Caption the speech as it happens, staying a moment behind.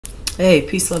Hey,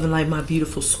 peace, love, and light, my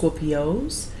beautiful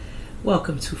Scorpios.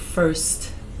 Welcome to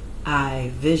First EyE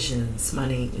VisionZ. My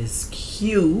name is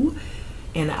Q,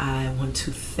 and I want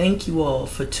to thank you all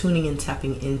for tuning and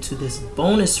tapping into this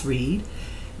bonus read.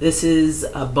 This is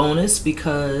a bonus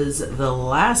because the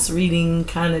last reading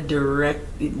kind of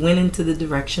went into the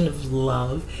direction of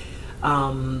love.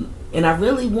 And I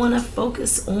really want to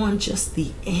focus on just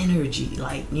the energy,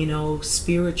 like,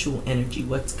 spiritual energy,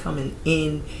 what's coming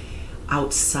in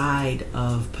outside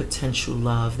of potential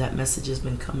love. That message has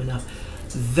been coming up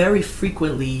very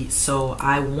frequently, so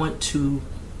I want to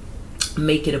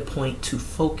make it a point to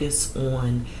focus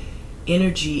on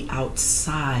energy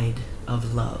outside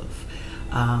of love.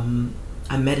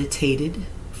 I meditated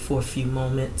for a few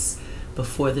moments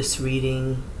before this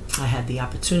reading. I had the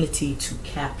opportunity to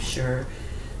capture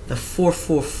the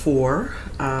 444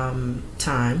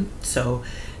 time, so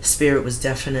Spirit was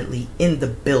definitely in the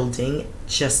building,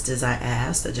 just as I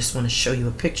asked. I just want to show you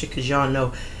a picture because y'all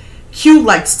know Q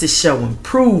likes to show and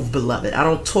prove, beloved. I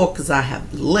don't talk because I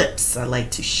have lips. I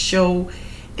like to show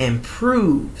and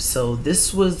prove. So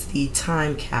this was the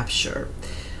time capture.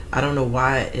 I don't know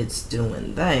why it's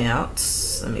doing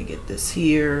that. Let me get this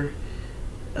here.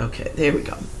 Okay, there we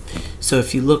go. So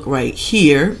if you look right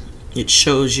here, it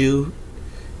shows you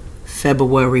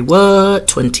February what?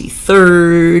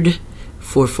 23rd,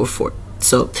 444.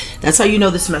 So that's how you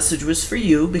know this message was for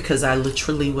you, because I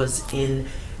literally was in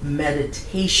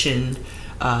meditation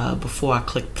before I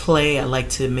click play. I like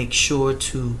to make sure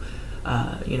to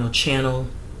channel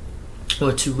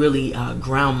or to really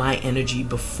ground my energy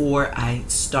before I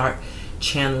start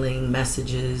channeling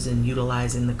messages and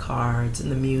utilizing the cards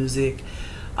and the music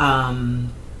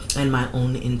and my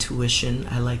own intuition.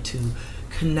 I like to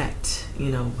connect,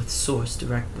 with source,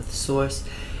 direct with source.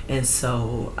 And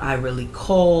so I really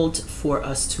called for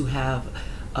us to have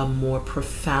a more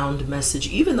profound message,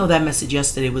 even though that message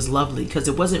yesterday was lovely, because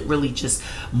it wasn't really just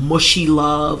mushy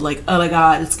love, like, oh my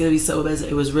God, it's going to be so bad.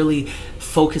 It was really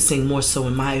focusing more so,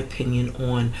 in my opinion,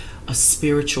 on a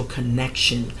spiritual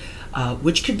connection,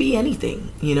 which could be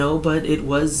anything, but it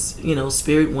was,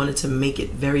 Spirit wanted to make it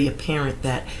very apparent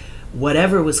that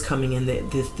whatever was coming in,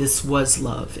 this was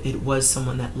love. It was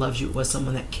someone that loves you. It was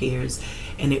someone that cares,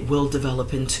 and it will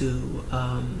develop into,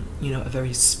 a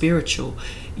very spiritual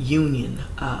union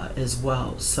as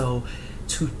well. So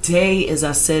today, as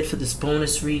I said, for this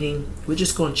bonus reading, we're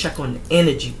just going to check on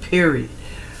energy, period.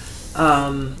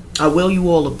 I will you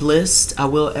all a bliss. I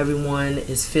will everyone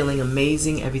is feeling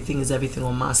amazing. Everything is everything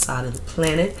on my side of the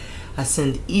planet. I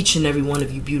send each and every one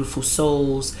of you beautiful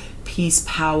souls peace,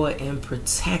 power, and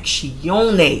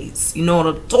protecciones. You know what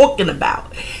I'm talking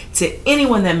about. To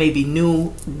anyone that may be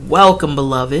new, welcome,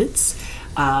 beloveds.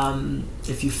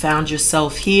 If you found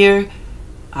yourself here,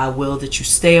 I will that you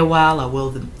stay a while. I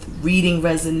will that the reading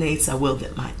resonates. I will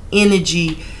that my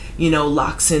energy,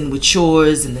 locks in with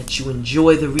yours, and that you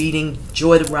enjoy the reading,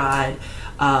 enjoy the ride.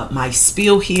 My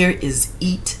spiel here is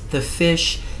eat the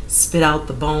fish, spit out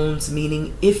the bones,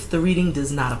 meaning if the reading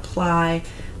does not apply,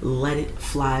 let it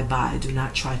fly by. Do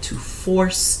not try to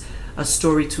force a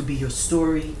story to be your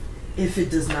story if it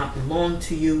does not belong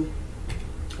to you.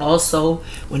 Also,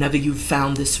 whenever you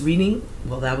found this reading,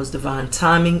 well, that was divine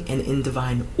timing and in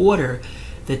divine order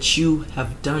that you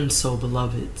have done so,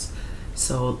 beloveds.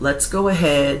 So let's go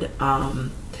ahead.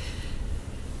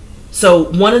 So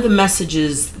one of the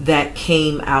messages that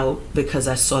came out, because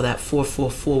I saw that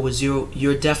 444, was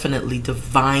you're definitely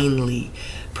divinely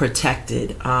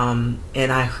protected. And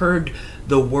I heard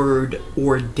the word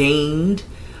ordained,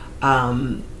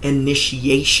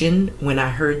 initiation. When I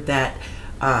heard that,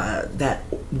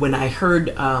 when I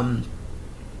heard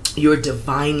you're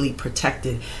divinely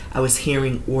protected, I was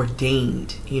hearing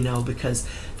ordained, because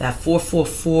that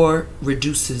 444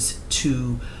 reduces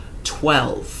to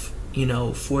 12.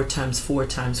 4 times 4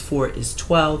 times 4 is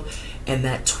 12, and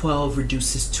that 12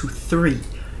 reduces to 3.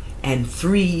 And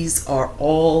threes are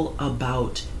all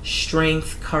about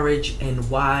strength, courage, and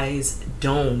wise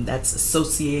dome. That's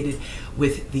associated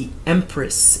with the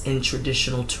Empress in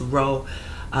traditional tarot,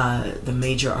 the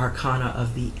major arcana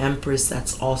of the Empress.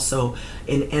 That's also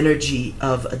an energy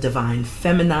of a divine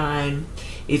feminine.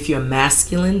 If you're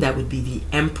masculine, that would be the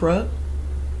Emperor,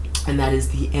 and that is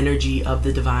the energy of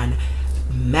the divine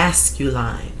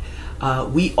masculine.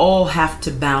 We all have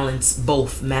to balance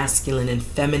both masculine and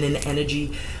feminine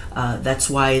energy. That's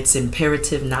why it's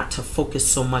imperative not to focus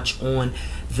so much on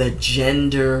the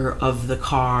gender of the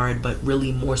card, but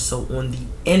really more so on the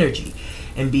energy,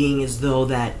 and being as though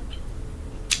that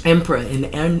Emperor and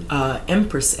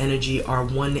Empress energy are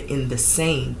one in the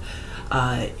same.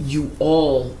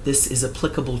 This is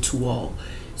applicable to all.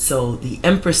 So the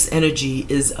Empress energy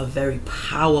is a very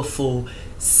powerful,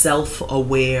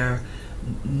 self-aware,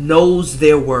 knows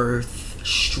their worth,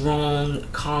 strong,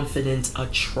 confident,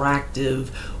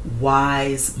 attractive,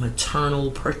 wise,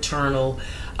 maternal, paternal,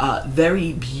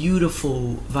 very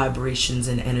beautiful vibrations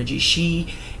and energy.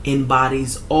 She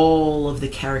embodies all of the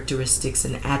characteristics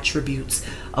and attributes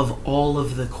of all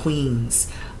of the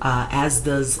queens, as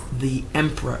does the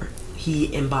Emperor.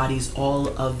 He embodies all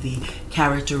of the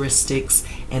characteristics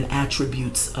and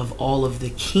attributes of all of the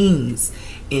kings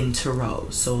in Tarot.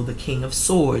 So the King of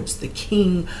Swords, the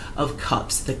King of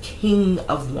Cups, the King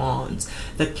of Wands,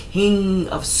 the King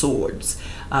of Swords.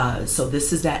 So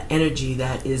this is that energy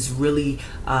that is really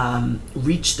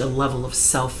reached a level of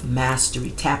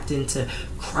self-mastery, tapped into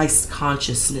Christ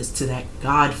consciousness, to that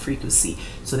God frequency.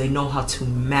 So they know how to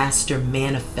master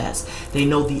manifest. They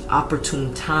know the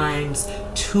opportune times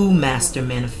to master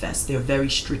manifest. They're very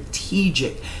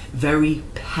strategic, very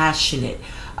passionate,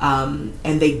 and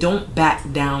they don't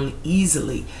back down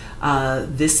easily.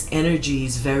 This energy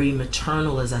is very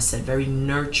maternal, as I said, very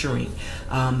nurturing,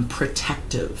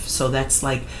 protective. So that's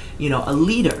like, you know, a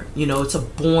leader, you know, it's a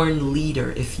born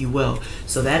leader, if you will.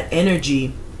 So that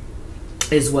energy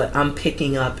is what I'm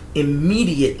picking up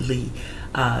immediately,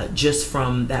 just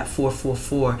from that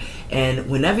 444. And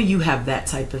whenever you have that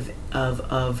type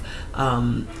of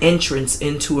entrance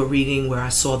into a reading where I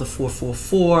saw the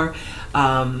 444,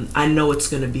 I know it's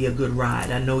going to be a good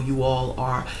ride. I know you all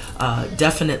are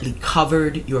definitely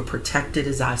covered. You're protected,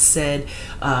 as I said,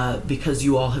 because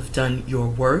you all have done your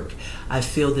work. I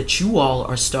feel that you all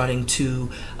are starting to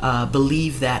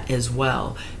believe that as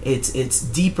well. It's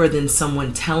deeper than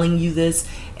someone telling you this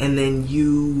and then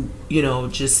you know,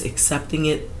 just accepting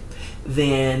it,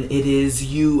 than it is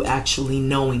you actually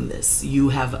knowing this. You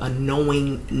have a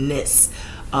knowingness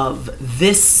of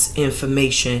this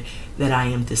information that I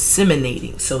am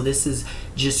disseminating. So this is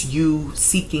just you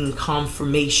seeking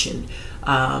confirmation,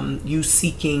 you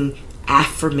seeking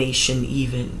affirmation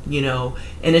even, you know,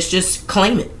 and it's just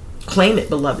claim it,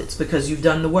 beloveds, because you've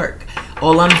done the work.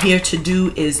 All I'm here to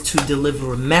do is to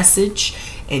deliver a message,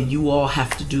 and you all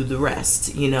have to do the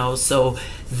rest, you know. So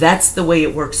that's the way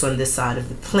it works on this side of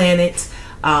the planet.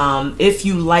 If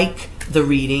you like the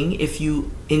reading, if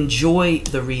you enjoy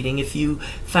the reading, if you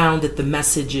found that the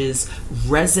messages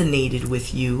resonated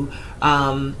with you,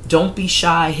 don't be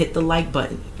shy, hit the like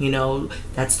button. You know,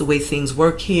 that's the way things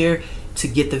work here. To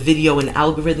get the video and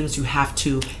algorithms, you have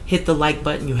to hit the like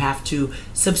button, you have to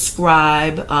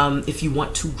subscribe. If you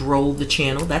want to grow the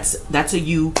channel, that's a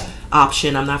you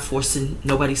option. I'm not forcing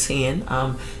nobody's hand.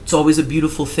 It's always a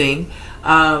beautiful thing.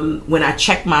 When I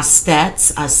check my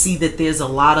stats, I see that there's a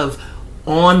lot of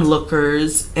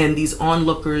onlookers, and these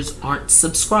onlookers aren't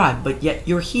subscribed, but yet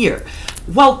you're here.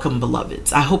 Welcome,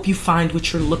 beloveds. I hope you find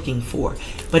what you're looking for,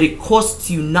 but it costs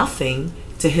you nothing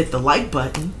to hit the like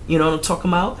button, you know what I'm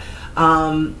talking about,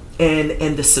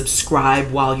 and the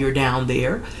subscribe while you're down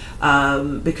there,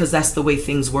 because that's the way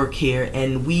things work here.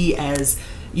 And we, as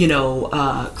you know,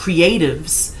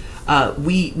 creatives,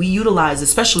 we utilize,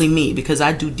 especially me, because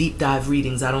I do deep dive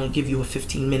readings. I don't give you a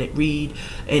 15-minute read,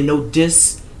 and no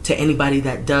diss to anybody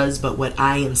that does, but what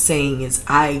I am saying is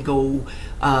I go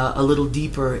a little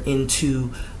deeper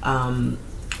into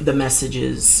the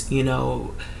messages, you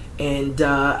know, and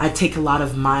I take a lot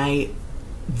of my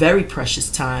very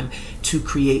precious time to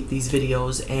create these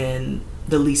videos, and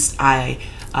the least I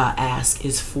ask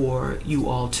is for you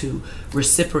all to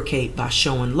reciprocate by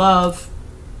showing love.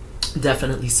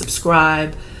 Definitely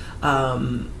subscribe,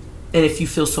 and if you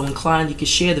feel so inclined, you can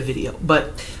share the video.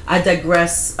 But I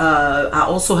digress. I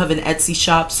also have an Etsy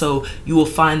shop, so you will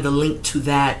find the link to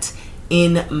that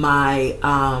in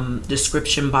my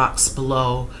description box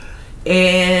below.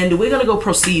 And we're gonna go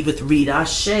proceed with Read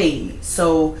Ashe.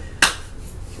 So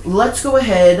let's go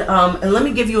ahead, and let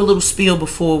me give you a little spiel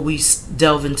before we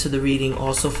delve into the reading.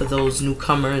 Also, for those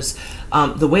newcomers,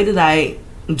 the way that I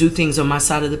do things on my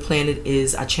side of the planet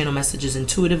is I channel messages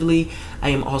intuitively. I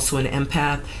am also an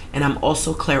empath, and I'm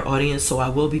also clairaudient, so I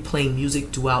will be playing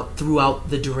music throughout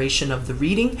the duration of the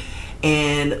reading.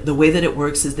 And the way that it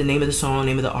works is the name of the song,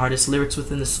 name of the artist, lyrics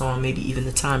within the song, maybe even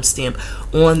the timestamp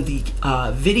on the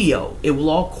video. It will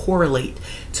all correlate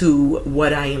to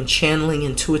what I am channeling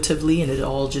intuitively, and it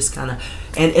all just kind of,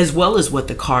 and as well as what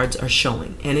the cards are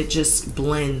showing, and it just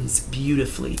blends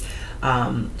beautifully.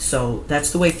 So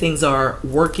that's the way things are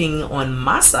working on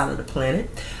my side of the planet.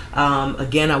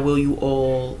 Again, I will you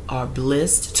all are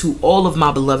blessed. To all of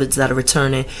my beloveds that are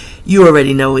returning, you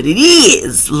already know what it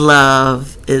is.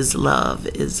 Love is love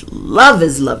is love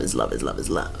is love is love is love is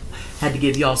love. Had to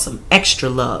give y'all some extra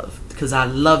love because I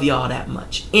love y'all that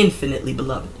much. Infinitely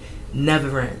beloved.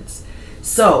 never ends.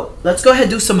 So let's go ahead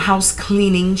and do some house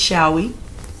cleaning, shall we?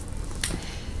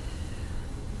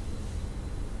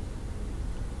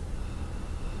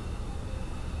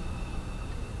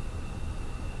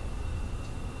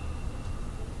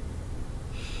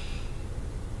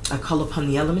 I call upon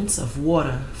the elements of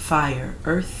water, fire,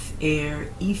 earth, air,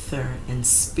 ether, and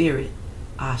spirit.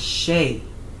 Ashe. I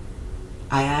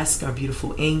ask our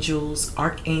beautiful angels,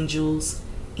 archangels,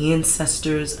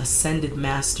 ancestors, ascended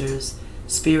masters,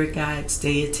 spirit guides,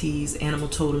 deities, animal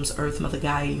totems, earth, mother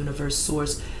Gaia, universe,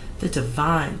 source, the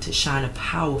divine, to shine a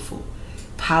powerful,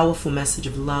 powerful message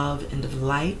of love and of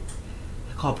light.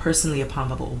 I call personally upon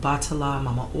Baba Obatala,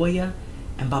 Mama Oya,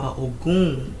 and Baba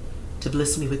Ogun to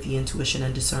bless me with the intuition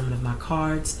and discernment of my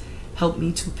cards. Help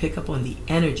me to pick up on the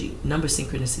energy, number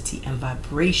synchronicity, and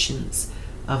vibrations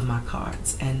of my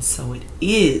cards. And so it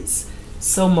is.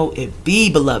 So mote it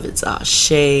be, beloveds.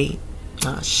 Ashe.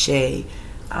 Ashe.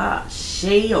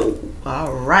 Ashe.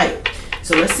 All right.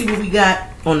 So let's see what we got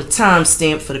on the time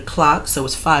stamp for the clock. So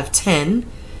it's 5:10.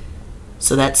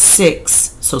 So that's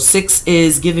 6. So 6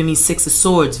 is giving me 6 of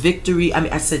swords. Victory.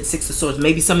 I said 6 of swords.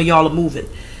 Maybe some of y'all are moving.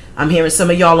 I'm hearing some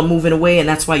of y'all are moving away, and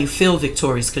that's why you feel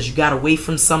victorious, because you got away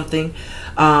from something.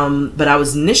 But I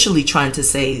was initially trying to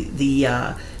say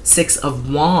the 6 of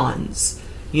wands,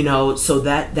 you know, so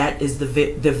that is the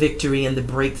victory and the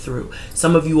breakthrough.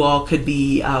 Some of you all could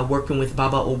be working with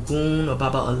Baba Ogun or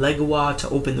Baba Olegawa to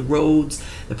open the roads,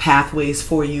 the pathways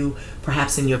for you,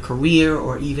 perhaps in your career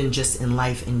or even just in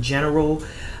life in general.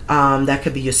 That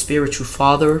could be your spiritual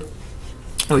father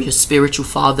or your spiritual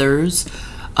fathers.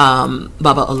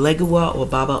 Baba Olegawa or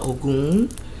Baba Ogun.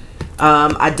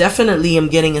 I definitely am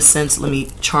getting a sense. Let me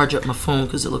charge up my phone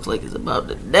because it looks like it's about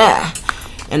to die,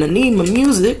 and I need my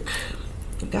music.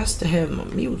 I got to have my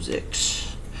music.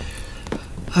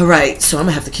 All right, so I'm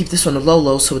gonna have to keep this on the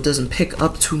low so it doesn't pick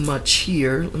up too much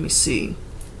here. Let me see.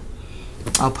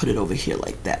 I'll put it over here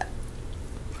like that.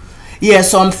 Yeah,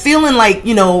 so I'm feeling like,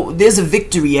 you know, there's a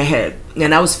victory ahead,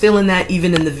 and I was feeling that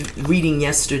even in the reading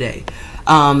yesterday.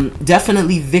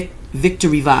 Definitely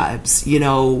victory vibes, you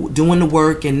know, doing the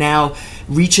work and now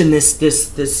reaching this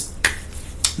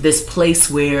place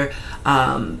where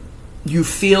you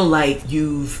feel like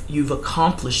you've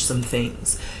accomplished some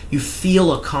things. You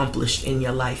feel accomplished in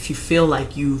your life. You feel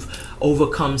like you've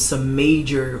overcome some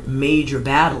major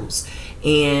battles,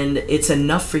 and it's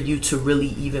enough for you to really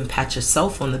even pat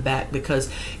yourself on the back, because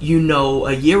you know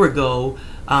a year ago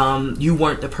you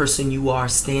weren't the person you are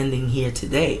standing here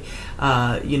today.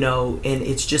 You know, and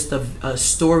it's just a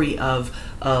story of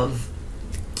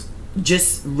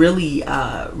just really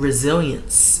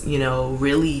resilience, you know,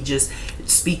 really just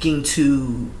speaking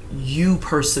to you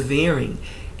persevering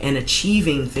and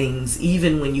achieving things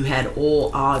even when you had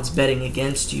all odds betting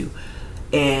against you.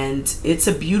 And it's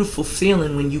a beautiful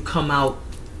feeling when you come out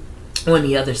on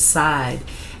the other side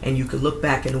and you can look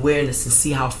back in awareness and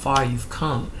see how far you've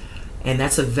come. And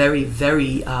that's a very,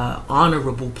 very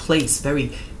honorable place,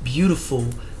 very beautiful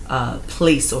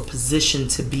place or position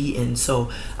to be in. So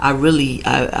I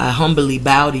humbly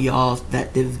bow to y'all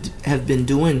that have been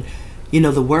doing, you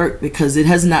know, the work, because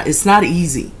it's not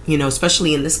easy, you know,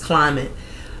 especially in this climate.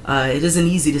 It isn't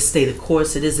easy to stay the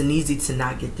course. It isn't easy to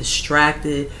not get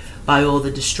distracted by all the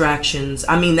distractions.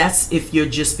 I mean, that's if you're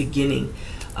just beginning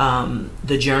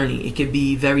the journey. It could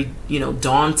be very, you know,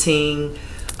 daunting,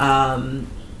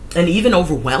 and even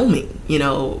overwhelming, you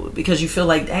know, because you feel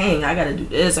like, dang, I gotta do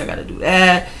this, I gotta do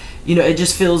that. You know, it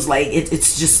just feels like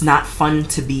it's just not fun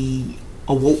to be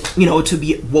awoke, you know, to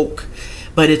be woke.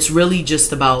 But it's really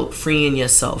just about freeing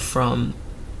yourself from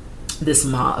this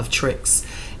ma of tricks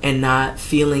and not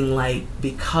feeling like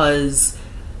because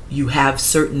you have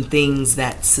certain things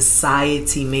that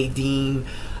society may deem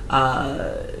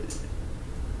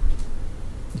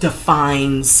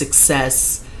define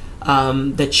success,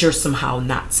 that you're somehow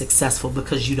not successful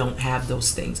because you don't have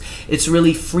those things. It's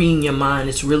really freeing your mind.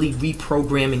 It's really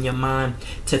reprogramming your mind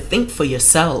to think for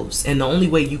yourselves. And the only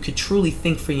way you could truly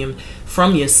think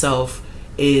from yourself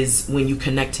is when you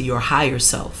connect to your higher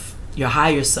self. Your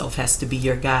higher self has to be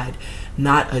your guide,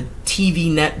 not a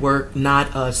TV network,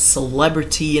 not a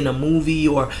celebrity in a movie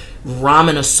or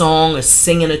rhyming a song or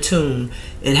singing a tune.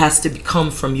 It has to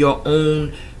come from your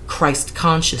own Christ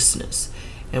consciousness.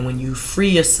 And when you free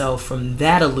yourself from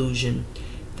that illusion,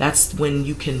 that's when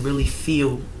you can really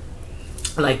feel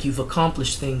like you've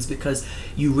accomplished things, because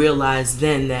you realize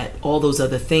then that all those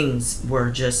other things were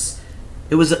just,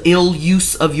 it was an ill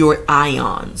use of your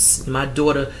ions. My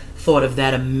daughter thought of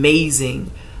that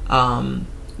amazing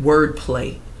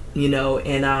wordplay, you know,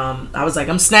 and I was like,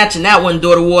 I'm snatching that one,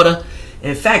 daughter water,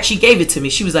 In fact, she gave it to me.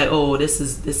 She was like, "Oh,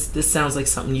 this sounds like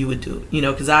something you would do," you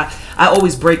know, because I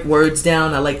always break words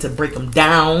down. I like to break them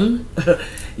down,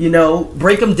 you know,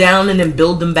 break them down and then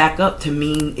build them back up to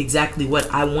mean exactly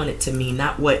what I want it to mean,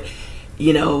 not what,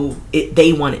 you know,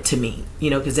 they want it to mean, you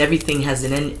know, because everything has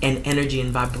an energy and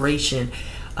vibration.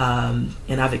 And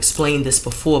I've explained this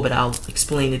before, but I'll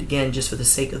explain it again just for the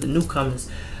sake of the newcomers.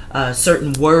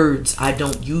 Certain words I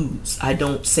don't use. I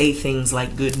don't say things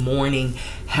like good morning,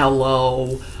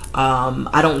 hello.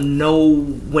 I don't know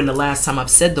when the last time I've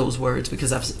said those words,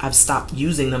 because I've stopped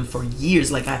using them for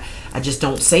years. Like I just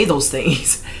don't say those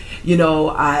things. You know,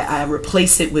 I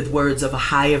replace it with words of a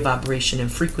higher vibration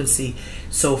and frequency.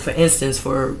 So for instance,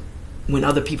 for when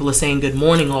other people are saying good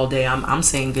morning all day, I'm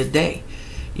saying good day.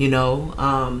 You know,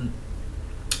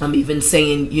 I'm even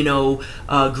saying, you know,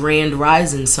 grand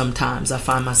rising sometimes. I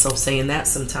find myself saying that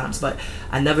sometimes, but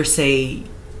I never say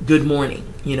good morning,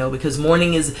 you know, because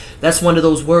morning that's one of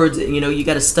those words, you know, you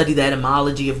got to study that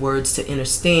etymology of words to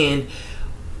understand,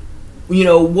 you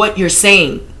know, what you're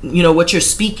saying, you know, what you're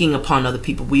speaking upon other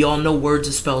people. We all know words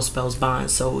are spells, spells bind.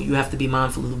 So you have to be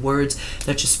mindful of the words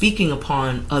that you're speaking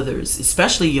upon others,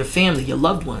 especially your family, your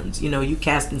loved ones. You know, you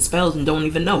casting spells and don't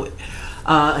even know it.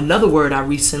 Another word I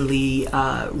recently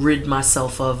rid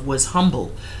myself of was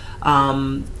humble.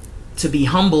 To be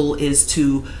humble is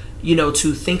to, you know,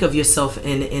 to think of yourself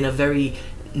in a very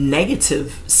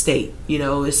negative state. You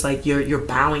know, it's like you're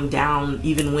bowing down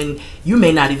even when you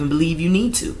may not even believe you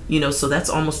need to. You know, so that's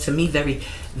almost to me very,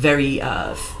 very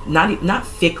not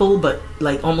fickle, but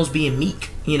like almost being meek.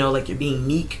 You know, like you're being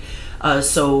meek.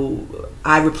 So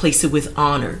I replace it with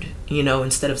honored, you know,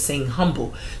 instead of saying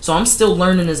humble. So I'm still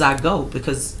learning as I go,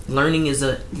 because learning is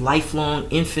a lifelong,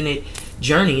 infinite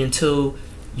journey until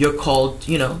you're called,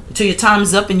 you know, until your time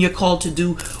is up and you're called to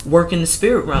do work in the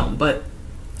spirit realm. But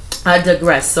I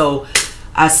digress. So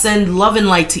I send love and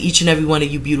light to each and every one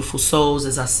of you beautiful souls.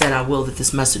 As I said, I will that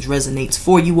this message resonates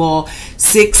for you all.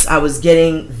 6, I was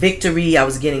getting victory. I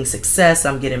was getting success.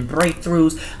 I'm getting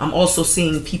breakthroughs. I'm also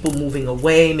seeing people moving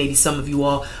away. Maybe some of you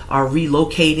all are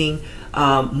relocating,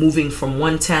 moving from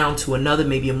one town to another.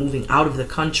 Maybe you're moving out of the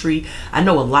country. I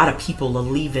know a lot of people are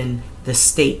leaving the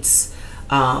states.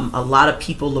 A lot of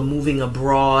people are moving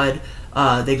abroad.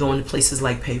 They're going to places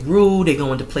like Peru. They're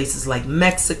going to places like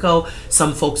Mexico.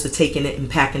 Some folks are taking it and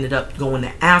packing it up, going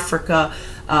to Africa.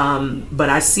 But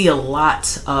I see a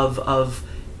lot of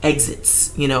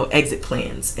exits, you know, exit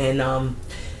plans. And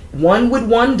one would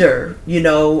wonder, you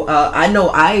know,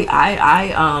 I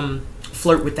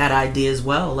flirt with that idea as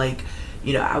well. Like,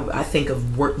 you know, I think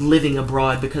of living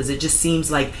abroad, because it just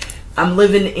seems like I'm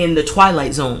living in the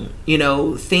twilight zone, you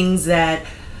know, things that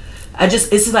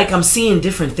it's like I'm seeing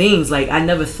different things. Like I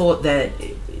never thought that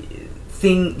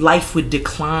life would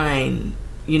decline,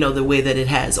 you know, the way that it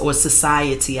has, or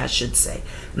society, I should say.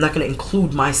 I'm not going to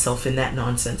include myself in that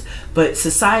nonsense, but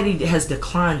society has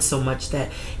declined so much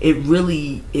that it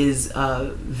really is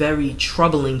very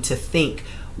troubling to think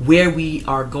where we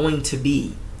are going to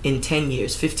be in 10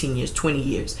 years, 15 years, 20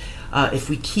 years, if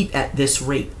we keep at this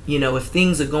rate. You know, if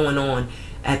things are going on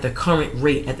at the current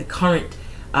rate, at the current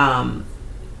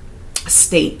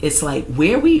state, it's like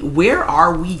where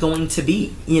are we going to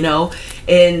be, you know?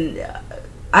 And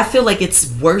I feel like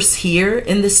it's worse here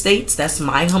in the States. That's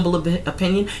my humble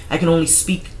opinion. I can only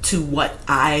speak to what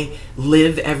I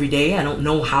live every day. I don't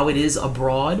know how it is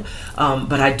abroad,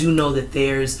 but I do know that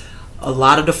there's a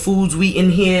lot of the foods we're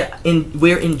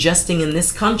ingesting in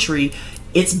this country,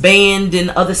 it's banned in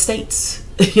other states,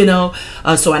 you know?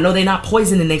 So I know they're not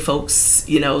poisoning they folks,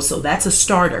 you know, so that's a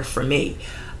starter for me.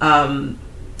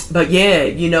 But yeah,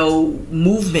 you know,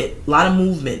 movement, a lot of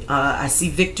movement. I see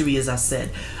victory, as I said.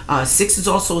 6 is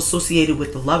also associated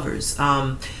with the lovers.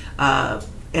 And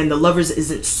the lovers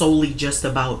isn't solely just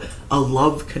about a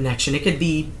love connection. It could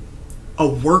be a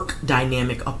work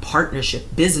dynamic, a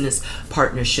partnership, business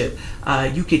partnership.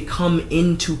 You could come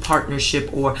into partnership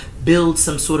or build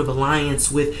some sort of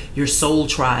alliance with your soul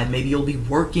tribe. Maybe you'll be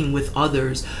working with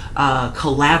others,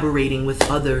 collaborating with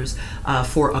others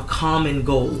for a common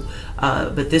goal.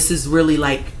 But this is really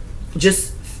like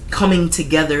just coming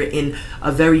together in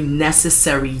a very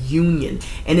necessary union.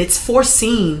 And it's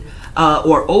foreseen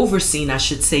or overseen, I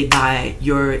should say, by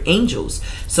your angels.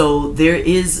 So there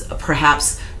is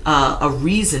perhaps a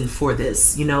reason for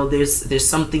this. You know, there's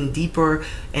something deeper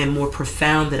and more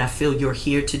profound that I feel you're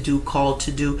here to do, called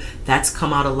to do. That's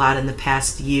come out a lot in the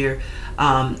past year,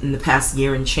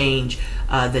 and change.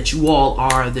 That you all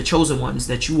are the chosen ones,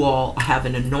 that you all have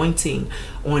an anointing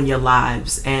on your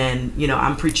lives. And you know,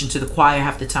 I'm preaching to the choir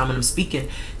half the time when I'm speaking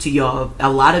to y'all. A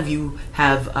lot of you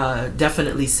have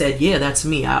definitely said, yeah, that's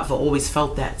me. I've always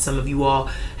felt that. Some of you all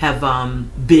have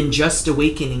been just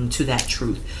awakening to that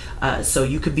truth. So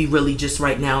you could be really just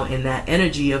right now in that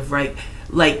energy of like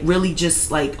really just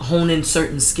like honing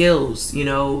certain skills. You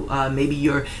know, maybe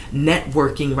you're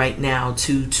networking right now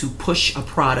to push a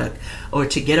product or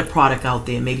to get a product out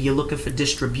there. Maybe you're looking for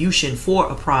distribution for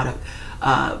a product.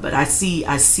 But I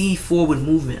see forward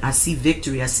movement. I see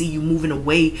victory. I see you moving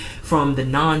away from the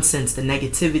nonsense, the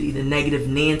negativity, the negative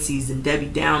Nancys and Debbie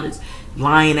Downers,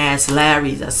 lying ass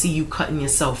Larrys. I see you cutting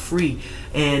yourself free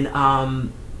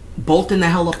and bolting the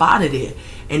hell up out of there.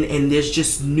 And there's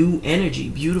just new energy,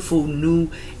 beautiful new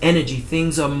energy.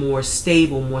 Things are more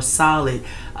stable, more solid.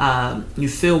 You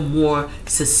feel more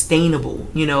sustainable,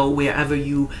 you know, wherever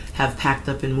you have packed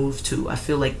up and moved to. I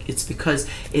feel like it's because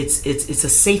it's a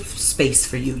safe space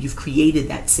for you. You've created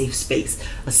that safe space,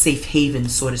 a safe haven,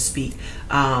 so to speak.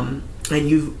 And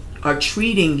you are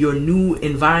treating your new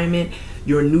environment,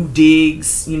 your new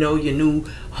digs, you know, your new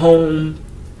home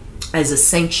as a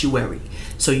sanctuary.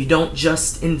 So you don't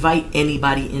just invite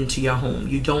anybody into your home.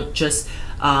 You don't just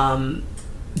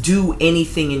do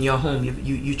anything in your home.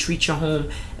 You treat your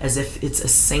home as if it's a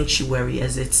sanctuary,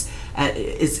 as it's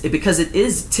because it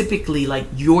is typically like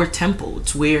your temple.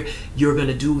 It's where you're going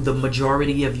to do the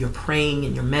majority of your praying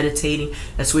and your meditating.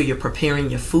 That's where you're preparing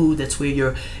your food. That's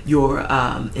where you're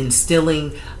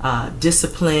instilling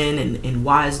discipline and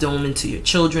wisdom into your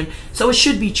children. So it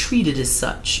should be treated as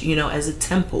such, you know, as a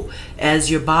temple,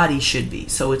 as your body should be.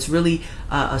 So it's really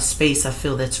a space, I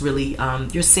feel, that's really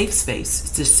your safe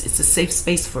space. It's a safe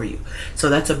space for you. So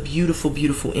that's a beautiful,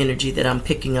 beautiful energy that I'm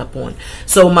picking up on.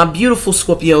 So my beautiful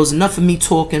Scorpios, enough of me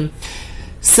talking.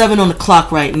 7 on the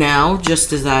clock right now,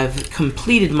 just as I've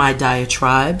completed my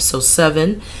diatribe. So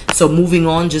 7. So moving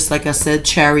on, just like I said,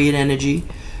 Chariot energy.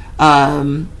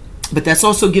 But that's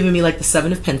also giving me like the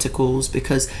 7 of Pentacles,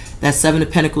 because that 7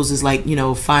 of Pentacles is like, you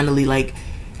know, finally like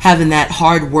having that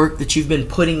hard work that you've been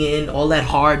putting in, all that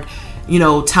hard, you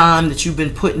know, time that you've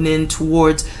been putting in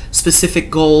towards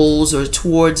specific goals or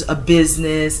towards a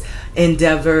business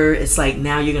endeavor. It's like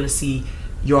now you're going to see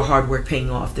your hard work paying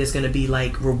off. There's going to be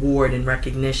like reward and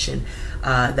recognition.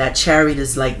 That Chariot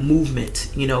is like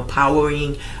movement, you know,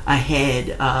 powering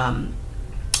ahead. And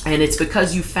it's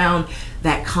because you found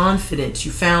that confidence,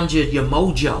 you found your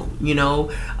mojo, you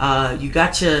know, you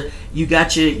got your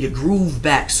groove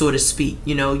back, so to speak.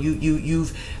 You know,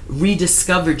 you've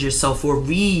rediscovered yourself, or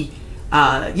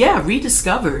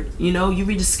rediscovered, you know, you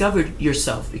rediscovered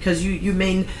yourself, because you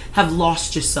may have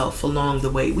lost yourself along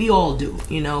the way. We all do,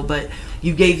 you know, but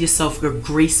you gave yourself a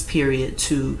grace period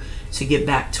to get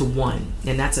back to one,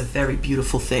 and that's a very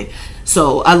beautiful thing.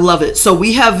 So I love it. So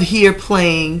we have here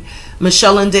playing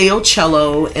Michelle and Deo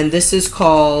cello, and this is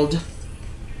called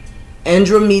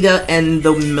Andromeda and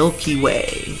the Milky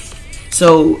Way.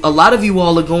 So a lot of you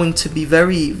all are going to be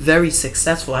very, very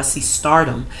successful. I see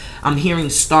stardom. I'm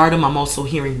hearing stardom. I'm also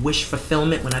hearing wish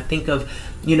fulfillment. When I think of,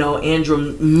 you know,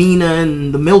 Andromeda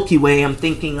and the Milky Way, I'm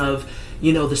thinking of,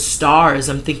 you know, the stars.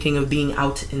 I'm thinking of being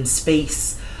out in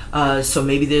space. So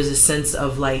maybe there's a sense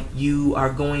of like you are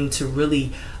going to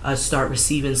really start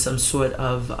receiving some sort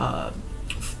of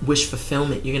wish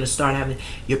fulfillment. You're going to start having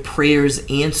your prayers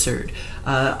answered.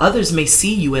 Others may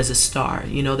see you as a star.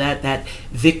 You know, that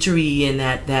victory and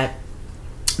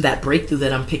that breakthrough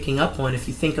that I'm picking up on. If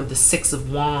you think of the 6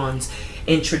 of Wands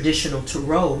in traditional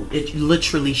tarot, it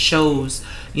literally shows,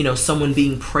 you know, someone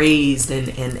being praised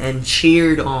and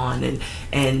cheered on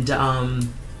and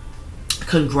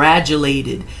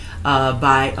congratulated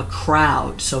by a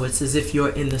crowd. So it's as if you're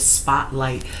in the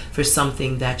spotlight for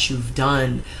something that you've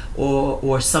done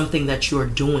or something that you're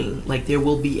doing. Like there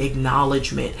will be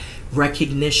acknowledgement,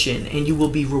 recognition, and you will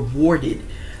be rewarded.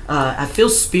 I feel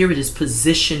Spirit is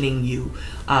positioning you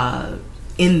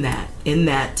in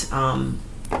that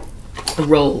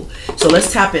role. So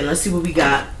let's tap in. Let's see what we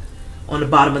got on the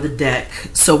bottom of the deck.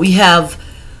 So we have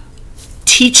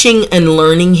teaching and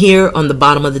learning here on the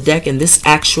bottom of the deck, and this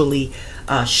actually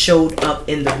showed up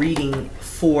in the reading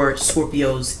for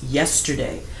Scorpios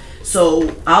yesterday.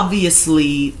 So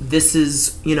obviously this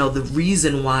is, you know, the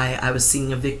reason why I was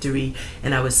seeing a victory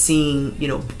and I was seeing, you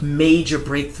know, major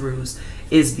breakthroughs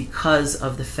is because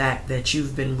of the fact that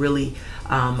you've been really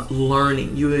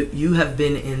learning. You have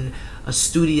been in a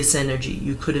studious energy.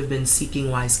 You could have been seeking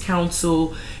wise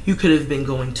counsel. You could have been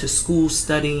going to school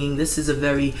studying. This is a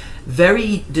very,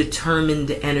 very determined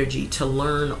energy to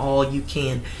learn all you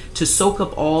can, to soak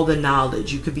up all the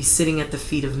knowledge. You could be sitting at the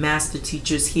feet of master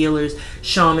teachers, healers,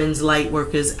 shamans, light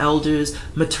workers, elders,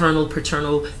 maternal,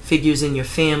 paternal figures in your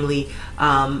family.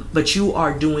 But you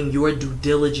are doing your due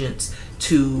diligence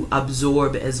to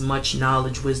absorb as much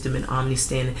knowledge, wisdom, and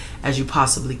understanding as you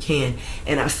possibly can.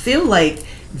 And I feel like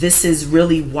this is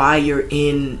really why you're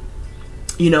in,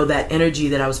 you know, that energy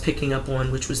that I was picking up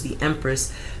on, which was the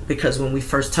Empress, because when we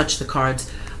first touched the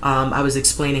cards, I was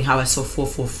explaining how I saw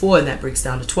 444, and that breaks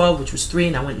down to 12, which was 3,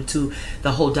 and I went into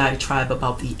the whole diatribe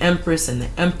about the Empress and the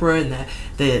Emperor and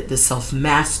the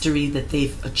self-mastery that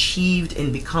they've achieved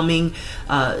in becoming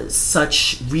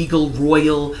such regal,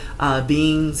 royal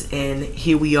beings. And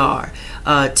here we are,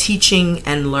 teaching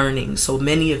and learning. So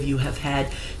many of you have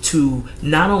had to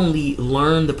not only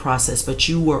learn the process, but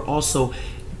you were also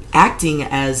acting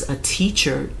as a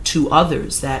teacher to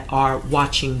others that are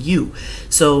watching you.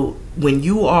 So when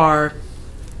you are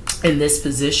in this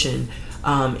position,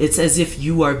 it's as if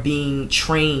you are being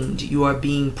trained, you are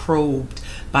being probed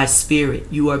by spirit,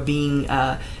 you are being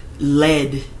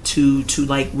led to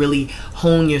like really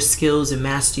hone your skills and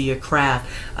master your craft,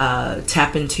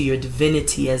 tap into your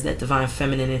divinity as that divine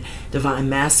feminine and divine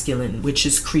masculine, which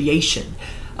is creation.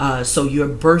 So you're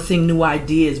birthing new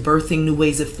ideas, birthing new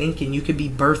ways of thinking. You could be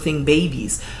birthing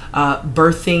babies,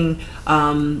 birthing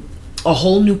a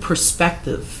whole new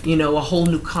perspective, you know, a whole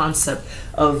new concept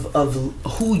of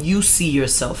who you see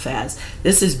yourself as.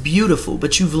 This is beautiful,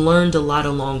 but you've learned a lot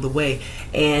along the way.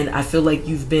 And I feel like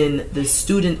you've been the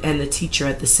student and the teacher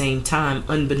at the same time,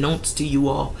 unbeknownst to you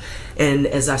all. And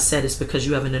as I said, it's because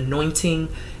you have an anointing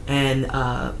and,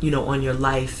 you know, on your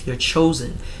life, you're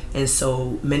chosen. And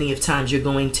so many of times you're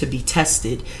going to be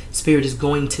tested. Spirit is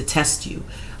going to test you.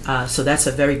 So that's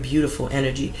a very beautiful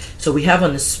energy. So we have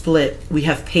on the split, we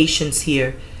have patience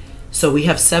here. So we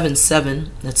have 7-7.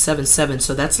 That's 7-7.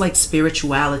 So that's like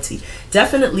spirituality.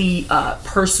 Definitely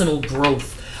personal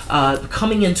growth.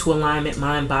 Coming into alignment,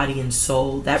 mind, body, and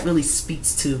soul. That really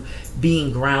speaks to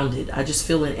being grounded. I just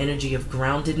feel an energy of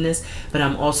groundedness, but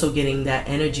I'm also getting that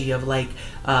energy of like,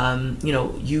 you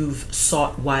know, you've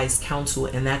sought wise counsel,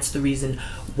 and that's the reason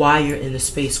why you're in the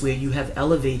space where you have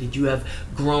elevated, you have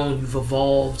grown, you've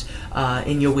evolved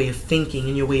in your way of thinking,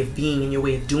 in your way of being, in your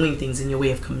way of doing things, in your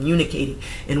way of communicating,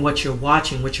 in what you're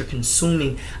watching, what you're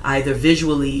consuming, either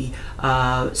visually,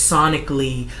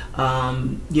 sonically,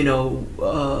 you know,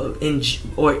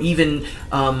 or even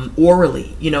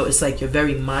orally. You know, it's like you're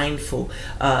very mindful.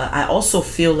 I also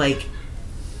feel like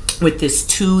with this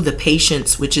 2, the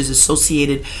patience, which is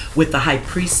associated with the high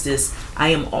priestess, I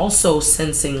am also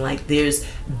sensing like there's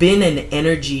been an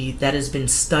energy that has been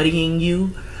studying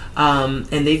you, and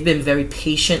they've been very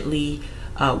patiently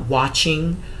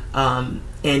watching, and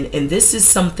this is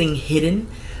something hidden,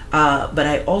 but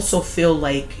I also feel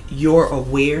like you're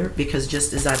aware, because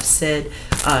just as I've said,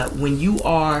 when you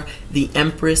are the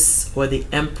Empress or the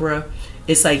Emperor,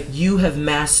 it's like you have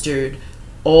mastered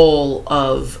all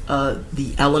of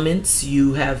the elements.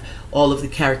 You have all of the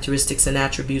characteristics and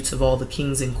attributes of all the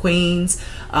kings and queens.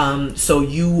 So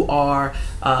you are,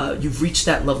 you've reached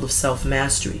that level of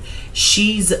self-mastery.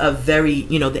 She's a very,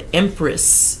 you know, the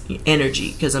Empress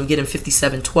energy, because I'm getting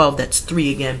 57-12, that's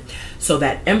 3 again. So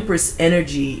that Empress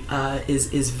energy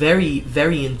is very,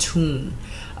 very in tune,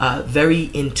 very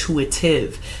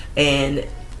intuitive. And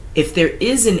if there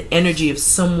is an energy of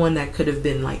someone that could have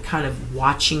been like kind of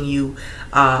watching you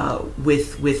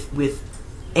with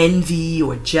envy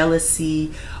or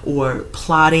jealousy or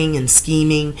plotting and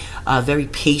scheming very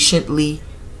patiently,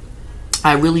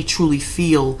 I really truly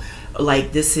feel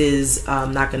like this is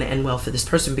not going to end well for this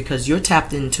person, because you're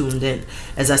tapped in, tuned in.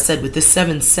 As I said, with this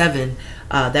 7-7,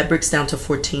 that breaks down to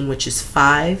 14, which is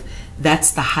 5.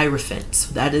 That's the Hierophant.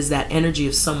 So that is that energy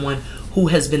of someone who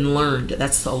has been learned.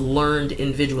 That's a learned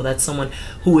individual. That's someone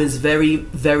who is very,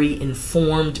 very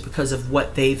informed because of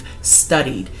what they've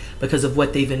studied, because of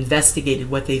what they've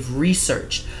investigated, what they've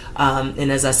researched.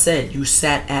 And as I said, you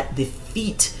sat at the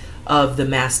feet of the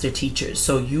master teachers.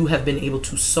 So you have been able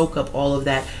to soak up all of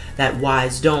that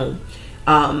wise dome.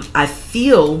 I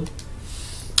feel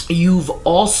you've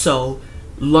also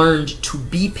learned to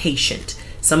be patient.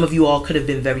 Some of you all could have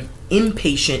been very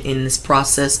impatient in this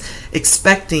process,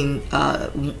 expecting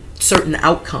certain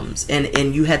outcomes,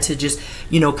 and you had to just,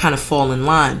 you know, kind of fall in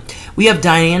line. We have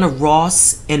Diana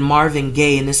Ross and Marvin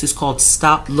Gaye, and this is called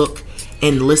Stop, Look,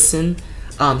 and Listen.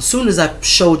 Soon as I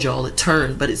showed y'all, it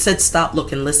turned, but it said stop,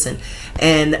 look, and listen.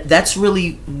 And that's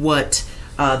really what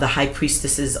The High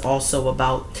Priestess is also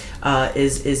about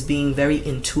is being very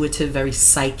intuitive, very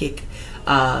psychic.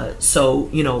 So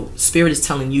you know, Spirit is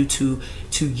telling you to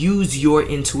use your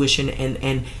intuition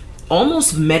and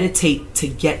almost meditate to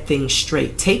get things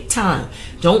straight. Take time.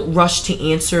 Don't rush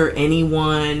to answer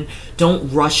anyone. Don't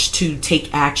rush to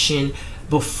take action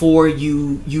before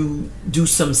you do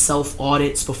some self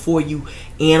audits, before you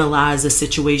analyze a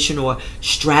situation or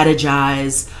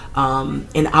strategize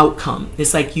an outcome.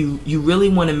 It's like you really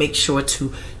want to make sure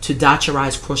to dot your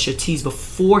I's, cross your T's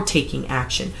before taking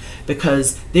action,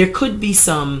 because there could be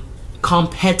some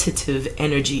competitive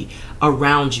energy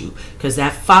around you, because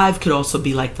that 5 could also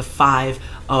be like the 5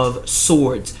 of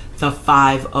swords, the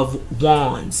 5 of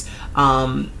wands,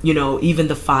 you know, even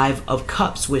the 5 of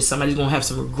cups, where somebody's gonna have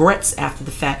some regrets after the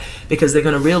fact because they're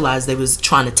gonna realize they was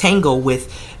trying to tangle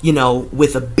with, you know,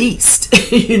 with a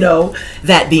beast, you know,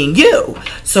 that being you.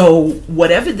 So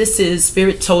whatever this is,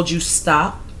 Spirit told you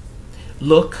stop,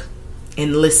 look,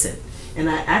 and listen. And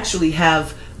I actually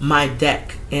have my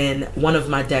deck, and one of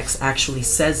my decks actually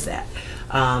says that.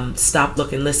 Stop,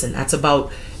 look, and listen. That's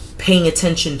about paying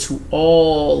attention to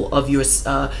all of your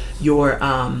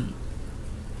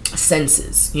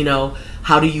senses. You know,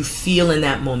 how do you feel in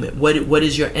that moment? What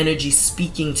is your energy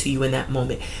speaking to you in that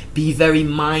moment? Be very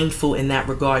mindful in that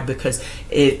regard, because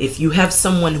if you have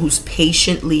someone who's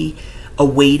patiently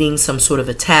awaiting some sort of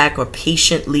attack, or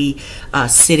patiently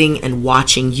sitting and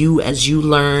watching you as you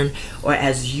learn or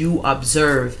as you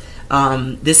observe,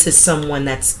 this is someone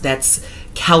that's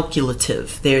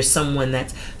calculative. There's someone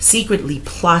that's secretly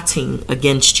plotting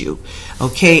against you.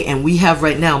 Okay, and we have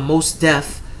right now most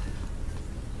deaf.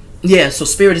 Yeah, so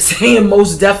Spirit is saying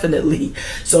most definitely.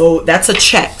 So that's a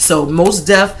check. So most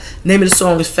deaf, name of the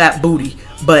song is Fat Booty.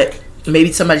 But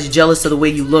maybe somebody's jealous of the way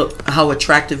you look, how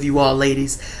attractive you are,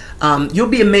 ladies. You'll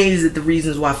be amazed at the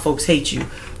reasons why folks hate you,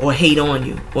 or hate on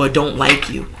you, or don't like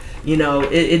you. You know,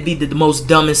 it'd be the most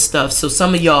dumbest stuff. So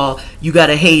some of y'all, you got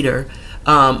a hater,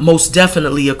 most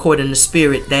definitely, according to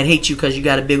Spirit, that hate you because you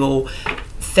got a big old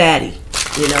fatty.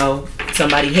 You know,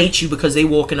 somebody hates you because they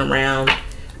walking around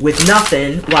with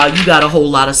nothing while you got a whole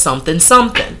lot of something.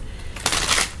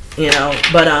 You know,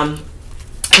 but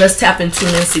let's tap into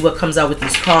and see what comes out with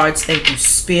these cards. Thank you,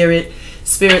 Spirit.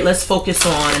 Spirit, let's focus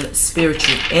on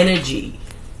spiritual energy.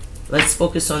 Let's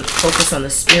focus on the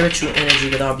spiritual energy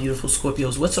with our beautiful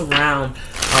Scorpios. What's around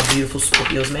our beautiful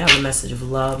Scorpios? May I have a message of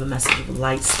love, a message of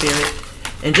light, Spirit?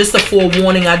 And just a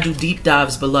forewarning, I do deep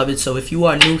dives, beloved. So if you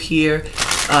are new here,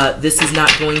 this is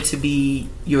not going to be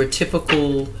your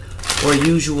typical or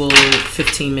usual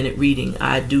 15-minute reading.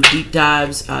 I do deep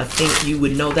dives. I think you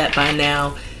would know that by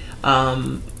now.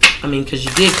 I mean, because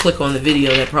you did click on the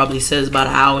video that probably says about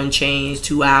an hour and change,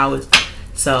 2 hours.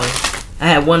 So I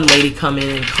had one lady come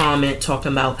in and comment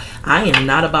talking about, I am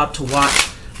not about to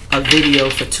watch a video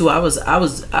for 2 hours. I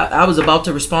was about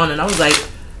to respond, and I was like,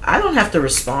 I don't have to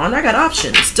respond. I got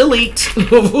options. Delete.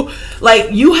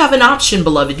 Like, you have an option,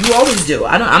 beloved. You always do.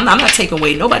 I'm not taking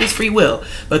away nobody's free will.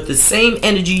 But the same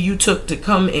energy you took to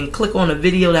come and click on a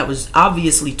video that was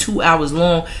obviously 2 hours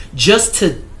long just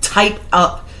to type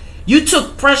up. You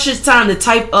took precious time to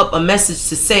type up a message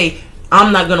to say,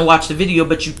 I'm not going to watch the video,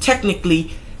 but you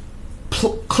technically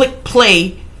click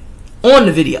play on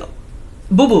the video.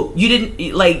 Boo-boo. You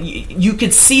didn't, like, you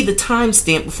could see the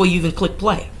timestamp before you even click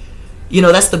play. You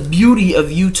know, that's the beauty of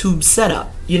YouTube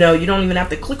setup. You know, you don't even have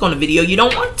to click on the video. You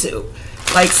don't want to.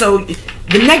 Like, so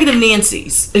the negative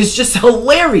Nancy's is just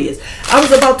hilarious. I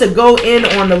was about to go in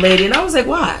on the lady, and I was like,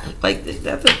 why? Like,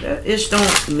 that ish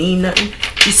don't mean nothing.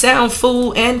 You sound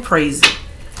fool and crazy.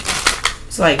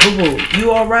 It's like, boo-boo,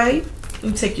 you all right? Let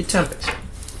me take your temperature.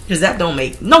 Because that don't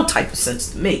make no type of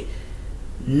sense to me.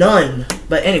 None.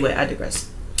 But anyway, I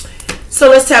digress. So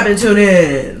let's tap and tune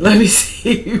in. Let me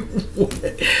see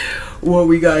what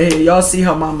we got here. Y'all see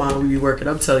how my mind will be working.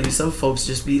 I'm telling you, some folks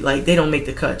just be like, they don't make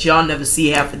the cut. Y'all never see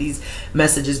half of these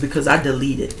messages because I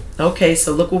delete it. Okay,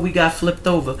 so look what we got flipped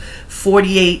over.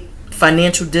 48,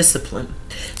 financial discipline.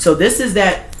 So this is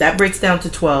that breaks down to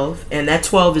 12, and that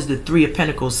 12 is the 3 of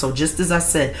Pentacles. So just as I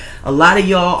said, a lot of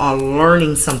y'all are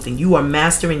learning something. You are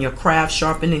mastering your craft,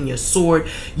 sharpening your sword.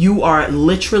 You are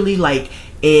literally like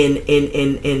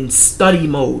in study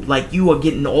mode. Like, you are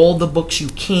getting all the books you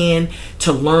can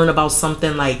to learn about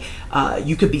something. Like,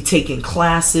 you could be taking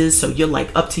classes, so you're like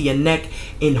up to your neck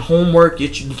in homework. You're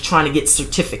trying to get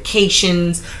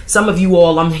certifications. Some of you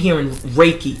all, I'm hearing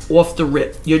Reiki off the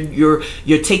rip.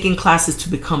 You're taking classes to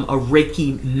become a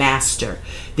Reiki master.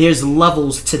 There's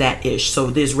levels to that ish.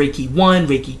 So there's Reiki 1,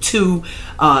 Reiki 2,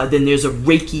 then there's a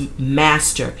Reiki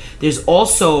master. There's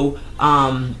also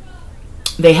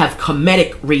They have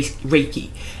Kemetic Reiki,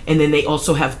 and then they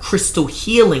also have crystal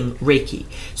healing Reiki.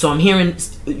 So I'm hearing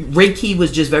Reiki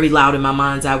was just very loud in my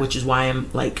mind's eye, which is why I'm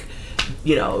like,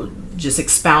 you know, just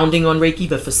expounding on Reiki.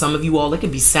 But for some of you all, it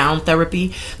can be sound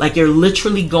therapy. Like you're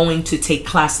literally going to take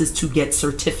classes to get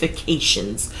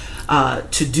certifications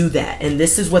to do that. And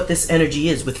this is what this energy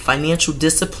is with financial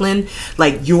discipline.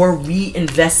 Like you're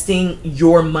reinvesting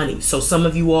your money. So some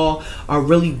of you all are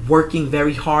really working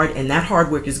very hard, and that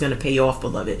hard work is going to pay off,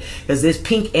 beloved, because there's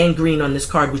pink and green on this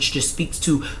card, which just speaks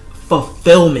to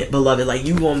fulfillment, beloved. Like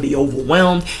you're gonna be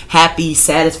overwhelmed, happy,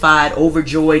 satisfied,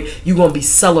 overjoyed. You're gonna be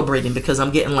celebrating, because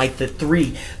I'm getting like the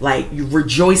three, like you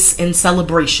rejoice in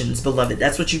celebrations, beloved.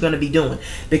 That's what you're gonna be doing,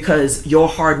 because your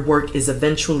hard work is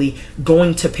eventually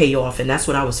going to pay off. And that's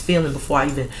what I was feeling before I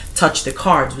even touched the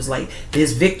cards, was like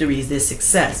there's victories, there's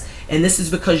success. And this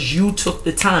is because you took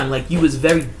the time. Like you was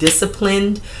very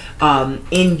disciplined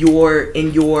in your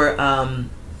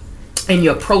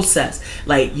process.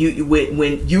 Like you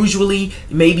when usually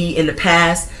maybe in the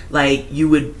past, like you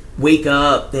would wake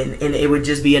up and it would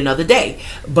just be another day,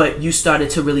 but you started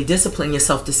to really discipline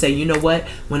yourself to say, you know what,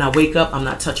 when I wake up, I'm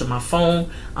not touching my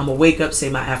phone. I'm gonna wake up, say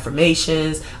my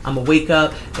affirmations. I'm gonna wake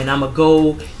up and I'm gonna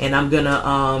go and I'm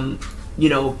gonna you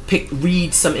know,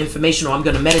 read some information, or I'm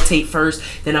going to meditate first,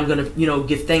 then I'm going to, you know,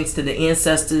 give thanks to the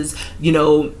ancestors, you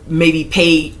know, maybe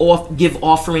give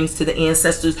offerings to the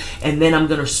ancestors, and then I'm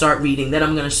going to start reading, then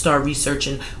I'm going to start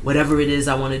researching whatever it is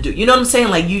I want to do. You know what I'm saying?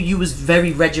 Like you was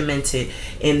very regimented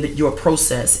in your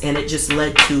process, and it just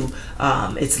led to,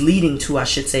 it's leading to, I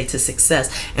should say, to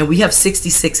success. And we have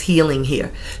 66 healing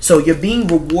here. So you're being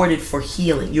rewarded for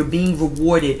healing. You're being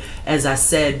rewarded, as I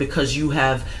said, because you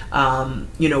have,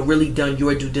 you know, really done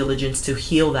your due diligence to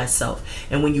heal thyself.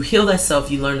 And when you heal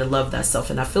thyself, you learn to love thyself.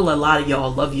 And I feel a lot of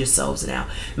y'all love yourselves now.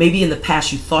 Maybe in the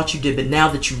past you thought you did, but now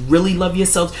that you really love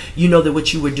yourselves, you know that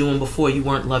what you were doing before, you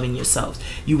weren't loving yourselves.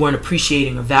 You weren't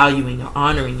appreciating or valuing or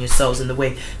honoring yourselves in the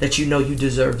way that you know you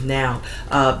deserve now.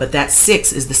 But that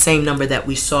 6 is the same number that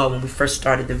we saw when we first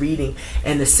started the reading.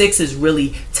 And the 6 is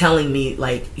really telling me,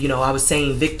 like, you know, I was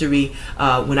saying victory.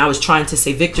 When I was trying to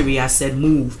say victory, I said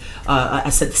move. I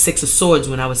said the 6 of Swords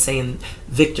when I was saying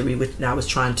victory, which I was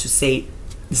trying to say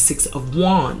the 6 of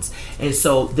Wands. And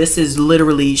so this is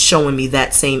literally showing me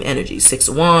that same energy. 6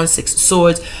 of Wands, 6 of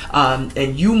Swords.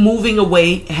 And you moving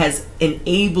away has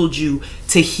enabled you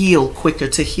to heal quicker,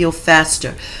 to heal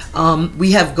faster.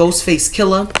 We have Ghostface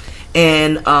Killer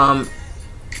and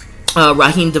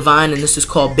Raheem Divine, and this is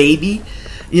called Baby.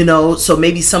 You know, so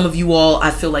maybe some of you all, I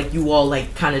feel like you all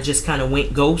like kind of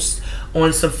went ghost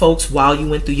on some folks while you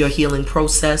went through your healing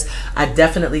process. I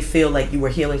definitely feel like you were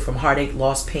healing from heartache,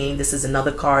 loss, pain. This is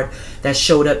another card that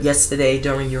showed up yesterday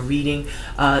during your reading.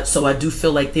 So I do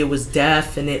feel like there was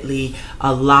definitely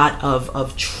a lot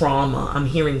of trauma. I'm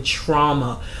hearing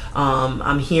trauma.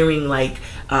 I'm hearing like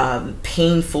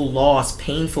painful loss,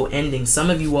 painful ending. Some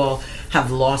of you all have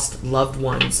lost loved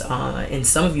ones, and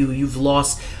some of you've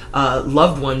lost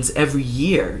loved ones every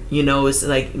year. You know, it's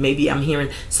like maybe I'm hearing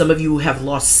some of you have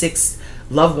lost 6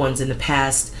 loved ones in the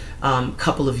past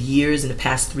couple of years, in the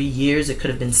past 3 years. It could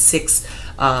have been 6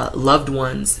 loved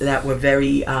ones that were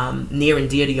very near and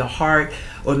dear to your heart,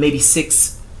 or maybe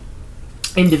 6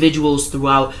 individuals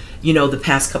throughout, you know, the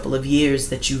past couple of years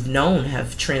that you've known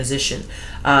have transitioned.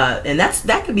 And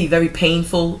that could be very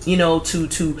painful, you know,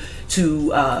 to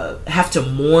have to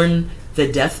mourn the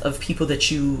death of people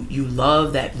that you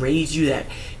love, that raised you, that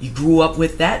you grew up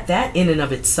with. That in and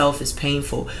of itself is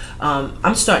painful.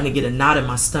 I'm starting to get a knot in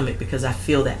my stomach because I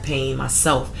feel that pain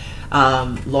myself.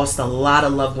 Lost a lot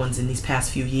of loved ones in these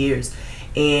past few years,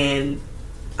 and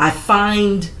I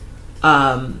find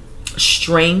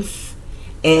strength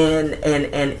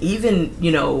and even,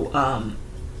 you know,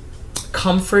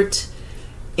 comfort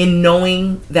in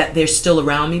knowing that they're still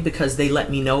around me, because they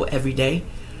let me know every day.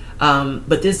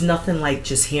 But there's nothing like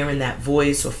just hearing that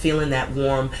voice, or feeling that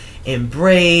warm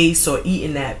embrace, or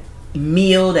eating that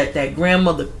meal that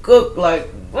grandmother cooked, like,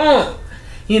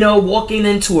 you know, walking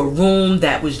into a room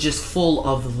that was just full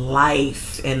of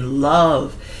life and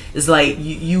love. It's like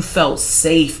you felt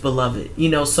safe, beloved. You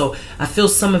know, so I feel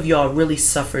some of y'all really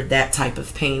suffered that type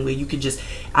of pain where you could just,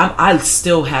 I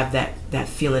still have that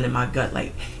feeling in my gut,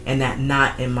 like, and that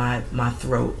knot in my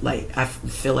throat. Like, I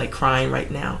feel like crying right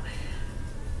now.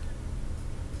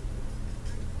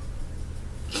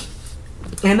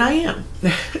 And I am.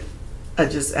 I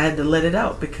had to let it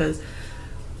out, because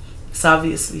it's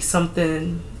obviously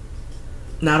something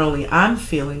not only I'm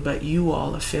feeling, but you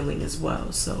all are feeling as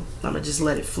well. So I'm going to just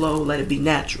let it flow, let it be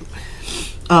natural.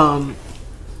 And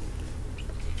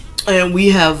we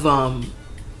have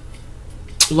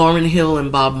Lauryn Hill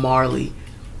and Bob Marley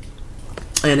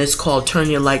and it's called Turn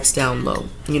Your Lights Down Low.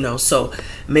 You know, so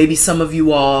maybe some of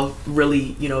you all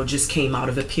really, you know, just came out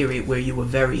of a period where you were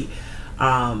very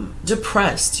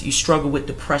depressed. You struggle with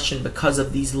depression because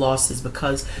of these losses,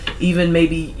 because even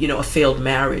maybe, you know, a failed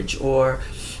marriage, or,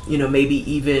 you know, maybe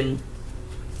even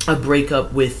a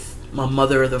breakup with a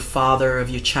mother or the father of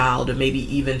your child, or maybe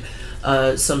even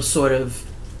some sort of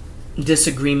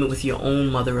disagreement with your own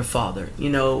mother or father. You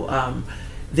know,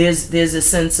 there's a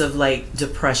sense of like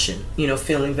depression, you know,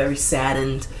 feeling very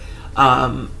saddened,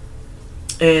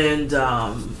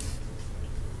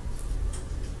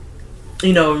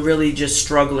 you know, really just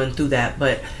struggling through that.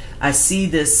 But I see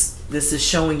this is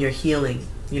showing your healing,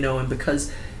 you know, and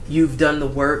because you've done the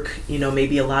work, you know,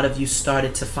 maybe a lot of you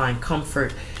started to find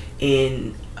comfort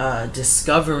in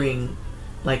discovering,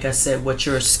 like I said, what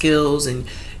your skills and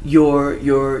your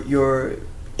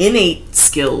innate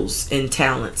skills and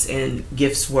talents and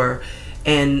gifts were,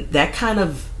 and that kind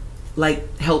of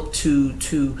like helped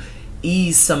to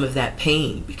ease some of that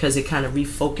pain, because it kind of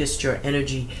refocused your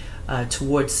energy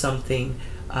towards something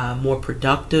more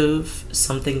productive,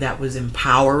 something that was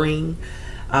empowering,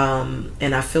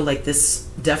 and I feel like this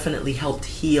definitely helped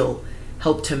heal,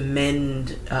 helped to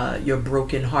mend your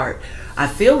broken heart. I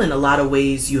feel in a lot of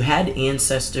ways you had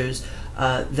ancestors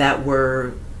that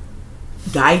were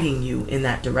guiding you in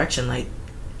that direction, like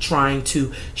trying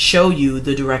to show you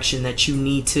the direction that you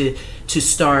need to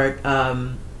start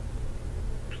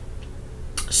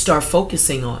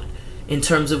focusing on, in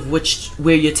terms of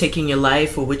where you're taking your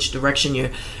life, or which direction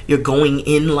you're going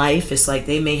in life. It's like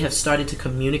they may have started to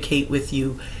communicate with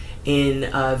you in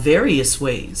various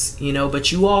ways, you know,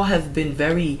 but you all have been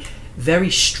very,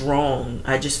 very strong.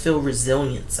 I just feel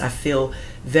resilience. I feel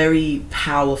very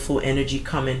powerful energy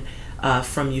coming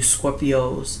from you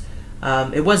Scorpios.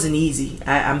 It wasn't easy.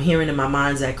 I'm hearing in my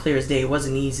mind's eye clear as day, it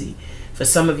wasn't easy. For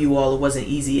some of you all, it wasn't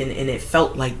easy, and it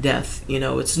felt like death. You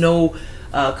know, it's no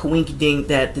coinky-dink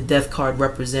that the death card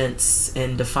represents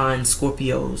and defines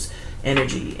Scorpio's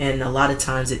energy. And a lot of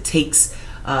times it takes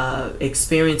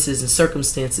experiences and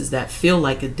circumstances that feel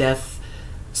like a death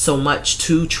so much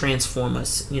to transform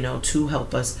us, you know, to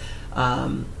help us,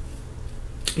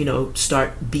 you know,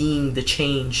 start being the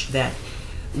change that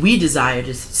we desire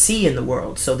to see in the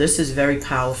world. So this is very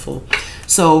powerful.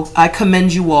 So I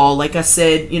commend you all. Like I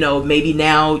said, you know, maybe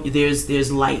now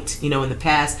there's light. You know, in the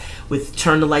past with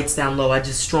Turn the Lights Down Low, I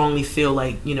just strongly feel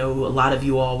like, you know, a lot of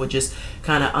you all were just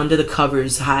kind of under the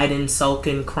covers, hiding,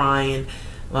 sulking, crying.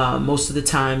 Most of the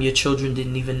time your children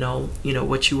didn't even know, you know,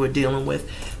 what you were dealing with,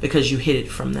 because you hid it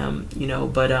from them, you know.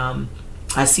 But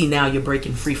I see now you're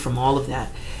breaking free from all of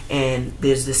that, and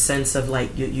there's this sense of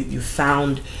like you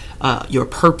found your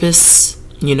purpose,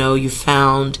 you know, you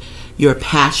found your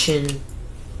passion,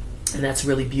 and that's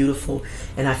really beautiful.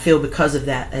 And I feel because of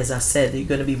that, as I said, that you're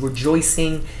going to be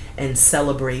rejoicing and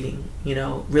celebrating, you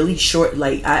know, really short.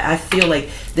 Like I feel like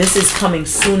this is coming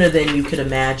sooner than you could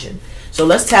imagine. So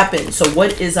let's tap in. So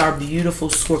what is our beautiful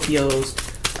Scorpios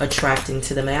attracting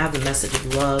to them? I have a message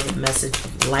of love, a message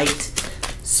of light,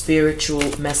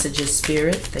 spiritual messages,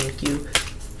 spirit. Thank you.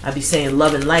 I be saying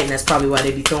love and light, and that's probably why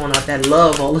they be throwing out that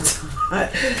love all the time.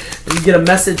 You get a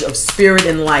message of spirit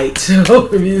and light.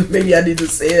 Maybe I need to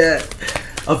say that.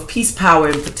 Of peace, power,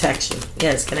 and protection.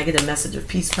 Yes, can I get a message of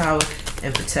peace, power,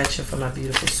 and protection for my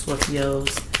beautiful Scorpios?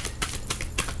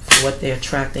 For what they're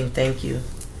attracting. Thank you.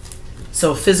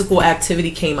 So physical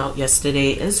activity came out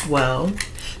yesterday as well.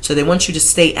 So they want you to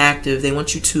stay active. They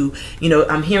want you to, you know,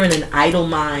 I'm hearing an idle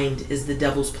mind is the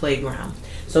devil's playground.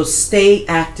 So stay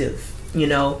active, you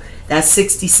know. That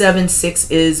 67,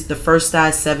 6 is the first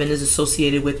eye, 7 is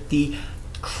associated with the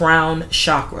crown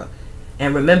chakra.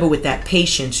 And remember, with that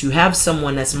patience, you have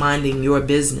someone that's minding your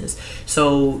business.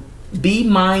 So be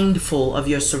mindful of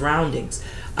your surroundings.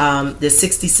 The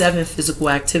 67 physical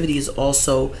activity is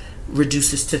also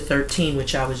reduces to 13,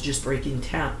 which I was just breaking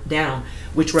down,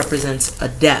 which represents a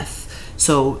death.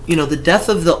 So, you know, the death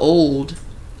of the old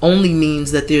only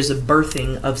means that there's a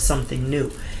birthing of something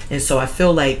new. And so I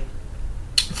feel like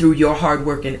through your hard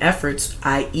work and efforts,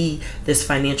 i.e. this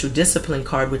financial discipline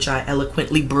card, which I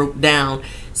eloquently broke down,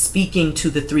 speaking to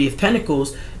the 3 of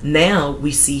Pentacles, now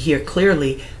we see here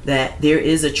clearly that there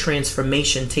is a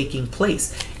transformation taking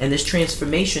place. And this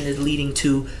transformation is leading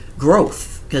to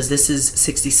growth, because this is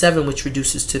 67, which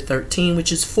reduces to 13,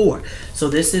 which is 4. So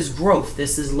this is growth.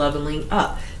 This is leveling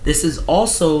up. This is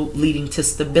also leading to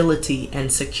stability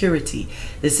and security.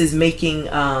 This is making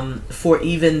for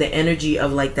even the energy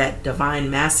of like that divine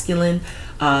masculine,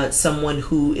 someone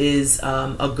who is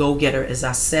a go-getter, as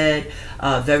I said,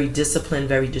 very disciplined,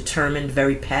 very determined,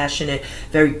 very passionate,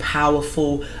 very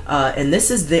powerful. And this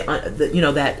is the you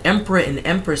know, that emperor and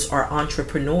empress are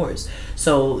entrepreneurs.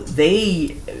 So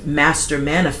they master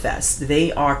manifest.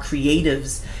 They are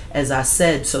creatives, as I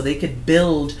said, so they could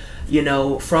build, you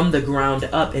know, from the ground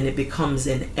up, and it becomes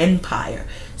an empire.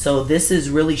 So this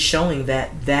is really showing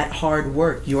that that hard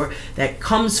work, that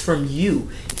comes from you.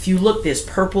 If you look, there's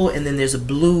purple and then there's a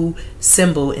blue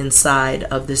symbol inside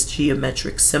of this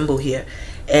geometric symbol here.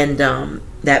 And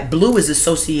that blue is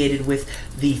associated with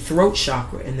the throat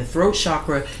chakra, and the throat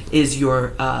chakra is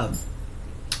your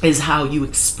is how you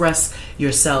express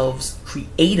yourselves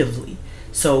creatively.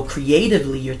 So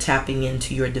creatively, you're tapping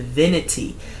into your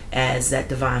divinity as that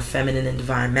divine feminine and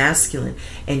divine masculine,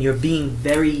 and you're being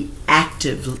very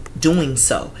active doing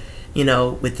so. You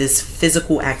know, with this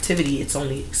physical activity, it's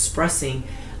only expressing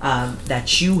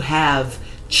that you have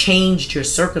changed your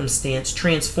circumstance,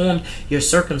 transformed your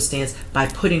circumstance by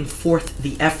putting forth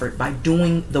the effort, by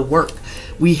doing the work.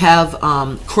 We have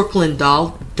Crooklyn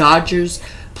Dodgers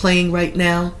playing right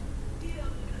now.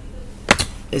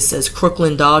 It says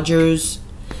Crooklyn Dodgers.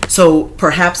 So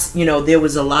perhaps, you know, there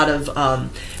was a lot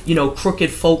of, you know,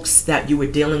 crooked folks that you were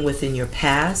dealing with in your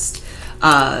past.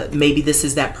 Maybe this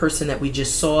is that person that we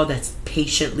just saw that's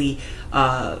patiently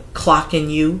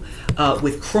clocking you.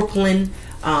 With Crooklyn,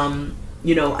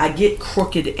 you know, I get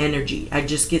crooked energy. I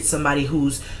just get somebody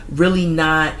who's really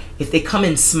not, if they come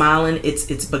in smiling,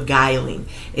 it's beguiling.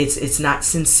 It's not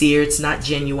sincere, it's not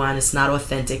genuine, it's not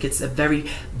authentic. It's a very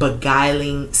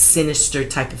beguiling, sinister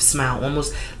type of smile,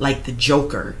 almost like the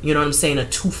Joker. You know what I'm saying? A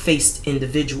two-faced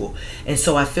individual. And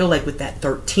so I feel like with that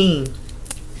 13,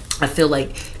 I feel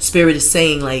like Spirit is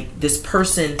saying, like, this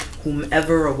person,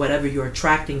 whomever or whatever you're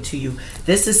attracting to you,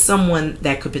 this is someone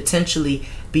that could potentially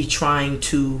be trying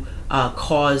to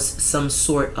cause some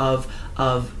sort of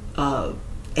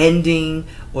ending,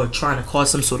 or trying to cause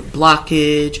some sort of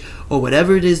blockage, or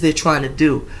whatever it is they're trying to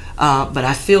do. But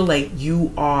I feel like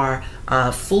you are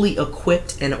fully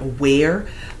equipped and aware,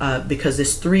 because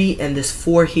this 3 and this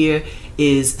 4 here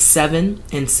is 7,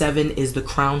 and 7 is the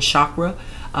crown chakra.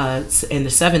 And the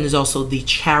 7 is also the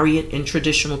chariot in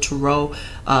traditional tarot.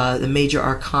 The major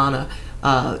arcana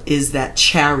is that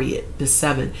chariot, the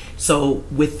 7. So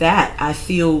with that, I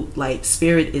feel like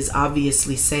Spirit is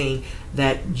obviously saying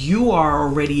that you are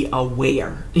already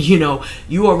aware. You know,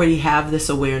 you already have this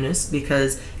awareness,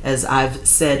 because as I've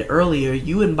said earlier,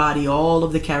 you embody all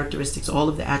of the characteristics, all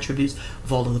of the attributes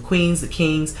of all of the queens, the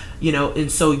kings, you know,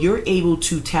 and so you're able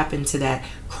to tap into that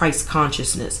Christ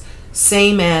consciousness,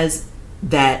 same as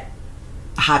that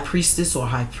high priestess or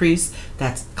high priest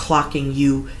that's clocking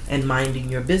you and minding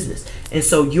your business. And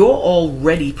so you're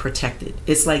already protected.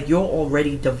 It's like you're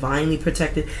already divinely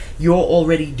protected. You're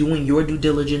already doing your due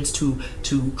diligence to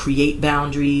create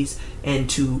boundaries and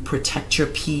to protect your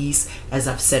peace. As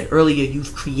I've said earlier,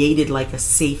 you've created like a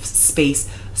safe space,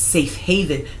 safe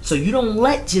haven, so you don't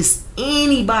let just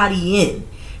anybody in.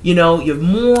 You know, you're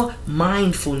more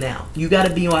mindful now. You got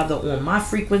to be either on my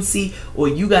frequency, or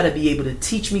you got to be able to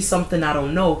teach me something I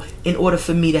don't know in order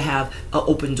for me to have an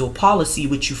open door policy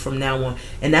with you from now on.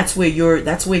 And that's where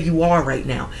you are right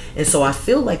now. And so I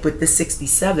feel like with this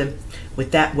 67,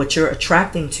 with that, what you're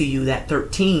attracting to you, that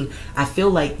 13, I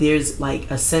feel like there's like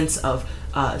a sense of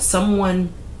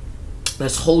someone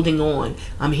that's holding on.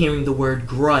 I'm hearing the word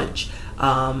grudge.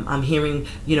 I'm hearing,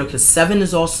 you know, because 7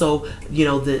 is also, you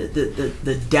know,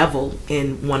 the devil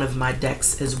in one of my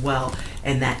decks as well.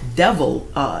 And that devil,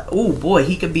 oh boy,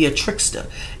 he could be a trickster,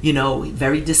 you know,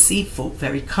 very deceitful,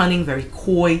 very cunning, very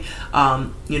coy,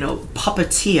 you know,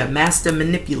 puppeteer, master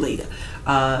manipulator,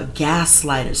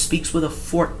 gaslighter, speaks with a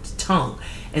forked tongue.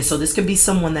 And so this could be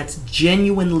someone that's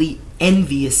genuinely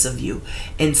envious of you.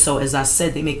 And so, as I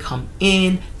said, they may come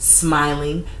in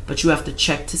smiling, but you have to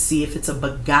check to see if it's a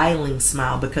beguiling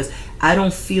smile, because I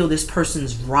don't feel this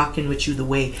person's rocking with you the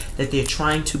way that they're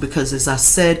trying to. Because as I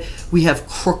said, we have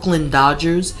Crooklyn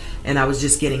Dodgers, and I was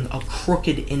just getting a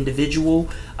crooked individual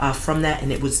from that,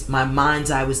 and it was my mind's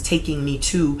eye was taking me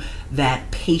to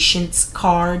that patience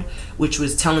card, which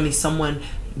was telling me someone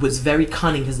was very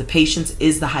cunning, because the patience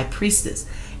is the high priestess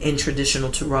in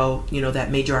traditional tarot, you know, that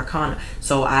major arcana.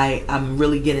 So I'm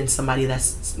really getting somebody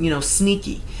that's, you know,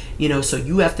 sneaky, you know, so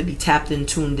you have to be tapped in,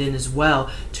 tuned in as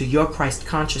well to your Christ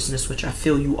consciousness, which I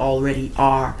feel you already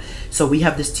are. So we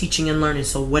have this teaching and learning.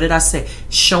 So what did I say?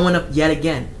 Showing up yet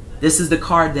again. This is the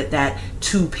card that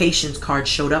 2 patience card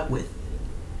showed up with.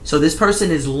 So this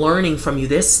person is learning from you.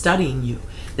 They're studying you.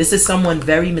 This is someone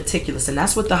very meticulous, and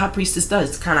that's what the high priestess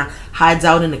does. Kind of hides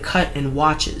out in the cut and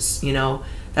watches. You know,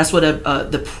 that's what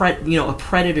a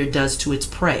predator does to its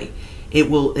prey. It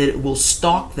will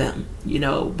stalk them, you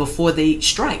know, before they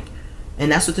strike,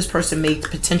 and that's what this person may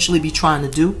potentially be trying to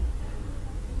do.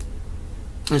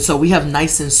 And so we have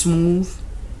nice and smooth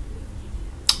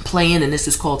playing, and this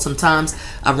is called sometimes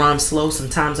I rhyme slow,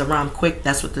 sometimes I rhyme quick.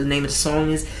 That's what the name of the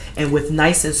song is. And with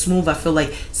nice and smooth, I feel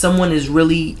like someone is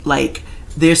really like,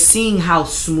 they're seeing how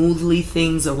smoothly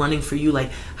things are running for you,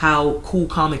 like how cool,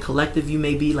 calm, and collective you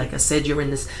may be. Like I said, you're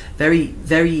in this very,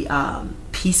 very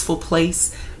peaceful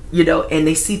place, you know, and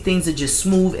they see things are just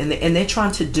smooth, and they're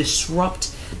trying to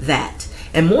disrupt that.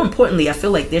 And more importantly, I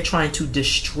feel like they're trying to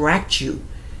distract you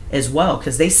as well,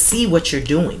 because they see what you're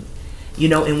doing, you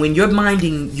know. And when you're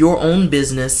minding your own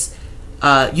business,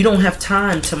 you don't have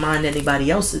time to mind anybody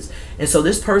else's. And so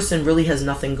this person really has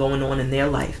nothing going on in their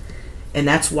life. And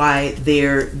that's why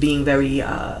they're being very,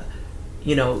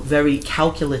 you know, very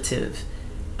calculative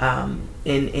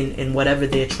in whatever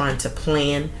they're trying to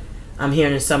plan. I'm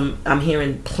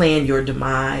hearing plan your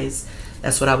demise.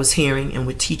 That's what I was hearing. And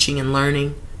with teaching and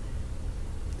learning,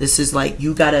 this is like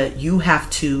you have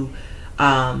to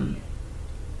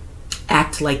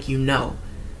act like you know.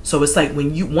 So it's like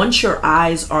once your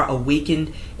eyes are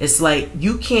awakened, it's like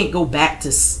you can't go back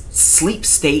to sleep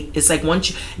state. It's like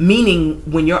meaning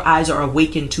when your eyes are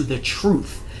awakened to the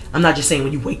truth. I'm not just saying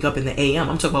when you wake up in the AM.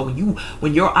 I'm talking about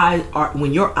when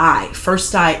your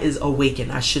first eye is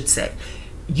awakened, I should say.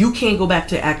 You can't go back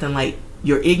to acting like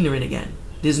you're ignorant again.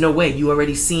 There's no way. You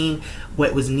already seen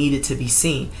what was needed to be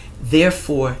seen.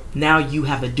 Therefore, now you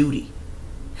have a duty.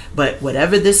 But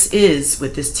whatever this is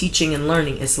with this teaching and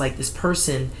learning, it's like this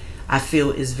person, I feel,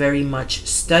 is very much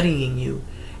studying you,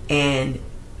 and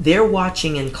they're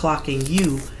watching and clocking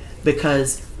you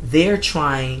because they're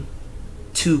trying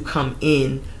to come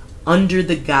in under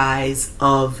the guise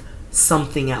of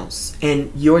something else,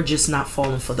 and you're just not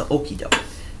falling for the okie doke.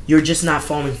 You're just not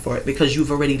falling for it because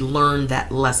you've already learned that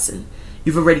lesson.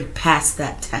 You've already passed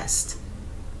that test.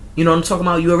 You know what I'm talking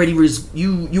about? You already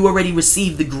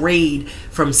received the grade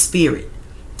from spirit.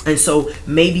 And so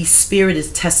maybe spirit is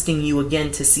testing you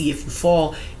again to see if you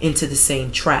fall into the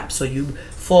same trap. So you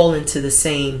fall into the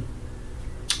same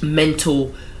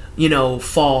mental, you know,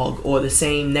 fog, or the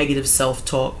same negative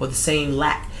self-talk, or the same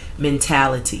lack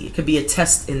mentality. It could be a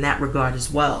test in that regard as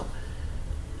well.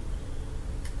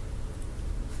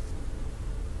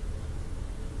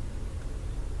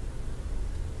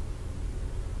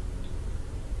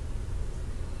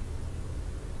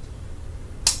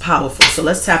 Powerful. So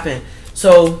let's tap in.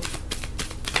 So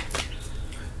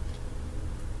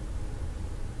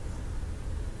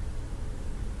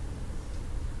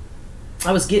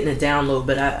I was getting a download,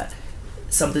 but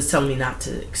something's telling me not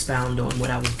to expound on what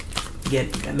I was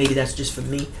getting. Maybe that's just for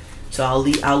me. So I'll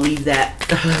leave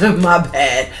that. My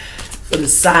bad for the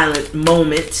silent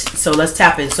moment. So let's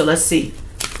tap in. So let's see.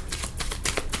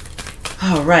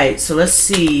 All right. So let's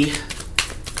see.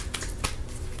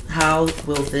 How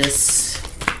will this?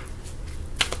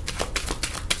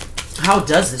 How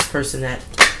does this person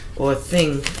or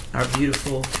thing, our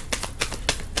beautiful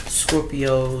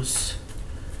Scorpios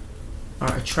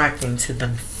are attracting to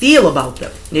them, feel about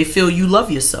them? They feel you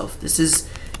love yourself. This is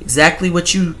exactly what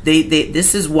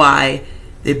this is why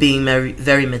they're being very,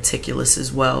 very meticulous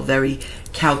as well, very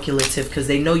calculative, because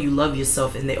they know you love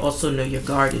yourself, and they also know you're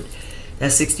guarded.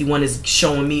 That 61 is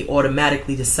showing me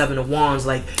automatically the 7 of Wands,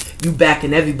 like you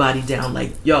backing everybody down,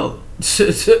 like, yo,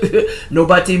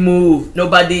 nobody move,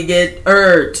 nobody get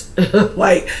hurt.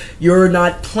 Like, you're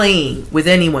not playing with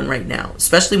anyone right now,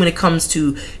 especially when it comes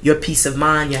to your peace of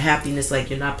mind, your happiness. Like,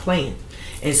 you're not playing.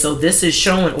 And so this is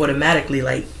showing automatically,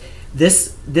 like,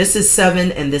 this is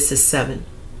 7 and this is 7.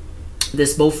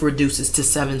 This both reduces to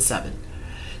 7, 7.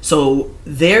 So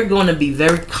they're going to be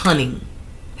very cunning,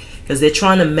 because they're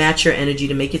trying to match your energy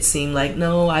to make it seem like,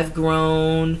 no, I've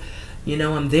grown. You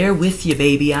know, I'm there with you,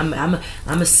 baby. I'm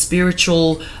a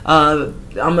spiritual. I'm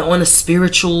on a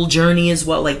spiritual journey as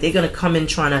well. Like, they're gonna come in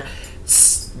trying to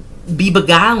be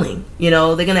beguiling. You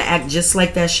know, they're gonna act just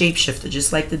like that shapeshifter,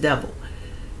 just like the devil.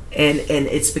 And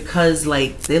it's because,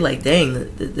 like, they're like,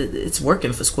 dang, it's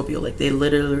working for Scorpio. Like, they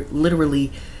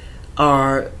literally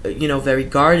are, you know, very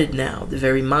guarded now. They're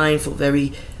very mindful,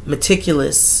 very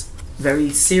meticulous, very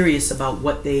serious about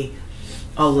what they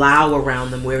allow around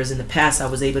them, whereas in the past I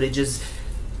was able to just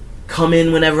come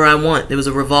in whenever I want. There was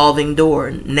a revolving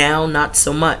door. Now, not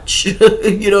so much.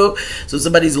 You know, so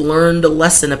somebody's learned a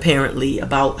lesson apparently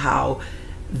about how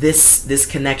this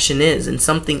connection is, and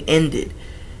something ended.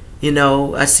 You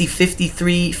know, I see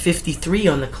 53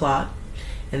 on the clock,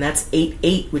 and that's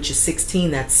 8, which is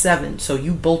 16. That's 7. So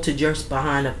you bolted yours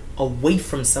behind away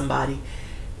from somebody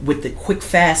with the quick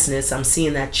fastness. I'm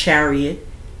seeing that chariot,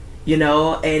 you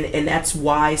know, and that's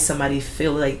why somebody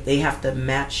feel like they have to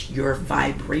match your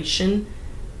vibration.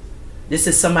 This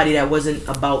is somebody that wasn't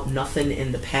about nothing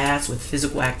in the past with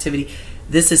physical activity.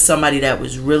 This is somebody that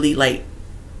was really like,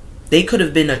 they could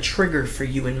have been a trigger for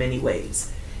you in many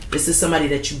ways. This is somebody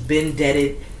that you've been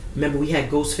deaded. Remember, we had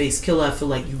Ghostface Killer. I feel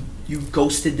like you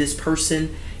ghosted this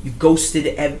person. You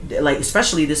ghosted, like,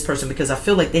 especially this person, because I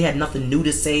feel like they had nothing new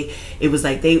to say. It was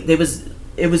like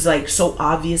it was like so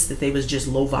obvious that they was just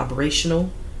low vibrational.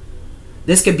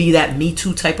 This could be that Me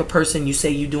Too type of person. You say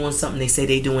you doing something, they say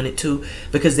they doing it too,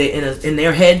 because they're in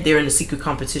their head, they're in a secret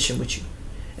competition with you.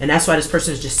 And that's why this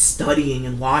person is just studying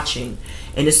and watching.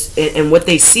 And what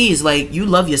they see is like, you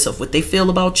love yourself. What they feel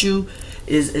about you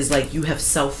is like, you have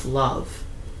self-love.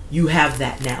 You have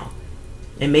that now.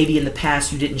 And maybe in the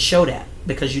past you didn't show that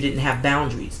because you didn't have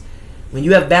boundaries. When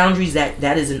you have boundaries,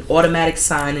 that is an automatic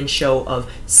sign and show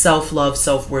of self-love,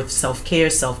 self-worth, self-care,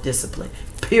 self-discipline.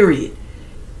 Period.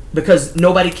 Because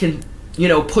nobody can, you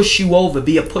know, push you over,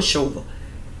 be a pushover.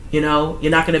 You know,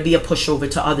 you're not going to be a pushover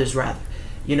to others, rather.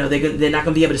 You know, they're not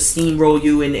going to be able to steamroll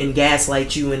you and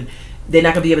gaslight you, and they're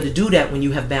not going to be able to do that when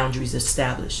you have boundaries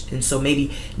established. And so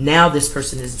maybe now this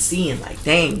person is seeing like,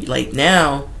 dang, like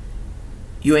now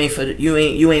you ain't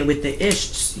with the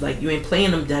ish, like you ain't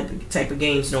playing them type of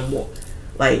games no more.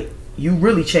 Like, you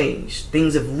really changed.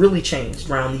 Things have really changed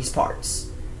around these parts.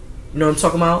 You know what I'm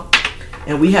talking about?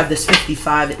 And we have this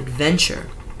 55 adventure.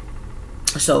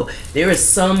 So there is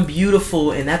some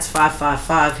beautiful, and that's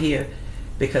 555 here,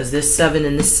 because this 7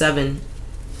 and this 7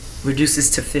 reduces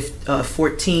to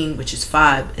 14, which is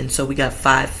 5. And so we got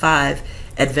 55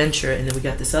 adventure, and then we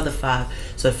got this other 5.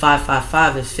 So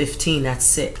 555 is 15, that's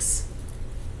 6.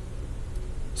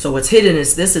 So what's hidden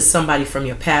is, this is somebody from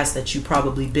your past that you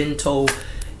probably been told,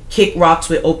 kick rocks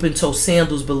with open toe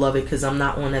sandals, beloved, because I'm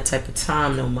not on that type of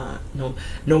time no more.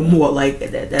 Like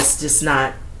that's just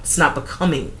not, it's not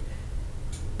becoming.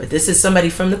 But this is somebody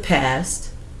from the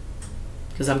past,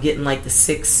 because I'm getting like the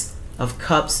 6 of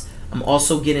Cups. I'm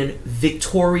also getting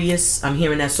victorious. I'm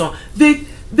hearing that song,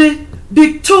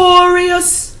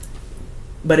 victorious,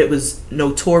 but it was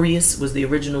notorious was the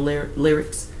original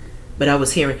lyrics. But I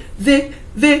was hearing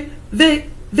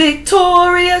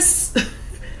victorious.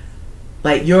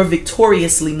 Like, you're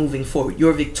victoriously moving forward.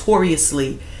 You're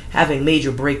victoriously having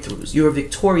major breakthroughs. You're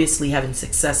victoriously having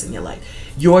success in your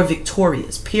life. You're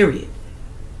victorious, period.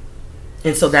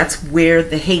 And so that's where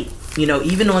the hate, you know,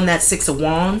 even on that 6 of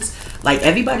Wands, like,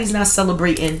 everybody's not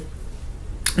celebrating,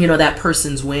 you know, that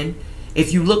person's win.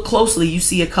 If you look closely, you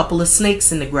see a couple of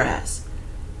snakes in the grass.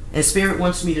 And Spirit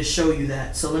wants me to show you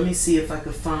that. So let me see if I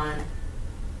could find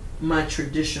my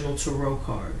traditional tarot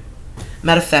card.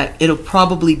 Matter of fact, it'll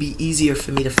probably be easier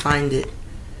for me to find it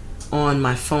on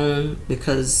my phone,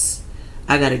 because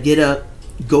I got to get up,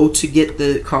 go to get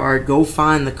the card, go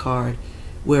find the card.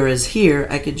 Whereas here,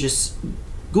 I could just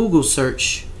Google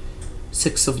search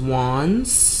 6 of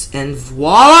Wands, and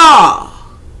voila!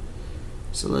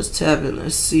 So let's tap in.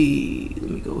 Let's see. Let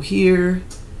me go here.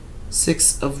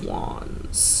 6 of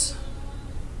Wands.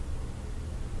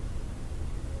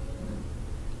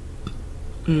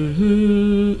 Do.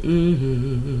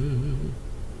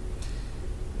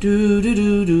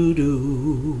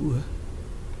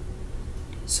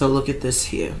 So look at this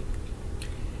here.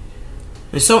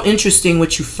 It's so interesting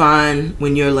what you find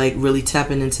when you're like really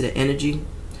tapping into the energy.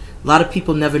 A lot of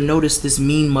people never notice this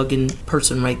mean mugging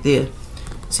person right there.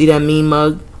 See that mean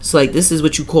mug? It's like, this is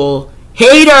what you call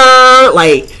hater.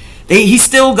 Like, he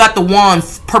still got the wand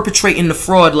perpetrating the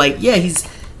fraud. Like, yeah, he's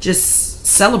just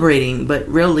celebrating, but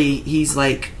really he's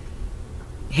like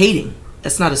hating.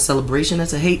 That's not a celebration,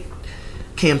 that's a hate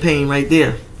campaign right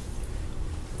there.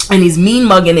 And he's mean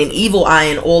mugging and evil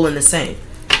eyeing all in the same.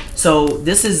 So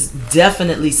this is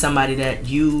definitely somebody that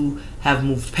you have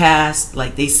moved past.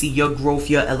 Like, they see your growth,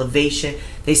 your elevation.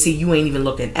 They see you ain't even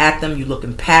looking at them, you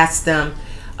looking past them.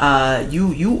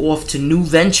 You off to new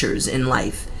ventures in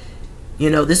life. You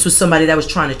know, this was somebody that was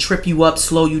trying to trip you up,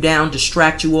 slow you down,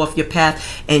 distract you off your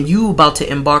path, and you about to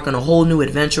embark on a whole new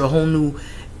adventure, a whole new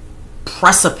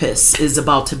precipice is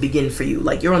about to begin for you.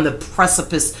 Like, you're on the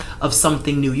precipice of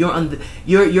something new.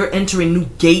 You're entering new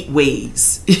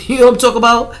gateways. You know what I'm talking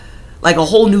about? Like a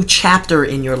whole new chapter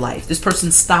in your life. This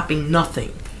person's stopping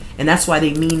nothing. And that's why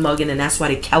they mean mugging, and that's why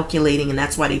they calculating, and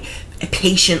that's why they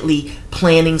patiently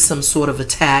planning some sort of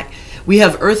attack. We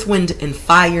have Earth, Wind, and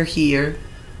Fire here.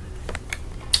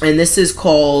 And this is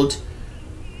called,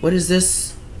 what is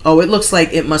this? Oh, it looks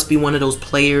like it must be one of those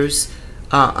players.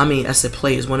 I mean, I said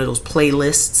players, one of those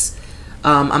playlists.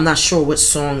 I'm not sure what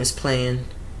song is playing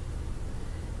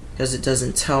because it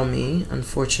doesn't tell me,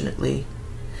 unfortunately.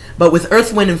 But with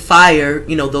Earth, Wind, and Fire,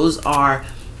 you know, those are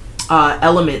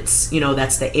elements. You know,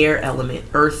 that's the air element,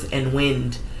 Earth and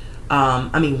Wind.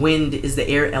 I mean, wind is the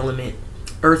air element.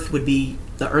 Earth would be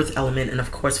the earth element, and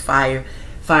of course, fire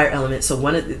element. So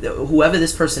whoever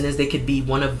this person is, they could be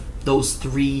one of those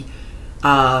three.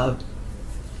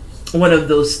 One of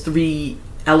those three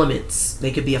elements.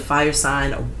 They could be a fire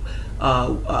sign,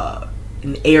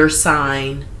 an air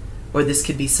sign, or this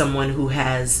could be someone who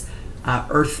has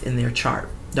earth in their chart.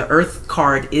 The earth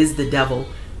card is the devil.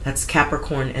 That's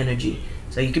Capricorn energy.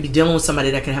 So you could be dealing with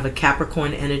somebody that could have a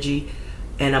Capricorn energy.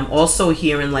 And I'm also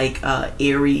hearing like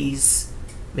Aries.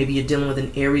 Maybe you're dealing with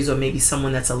an Aries, or maybe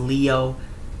someone that's a Leo.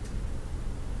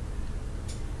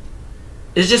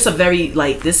 It's just a very,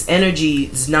 like, this energy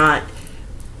is not,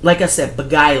 like I said,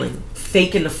 beguiling,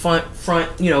 faking the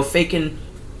front, you know, faking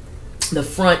the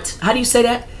front. How do you say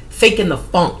that? Faking the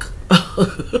funk.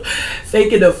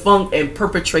 Faking the funk and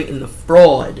perpetrating the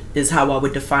fraud is how I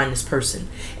would define this person.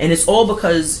 And it's all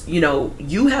because, you know,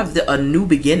 you have a new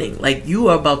beginning. Like, you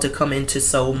are about to come into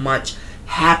so much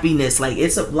happiness. Like,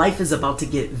 life is about to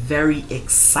get very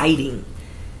exciting.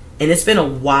 And it's been a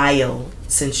while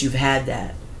since you've had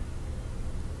that.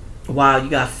 Wow, you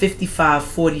got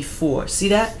 5544. See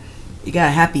that? You got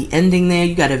a happy ending there.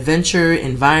 You got adventure,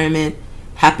 environment,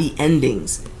 happy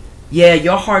endings. Yeah,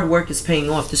 your hard work is paying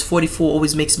off. This 44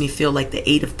 always makes me feel like the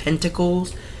 8 of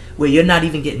Pentacles, where you're not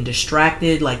even getting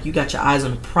distracted. Like, you got your eyes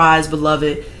on the prize,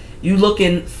 beloved. You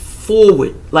looking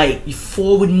forward, like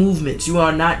forward movements. You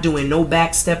are not doing no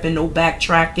backstepping, no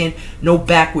backtracking, no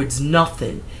backwards,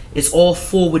 nothing. It's all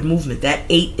forward movement. That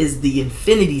 8 is the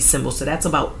infinity symbol. So that's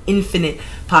about infinite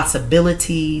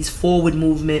possibilities, forward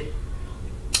movement.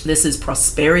 This is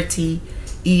prosperity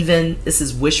even. This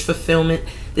is wish fulfillment.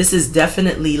 This is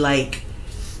definitely like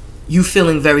you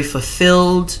feeling very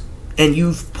fulfilled, and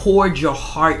you've poured your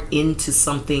heart into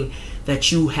something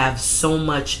that you have so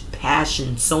much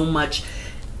passion, so much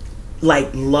like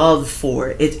love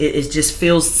for. It just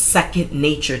feels second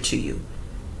nature to you.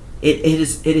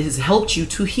 It has helped you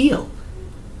to heal.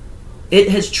 It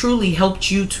has truly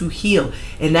helped you to heal.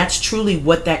 And that's truly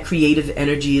what that creative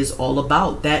energy is all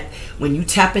about. That when you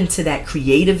tap into that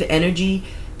creative energy,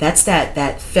 that's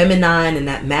that feminine and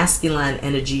that masculine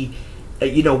energy,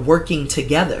 you know, working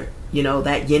together. You know,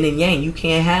 that yin and yang. You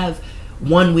can't have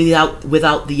one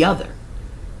without the other.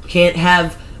 You can't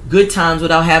have good times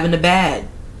without having the bad.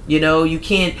 You know, you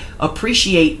can't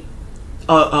appreciate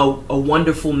a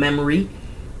wonderful memory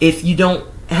if you don't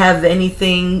have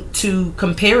anything to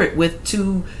compare it with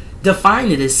to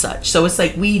define it as such. So it's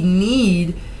like we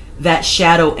need that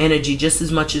shadow energy just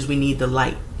as much as we need the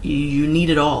light. You need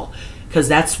it all, because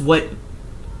that's where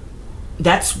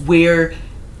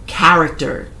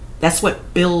character, that's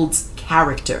what builds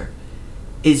character,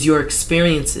 is your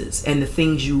experiences and the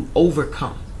things you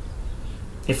overcome.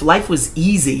 If life was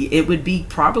easy, it would be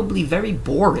probably very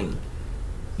boring.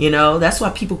 You know, that's why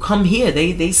people come here.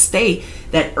 They stay.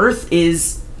 That earth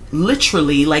is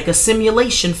literally like a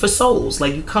simulation for souls.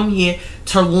 Like, you come here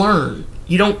to learn.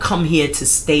 You don't come here to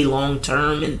stay long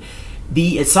term and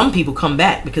be, and some people come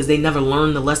back because they never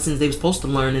learned the lessons they were supposed to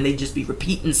learn, and they just be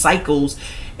repeating cycles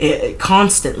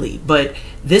constantly. But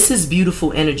this is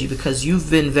beautiful energy because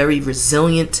you've been very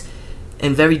resilient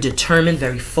and very determined,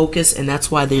 very focused, and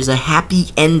that's why there's a happy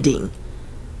ending.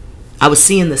 I was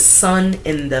seeing the sun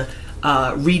in the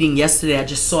reading yesterday. I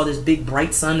just saw this big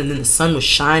bright sun, and then the sun was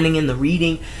shining in the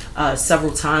reading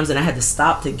several times, and I had to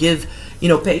stop to give, you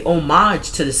know, pay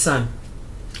homage to the sun.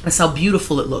 That's how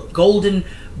beautiful it looked. Golden,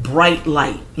 bright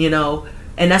light, you know,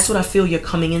 and that's what I feel you're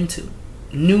coming into.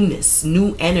 Newness,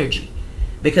 new energy,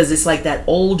 because it's like that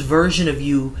old version of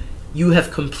you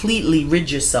have completely rid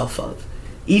yourself of.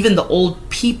 Even the old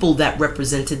people that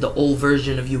represented the old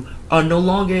version of you are no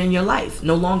longer in your life,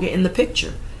 no longer in the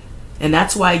picture. And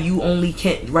that's why you only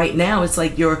can, right now, it's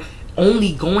like you're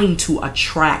only going to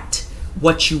attract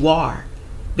what you are,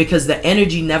 because the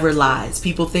energy never lies.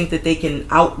 People think that they can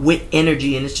outwit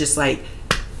energy, and it's just like,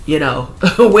 you know,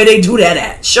 where they do that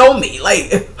at? Show me,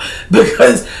 like,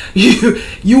 because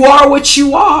you are what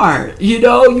you are, you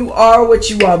know, you are what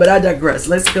you are. But I digress.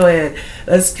 Let's go ahead.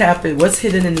 Let's cap it. What's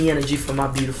hidden in the energy for my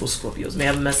beautiful Scorpios? May I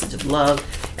have a message of love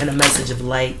and a message of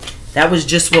light. That was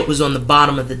just what was on the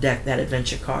bottom of the deck, that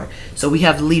adventure card. So we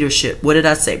have leadership. What did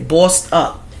I say? Bossed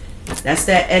up. That's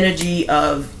that energy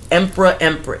of Emperor,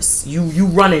 Empress. You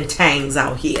running tangs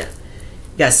out here.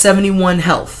 You got 71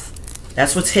 health.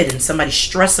 That's what's hidden. Somebody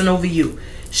stressing over you.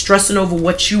 stressing over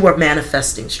what you are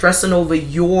manifesting, stressing over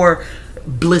your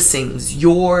blessings,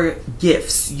 your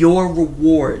gifts, your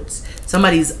rewards.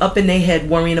 Somebody's up in their head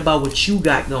worrying about what you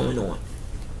got going on.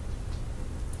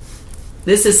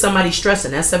 This is somebody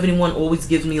stressing. That 71 always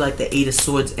gives me like the 8 of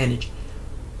Swords energy.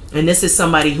 And this is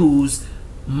somebody who's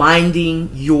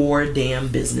minding your damn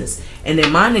business. And they're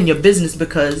minding your business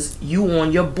because you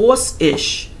on your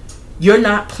boss-ish. You're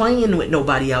not playing with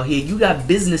nobody out here. You got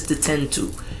business to tend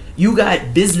to. You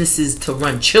got businesses to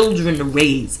run, children to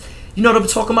raise. You know what I'm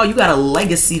talking about? You got a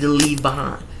legacy to leave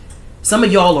behind. Some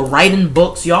of y'all are writing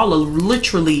books. Y'all are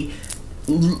literally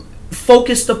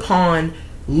focused upon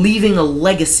leaving a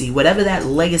legacy, whatever that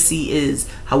legacy is,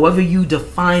 however you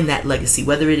define that legacy,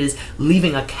 whether it is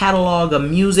leaving a catalog of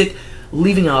music,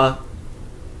 leaving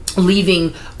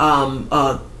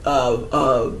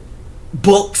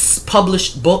books,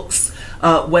 published books,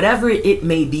 whatever it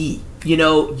may be. You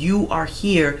know, you are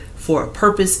here for a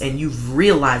purpose, and you've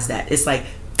realized that. It's like,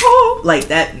 oh, like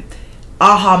that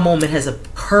aha moment has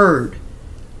occurred.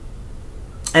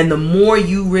 And the more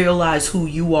you realize who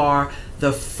you are,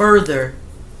 the further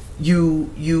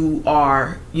you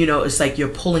are, you know, it's like you're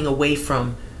pulling away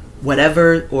from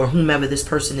whatever or whomever this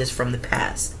person is from the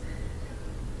past.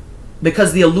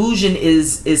 Because the illusion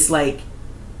is like,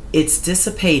 it's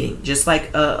dissipating, just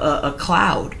like a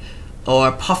cloud or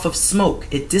a puff of smoke.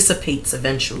 It dissipates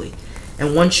eventually.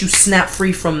 And once you snap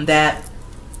free from that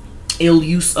ill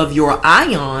use of your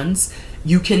ions,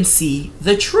 you can see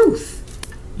the truth.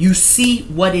 You see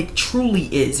what it truly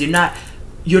is.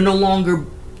 You're no longer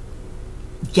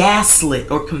gaslit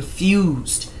or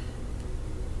confused,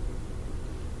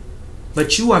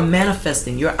 but you are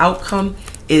manifesting. Your outcome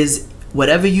is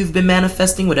whatever you've been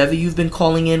manifesting, whatever you've been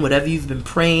calling in, whatever you've been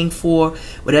praying for,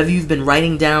 whatever you've been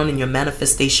writing down in your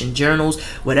manifestation journals,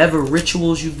 whatever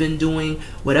rituals you've been doing,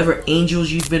 whatever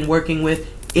angels you've been working with,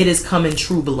 it is coming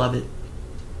true, beloved.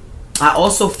 I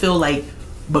also feel like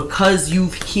because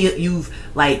you've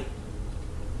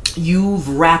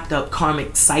wrapped up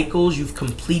karmic cycles, you've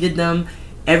completed them,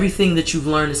 everything that you've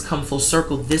learned has come full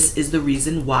circle. This is the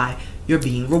reason why you're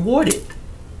being rewarded.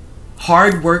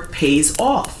 Hard work pays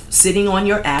off. Sitting on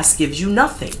your ass gives you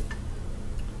nothing.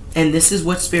 And this is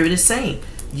what Spirit is saying.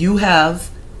 You have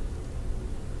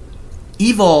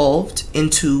evolved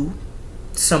into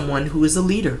someone who is a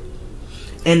leader.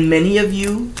 And many of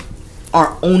you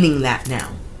are owning that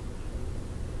now.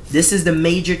 This is the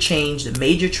major change, the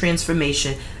major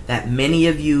transformation that many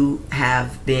of you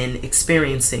have been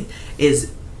experiencing,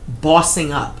 is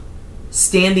bossing up,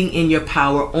 standing in your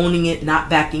power, owning it, not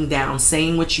backing down,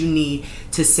 saying what you need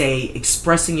to say,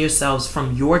 expressing yourselves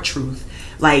from your truth.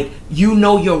 Like, you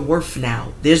know your worth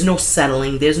now. There's no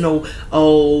settling. There's no,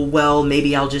 oh, well,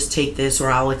 maybe I'll just take this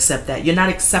or I'll accept that. You're not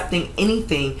accepting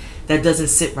anything that doesn't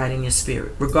sit right in your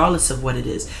spirit, regardless of what it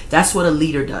is. That's what a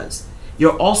leader does.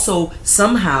 You're also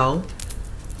somehow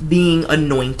being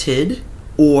anointed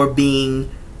or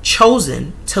being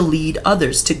chosen to lead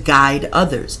others, to guide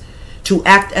others, to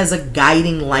act as a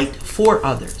guiding light for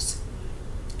others.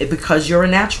 Because you're a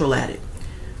natural at it.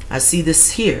 I see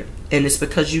this here, and it's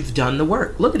because you've done the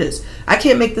work. Look at this. I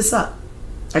can't make this up.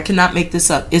 I cannot make this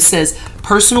up. It says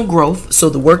personal growth. So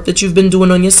the work that you've been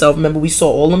doing on yourself. Remember, we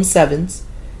saw all them sevens.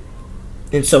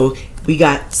 And so we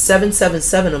got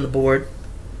 777 on the board.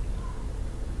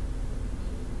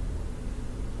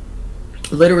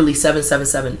 Literally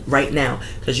 777 right now,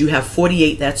 because you have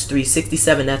 48, that's 3,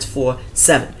 67, that's 4,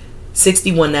 7,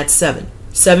 61, that's 7,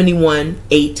 71,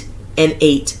 8, and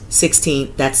 8,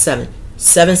 16, that's 7,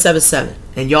 777.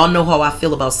 And y'all know how I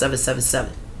feel about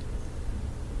 777.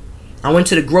 I went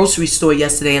to the grocery store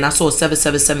yesterday and I saw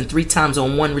 777 3 times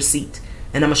on one receipt,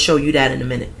 and I'm gonna show you that in a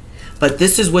minute. But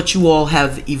this is what you all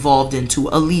have evolved into: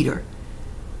 a leader.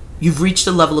 You've reached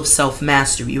a level of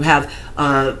self-mastery. You've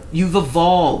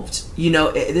evolved. You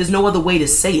know, there's no other way to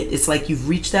say it. It's like you've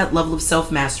reached that level of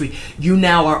self-mastery. You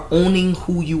now are owning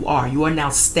who you are. You are now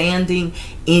standing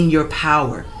in your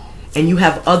power. And you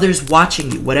have others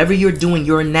watching you. Whatever you're doing,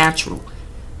 you're natural.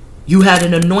 You had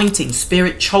an anointing.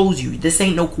 Spirit chose you. This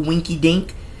ain't no winky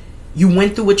dink. You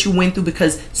went through what you went through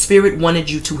because Spirit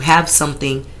wanted you to have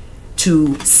something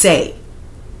to say.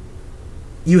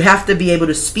 You have to be able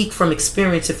to speak from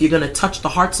experience if you're going to touch the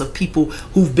hearts of people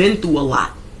who've been through a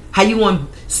lot. How you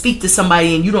want to speak to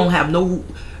somebody and you don't have no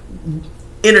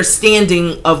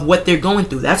understanding of what they're going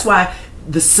through? That's why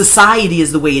the society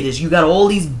is the way it is. You got all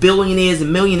these billionaires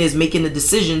and millionaires making the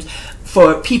decisions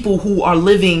for people who are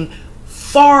living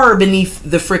far beneath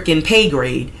the freaking pay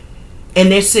grade.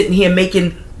 And they're sitting here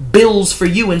making bills for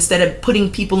you instead of putting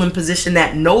people in position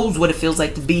that knows what it feels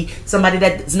like to be somebody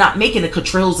that's not making a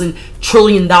quadrillion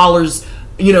trillion dollars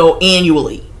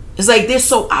annually. It's like they're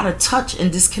so out of touch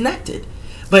and disconnected.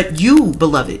 But you,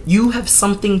 beloved, you have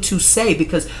something to say,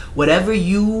 because whatever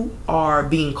you are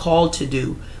being called to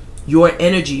do, your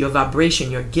energy, your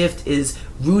vibration, your gift is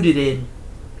rooted in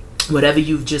whatever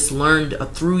you've just learned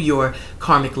through your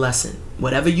karmic lesson.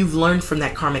 Whatever you've learned from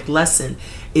that karmic lesson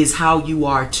is how you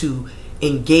are to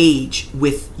engage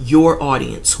with your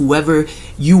audience, whoever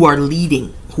you are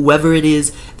leading, whoever it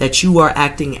is that you are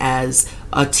acting as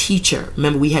a teacher.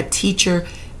 Remember, we had teacher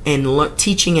and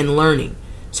teaching and learning.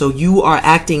 So you are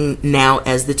acting now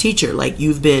as the teacher, like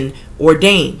you've been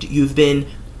ordained, you've been,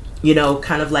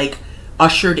 kind of like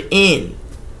ushered in,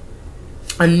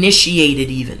 initiated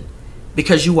even,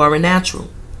 because you are a natural.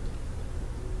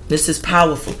 This is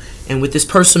powerful. And with this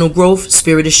personal growth,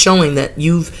 Spirit is showing that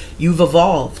you've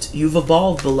evolved. You've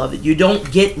evolved, beloved. You don't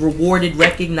get rewarded,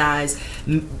 recognized.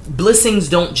 Blessings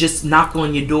don't just knock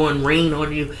on your door and rain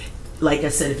on you. Like I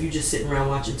said, if you're just sitting around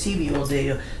watching TV all day,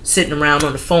 or sitting around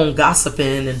on the phone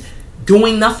gossiping and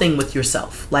doing nothing with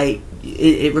yourself, like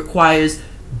it requires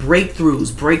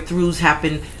breakthroughs. Breakthroughs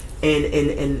happen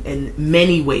in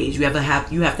many ways. You have to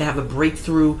have a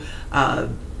breakthrough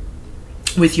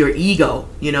with your ego.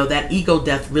 That ego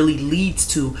death really leads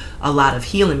to a lot of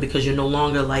healing, because you're no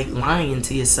longer like lying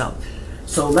to yourself.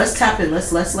 So let's tap in.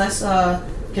 Let's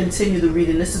continue the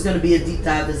reading. This is going to be a deep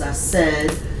dive, as I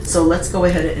said. So let's go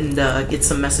ahead and get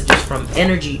some messages from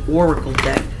Energy Oracle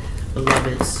deck,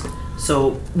 beloveds.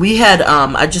 So we had,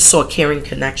 I just saw Caring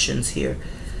Connections here.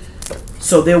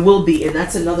 So there will be, and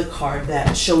that's another card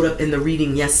that showed up in the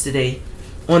reading yesterday.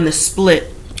 On the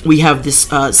split, we have this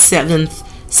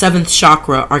seventh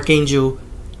chakra, Archangel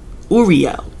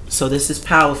Uriel. So this is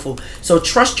powerful. So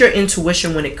trust your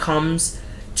intuition when it comes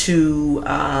to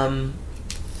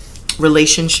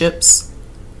relationships.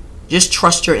 Just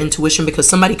trust your intuition, because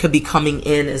somebody could be coming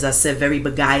in, as I said, very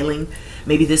beguiling.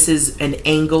 Maybe this is an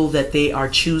angle that they are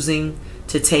choosing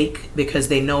to take because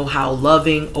they know how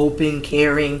loving, open,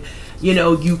 caring,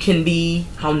 you can be,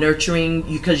 how nurturing,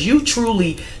 because you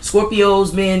truly,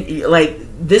 Scorpios, man, like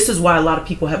this is why a lot of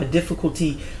people have a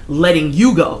difficulty letting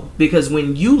you go, because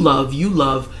when you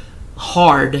love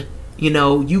hard,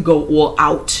 you go all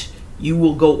out. You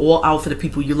will go all out for the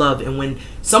people you love. And when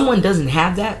someone doesn't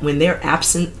have that, when they're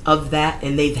absent of that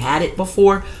and they've had it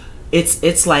before,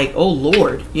 it's like, oh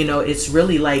Lord, it's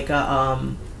really like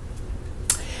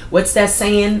what's that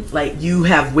saying? Like you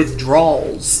have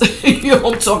withdrawals. You know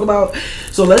what I'm talking about?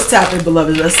 So let's tap in,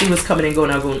 beloved. Let's see what's coming and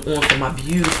going on for my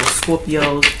beautiful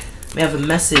Scorpios. We have a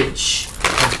message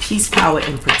of peace, power,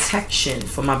 and protection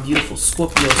for my beautiful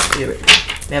Scorpio spirit.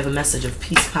 We have a message of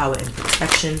peace, power, and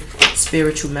protection.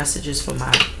 Spiritual messages for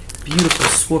my beautiful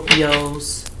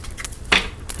Scorpios.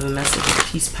 We have a message of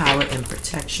peace, power, and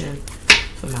protection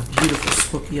for my beautiful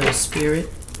Scorpio spirit.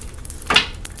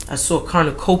 I saw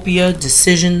cornucopia,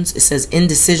 decisions. It says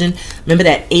indecision. Remember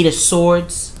that 8 of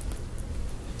Swords?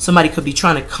 Somebody could be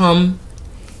trying to come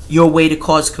your way to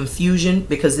cause confusion,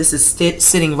 because this is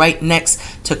sitting right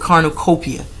next to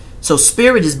cornucopia. So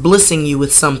Spirit is blessing you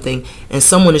with something, and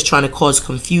someone is trying to cause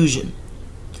confusion.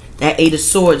 That 8 of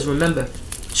Swords, remember,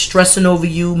 stressing over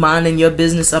you, minding your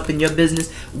business, up in your business.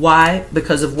 Why?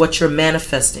 Because of what you're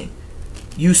manifesting.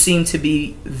 You seem to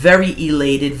be very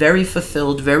elated, very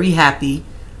fulfilled, very happy.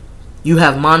 You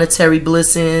have monetary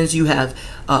blessings. You have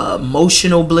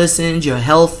emotional blessings. You're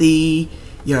healthy.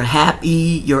 You're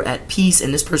happy. You're at peace.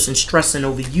 And this person's stressing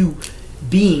over you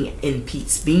being in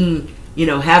peace, being,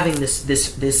 having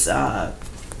this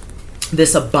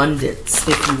abundance,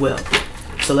 if you will.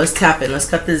 So let's tap in. Let's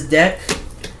cut this deck.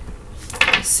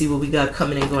 Let's see what we got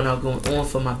coming and going on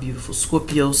for my beautiful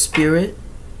Scorpio spirit.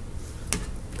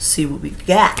 Let's see what we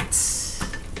got.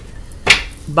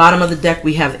 Bottom of the deck,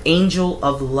 we have Angel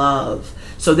of Love.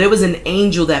 So there was an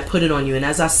angel that put it on you. And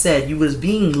as I said, you was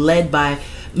being led by,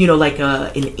 like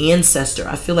an ancestor.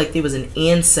 I feel like there was an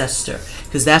ancestor,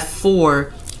 because that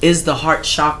 4 is the heart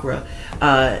chakra.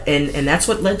 And that's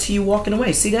what led to you walking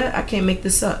away. See that? I can't make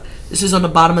this up. This is on the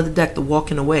bottom of the deck, the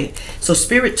walking away. So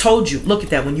Spirit told you, look at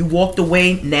that. When you walked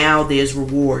away, now there's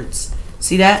rewards.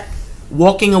 See that?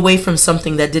 Walking away from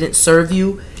something that didn't serve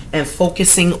you and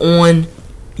focusing on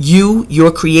you,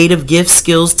 your creative gifts,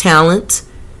 skills, talent,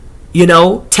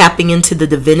 tapping into the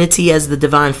divinity as the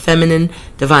divine feminine,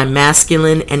 divine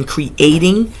masculine, and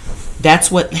creating. That's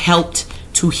what helped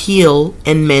to heal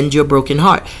and mend your broken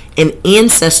heart. An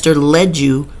ancestor led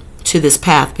you to this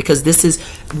path, because this is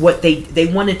what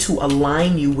they wanted to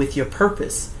align you with your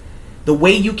purpose. The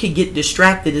way you could get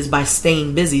distracted is by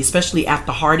staying busy, especially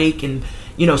after heartache. And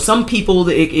some people,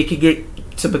 it could get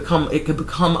to become, it could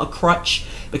become a crutch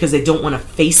because they don't want to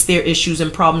face their issues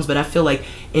and problems. But I feel like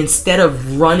instead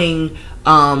of running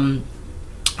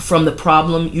from the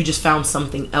problem, you just found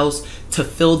something else to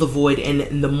fill the void.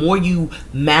 And the more you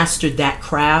mastered that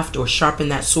craft or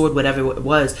sharpened that sword, whatever it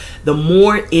was, the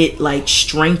more it like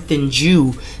strengthened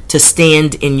you to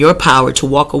stand in your power, to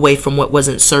walk away from what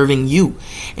wasn't serving you.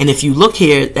 And if you look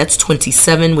here, that's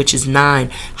 27, which is 9,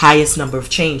 highest number of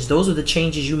change. Those are the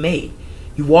changes you made.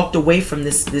 You walked away from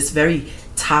this very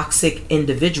toxic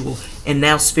individual, and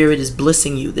now spirit is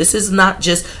blissing you. This is not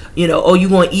just, you know, oh, you're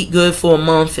going to eat good for a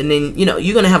month and then, you know,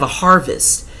 you're going to have a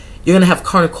harvest. You're going to have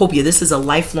cornucopia. This is a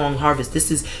lifelong harvest. This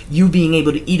is you being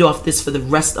able to eat off this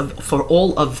for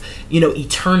all of, you know,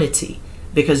 eternity,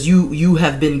 because you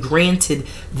have been granted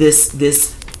this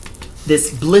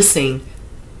blessing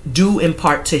due in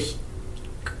part to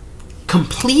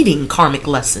completing karmic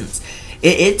lessons.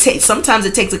 It takes, sometimes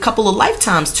it takes a couple of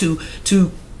lifetimes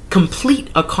to complete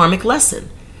a karmic lesson.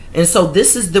 And so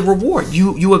this is the reward.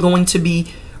 You are going to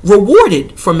be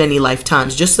rewarded for many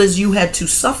lifetimes, just as you had to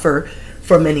suffer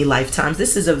for many lifetimes.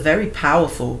 This is a very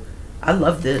powerful, I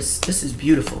love this. This is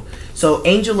beautiful. So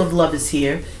Angel of Love is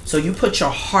here. So you put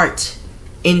your heart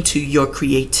into your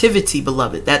creativity,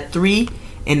 beloved. That 3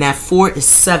 and that 4 is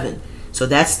 7. So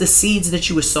that's the seeds that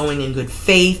you were sowing in good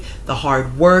faith, the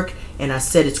hard work. And I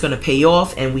said it's going to pay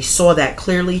off. And we saw that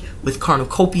clearly with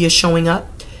cornucopia showing up.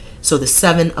 So the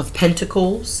 7 of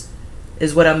Pentacles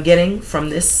is what I'm getting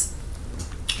from this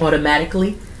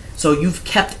automatically. So you've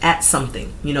kept at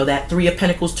something. You know, that 3 of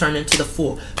Pentacles turned into the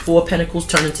 4. 4 of Pentacles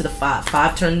turned into the 5.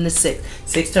 5 turned into 6.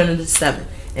 6 turned into 7.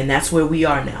 And that's where we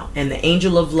are now. And the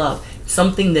Angel of Love,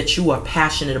 something that you are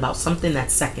passionate about, something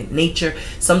that's second nature,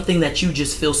 something that you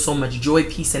just feel so much joy,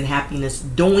 peace, and happiness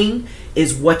doing,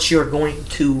 is what you're going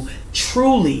to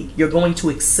truly, you're going to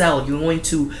excel. You're going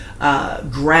to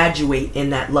graduate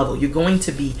in that level. You're going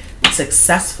to be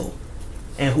successful.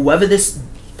 And whoever this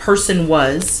person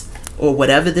was, or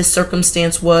whatever this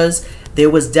circumstance was, there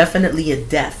was definitely a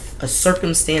death, a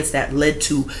circumstance that led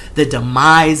to the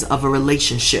demise of a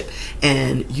relationship.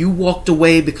 And you walked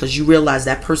away because you realized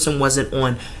that person wasn't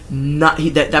on,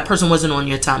 that person wasn't on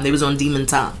your time. They was on demon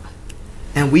time.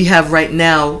 And we have right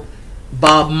now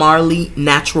Bob Marley,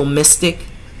 Natural Mystic.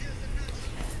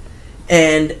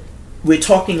 And we're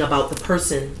talking about the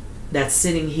person that's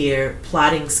sitting here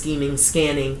plotting, scheming,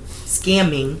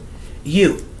 scamming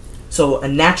you. So a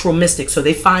natural mystic. So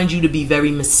they find you to be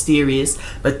very mysterious.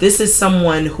 But this is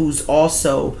someone who's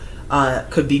also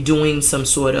could be doing some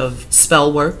sort of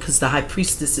spell work, because the High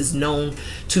Priestess is known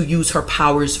to use her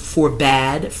powers for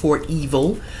bad, for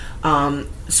evil,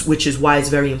 which is why it's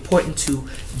very important to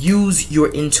use your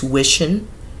intuition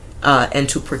and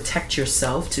to protect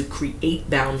yourself, to create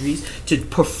boundaries, to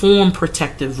perform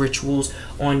protective rituals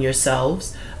on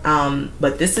yourselves.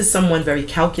 But this is someone very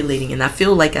calculating, and I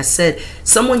feel like I said,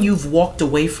 someone you've walked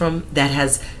away from that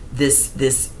has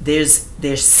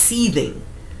they're seething.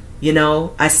 You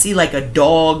know, I see like a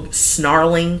dog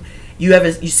snarling.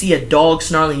 You see a dog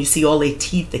snarling, you see all their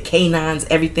teeth, the canines,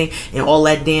 everything, and all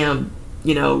that damn,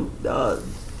 you know,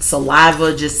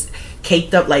 saliva just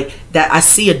caked up like that. I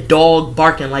see a dog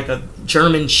barking like a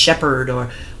German shepherd,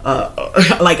 or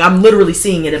like I'm literally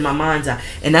seeing it in my mind's eye.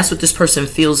 And that's what this person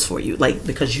feels for you, like,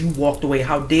 because you walked away.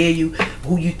 How dare you?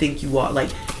 Who you think you are?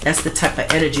 Like, that's the type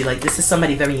of energy. Like, this is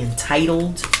somebody very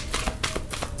entitled.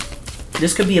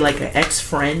 This could be like an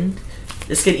ex-friend.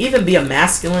 This could even be a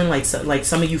masculine, like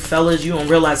some of you fellas, you don't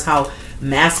realize how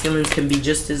masculines can be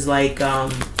just as like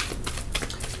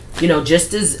you know,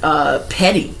 just as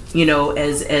petty, you know,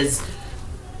 as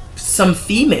some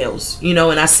females, you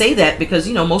know. And I say that because,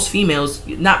 you know, most females,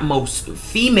 not most,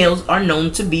 females are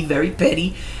known to be very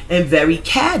petty and very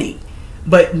catty.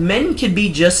 But men could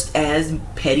be just as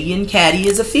petty and catty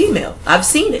as a female. I've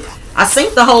seen it. I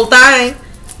synced the whole thing.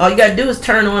 All you gotta do is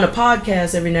turn on a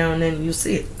podcast every now and then, you'll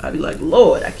see it. I'll be like,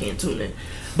 Lord, I can't tune in.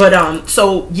 But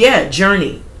so yeah,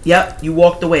 journey. Yep, you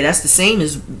walked away. That's the same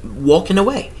as walking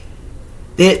away.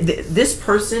 This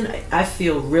person, I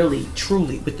feel really,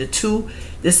 truly, with the 2,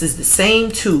 this is the same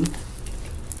 2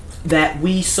 that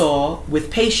we saw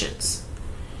with Patience.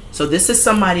 So this is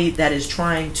somebody that is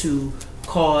trying to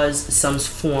cause some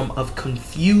form of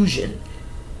confusion.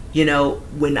 You know,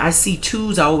 when I see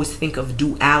 2s, I always think of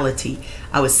duality.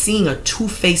 I was seeing a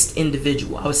two-faced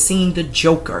individual. I was seeing the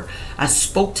Joker. I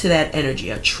spoke to that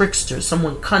energy, a trickster,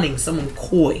 someone cunning, someone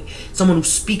coy, someone who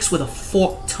speaks with a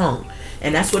forked tongue.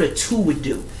 And that's what a 2 would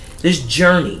do. This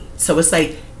journey. So it's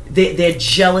like they're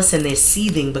jealous and they're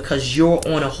seething because you're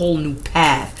on a whole new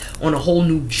path, on a whole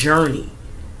new journey.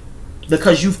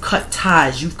 because you've cut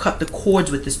ties, you've cut the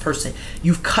cords with this person,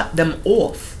 you've cut them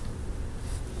off.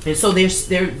 And so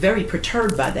they're very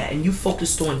perturbed by that, and you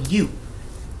focused on you.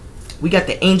 We got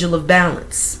the angel of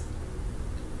balance.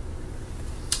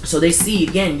 So they see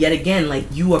again, yet again, like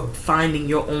you are finding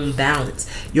your own balance.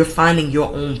 You're finding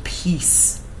your own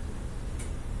peace.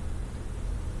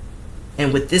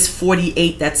 And with this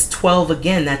 48, that's 12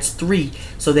 again, that's 3.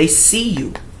 So they see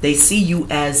you. They see you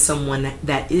as someone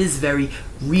that is very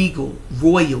regal,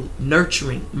 royal,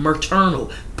 nurturing,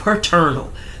 maternal,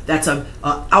 paternal. That's a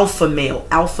alpha male,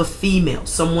 alpha female,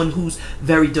 someone who's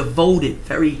very devoted,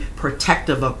 very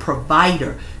protective, a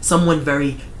provider, someone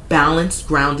very balanced,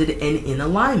 grounded, and in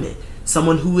alignment.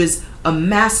 Someone who is a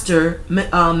master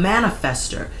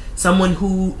manifester, someone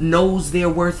who knows their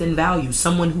worth and value,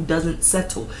 someone who doesn't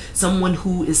settle, someone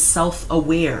who is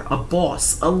self-aware, a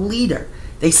boss, a leader.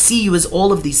 They see you as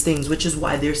all of these things, which is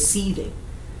why they're seething.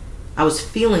 I was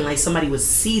feeling like somebody was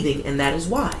seething, and that is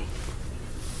why.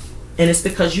 And it's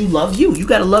because you love you. You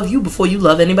got to love you before you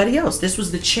love anybody else. This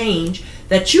was the change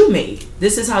that you made.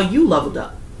 This is how you leveled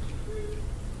up.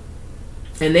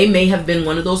 And they may have been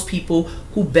one of those people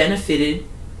who benefited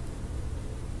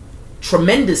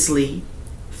tremendously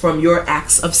from your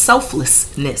acts of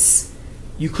selflessness.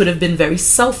 You could have been very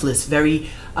selfless, very,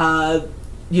 how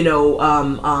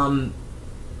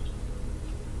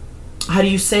do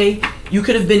you say? You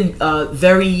could have been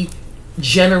very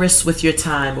generous with your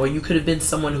time, or you could have been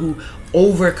someone who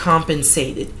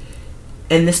overcompensated,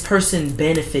 and this person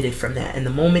benefited from that. And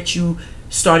the moment you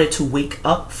started to wake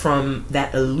up from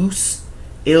that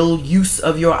ill use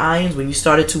of your ions, when you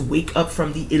started to wake up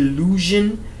from the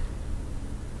illusion,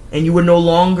 and you were no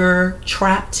longer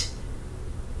trapped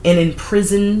and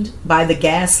imprisoned by the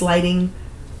gaslighting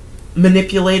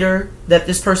manipulator that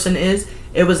this person is,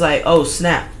 it was like, oh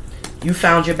snap, you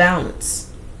found your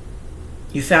balance.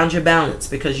 You found your balance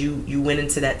because you went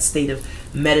into that state of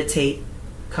meditate,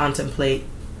 contemplate,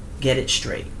 get it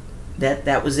straight.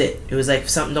 That was it. It was like if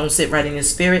something don't sit right in your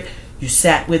spirit, you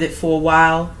sat with it for a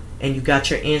while and you got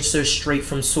your answers straight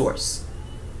from source.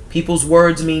 People's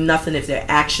words mean nothing if their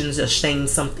actions are saying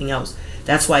something else.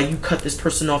 That's why you cut this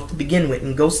person off to begin with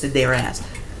and ghosted their ass.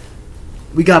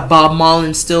 We got Bob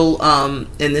Marley still, and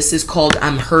this is called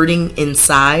I'm Hurting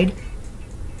Inside.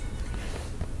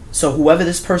 So whoever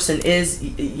this person is,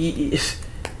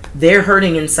 they're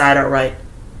hurting inside, all right,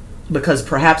 because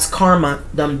perhaps karma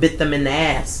done bit them in the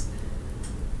ass.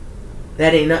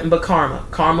 That ain't nothing but karma.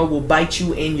 Karma will bite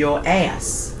you in your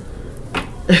ass.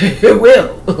 It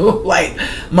will. Like,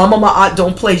 my mama aunt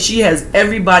don't play. She has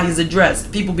everybody's address.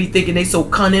 People be thinking they so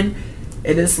cunning,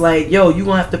 and it's like, yo, you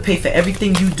gonna have to pay for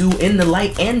everything you do in the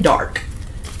light and dark.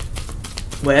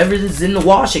 Whatever is in the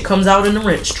wash, it comes out in the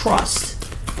rinse. Trust.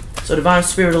 So divine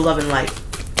spirit of love and light.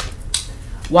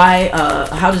 Why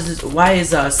is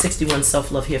 61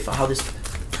 self-love here for how this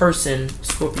person,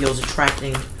 Scorpio, is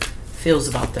attracting, feels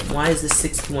about them? Why is this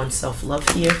 61 self-love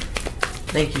here?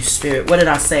 Thank you, spirit. What did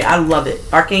I say? I love it.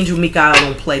 Archangel Michael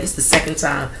don't play. This is the second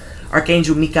time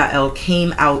Archangel Michael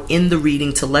came out in the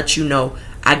reading to let you know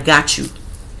I got you.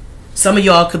 Some of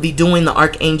y'all could be doing the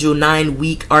Archangel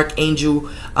 9-week Archangel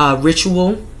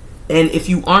ritual. And if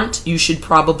you aren't, you should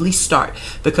probably start,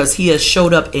 because he has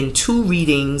showed up in 2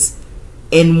 readings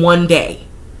in 1 day,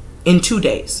 in 2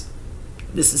 days.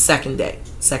 This is second day,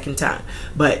 second time,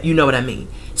 but you know what I mean.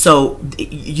 So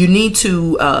you need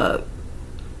to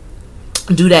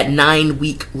do that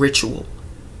 9-week ritual.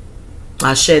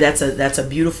 Shay, that's a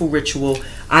beautiful ritual.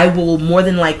 I will more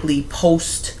than likely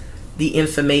post the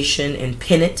information and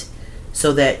pin it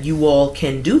so that you all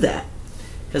can do that,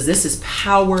 because this is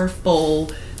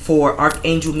powerful. For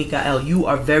Archangel Michael, you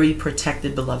are very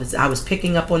protected, beloveds. I was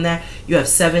picking up on that. You have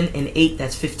 7 and 8,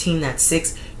 that's 15, that's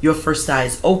 6. Your first eye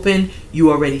is open.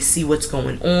 You already see what's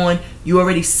going on. You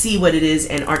already see what it is.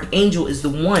 And Archangel is the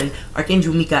one,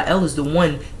 Archangel Michael is the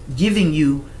one giving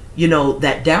you,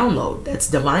 that download that's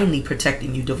divinely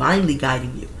protecting you, divinely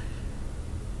guiding you.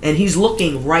 And he's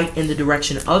looking right in the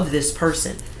direction of this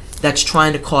person that's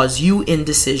trying to cause you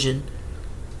indecision.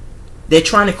 They're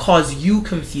trying to cause you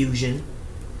confusion,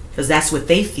 because that's what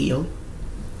they feel.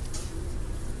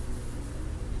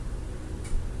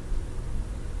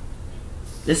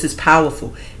 This is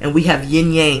powerful. And we have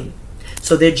yin yang.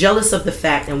 So they're jealous of the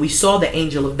fact, and we saw the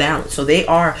angel of balance. So they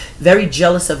are very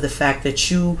jealous of the fact that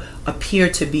you appear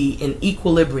to be in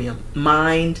equilibrium.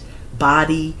 Mind,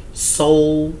 body,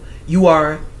 soul. You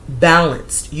are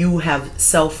balanced. You have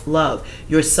self-love.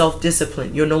 You're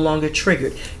self-disciplined. You're no longer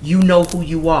triggered. You know who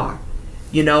you are.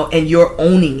 And you're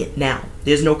owning it now.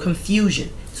 There's no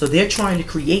confusion. So they're trying to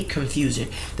create confusion.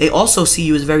 They also see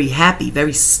you as very happy,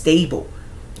 very stable.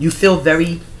 You feel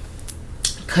very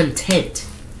content.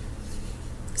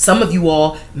 Some of you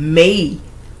all may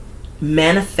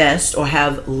manifest or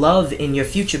have love in your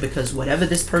future, because whatever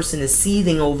this person is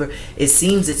seething over, it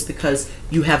seems it's because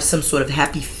you have some sort of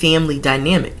happy family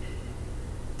dynamic.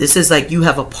 This is like you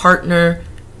have a partner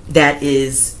that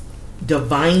is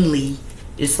divinely,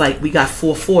 it's like we got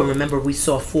 4-4. Remember, we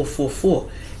saw 4-4-4.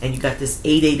 And you got this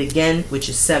 8-8 again, which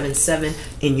is 7-7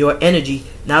 in your energy.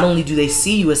 Not only do they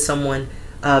see you as someone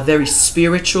very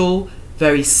spiritual,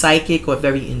 very psychic, or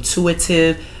very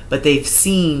intuitive, but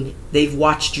they've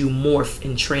watched you morph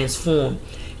and transform.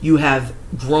 You have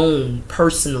grown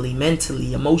personally,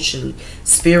 mentally, emotionally,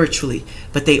 spiritually,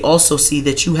 but they also see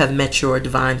that you have met your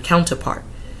divine counterpart.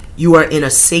 You are in a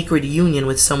sacred union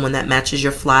with someone that matches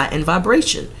your fly and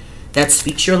vibration, that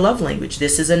speaks your love language.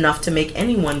 This is enough to make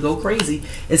anyone go crazy,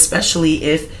 especially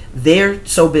if they're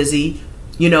so busy,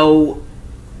 you know,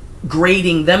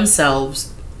 grading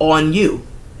themselves on you.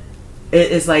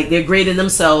 It's like they're grading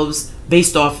themselves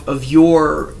based off of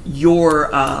your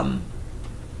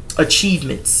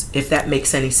achievements, if that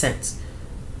makes any sense.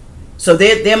 So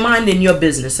they're minding your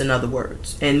business, in other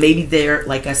words, and maybe they're,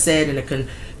 like I said, in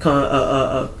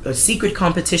a secret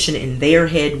competition in their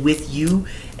head with you,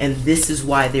 and this is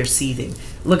why they're seething.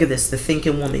 Look at this, the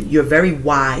thinking woman. You're very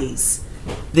wise.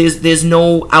 There's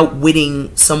no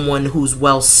outwitting someone who's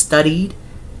well studied,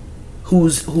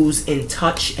 who's in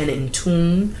touch and in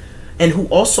tune, and who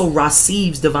also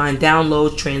receives divine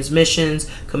downloads, transmissions,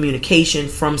 communication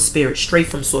from spirit, straight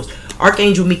from source.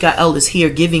 Archangel Michael is here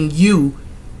giving you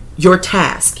your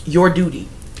task, your duty.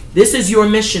 This is your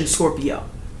mission, Scorpio.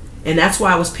 And that's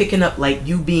why I was picking up like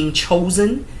you being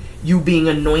chosen, you being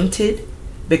anointed,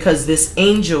 because this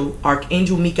angel,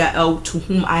 Archangel Michael, to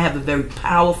whom I have a very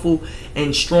powerful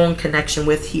and strong connection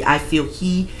with, I feel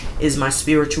he is my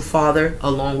spiritual father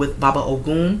along with Baba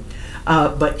Ogun.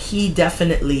 But he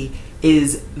definitely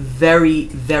is very,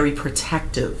 very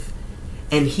protective.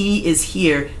 And he is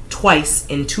here twice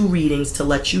in 2 readings to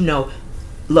let you know,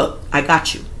 look, I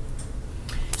got you.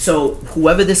 So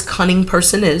whoever this cunning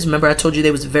person is, remember I told you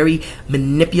they was very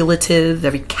manipulative,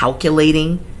 very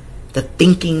calculating, the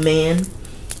thinking man.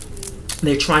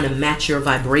 They're trying to match your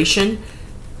vibration.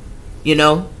 You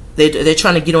know, they're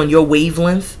trying to get on your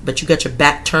wavelength, but you got your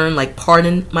back turned, like,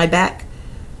 pardon my back.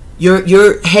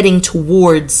 You're heading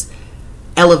towards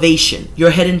elevation.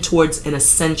 You're heading towards an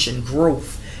ascension,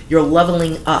 growth. You're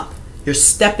leveling up. You're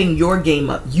stepping your game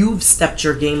up. You've stepped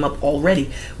your game up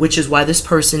already, which is why this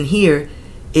person here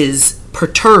is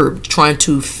perturbed, trying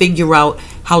to figure out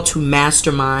how to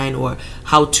mastermind or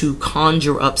how to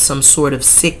conjure up some sort of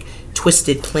sick,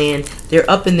 twisted plan. They're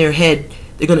up in their head.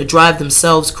 They're going to drive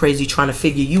themselves crazy trying to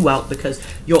figure you out, because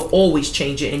you'll always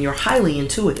change it and you're highly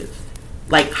intuitive.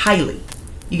 Like, highly.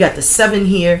 You got the 7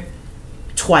 here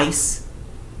twice.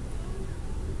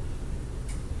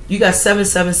 You got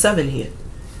 777 here.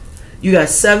 You got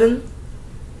 7,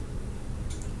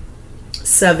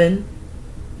 7.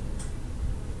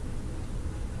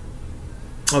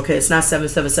 Okay, it's not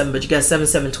 777, but you got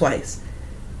 77 twice.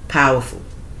 Powerful.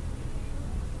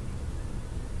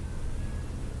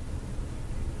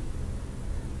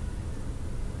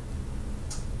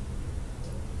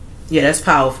 Yeah, that's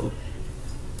powerful.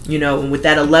 You know, and with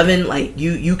that 11, like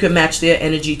you can match their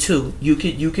energy too. You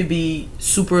could be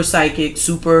super psychic,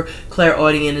 super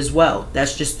clairaudient as well.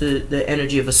 That's just the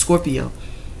energy of a Scorpio.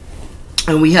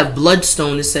 And we have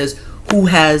Bloodstone. It says, who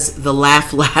has the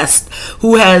laugh last?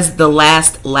 Who has the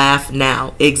last laugh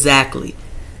now? Exactly.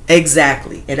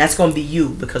 Exactly. And that's going to be you,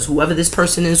 because whoever this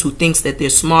person is who thinks that they're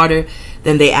smarter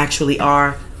than they actually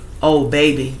are, oh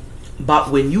baby. But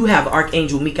when you have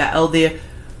Archangel Michael there,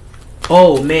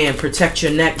 oh man, protect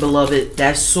your neck, beloved.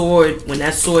 That sword, when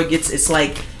that sword gets, it's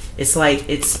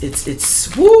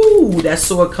woo, that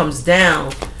sword comes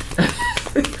down.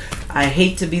 I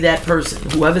hate to be that person.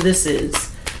 Whoever this is,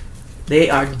 they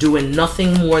are doing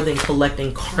nothing more than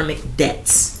collecting karmic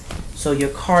debts. So your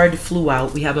card flew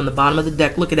out. We have on the bottom of the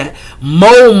deck, look at that.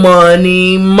 More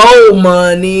money, more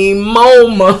money, more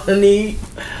money.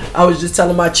 I was just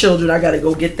telling my children I got to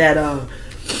go get that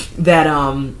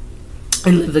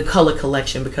in the color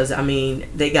collection, because I mean,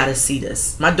 they got to see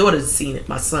this. My daughter's seen it.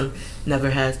 My son never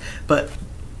has. But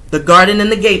the garden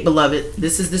and the gate, beloved.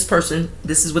 This is this person.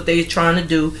 This is what they're trying to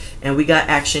do. And we got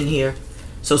action here.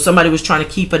 So somebody was trying to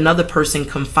keep another person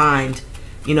confined.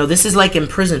 You know, this is like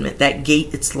imprisonment. That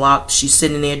gate, it's locked. She's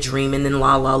sitting there dreaming in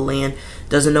La La Land.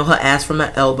 Doesn't know her ass from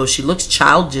her elbow. She looks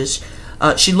childish.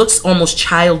 She looks almost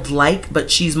childlike, but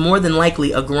she's more than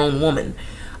likely a grown woman.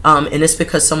 And it's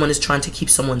because someone is trying to keep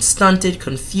someone stunted,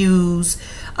 confused.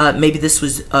 Maybe this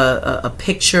was a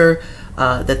picture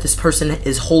that this person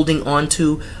is holding on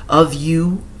to of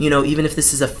you. You know, even if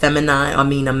this is a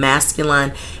a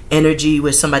masculine energy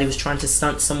where somebody was trying to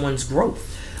stunt someone's growth.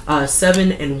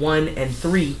 7 and 1 and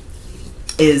 3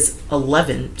 is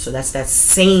 11. So that's that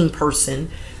same person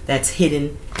that's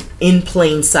hidden in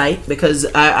plain sight, because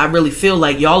I really feel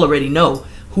like y'all already know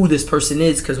who this person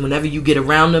is, because whenever you get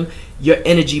around them, your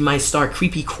energy might start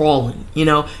creepy crawling. You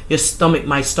know, your stomach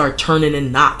might start turning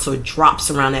in knots or drops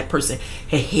around that person.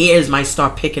 Her hairs might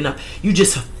start picking up. You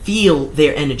just feel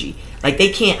their energy. Like they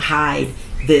can't hide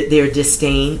their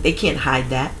disdain. They can't hide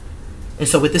that. And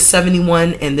so with this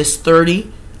 71 and this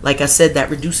 30, like I said, that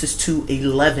reduces to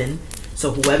 11.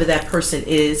 So whoever that person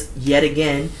is, yet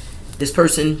again, this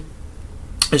person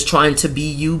is trying to be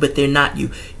you, but they're not you.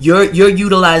 You're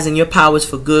utilizing your powers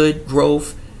for good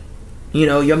growth. You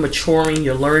know, you're maturing,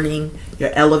 you're learning,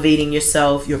 you're elevating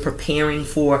yourself, you're preparing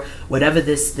for whatever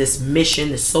this mission,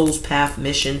 this soul's path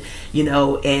mission, you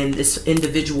know. And this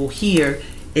individual here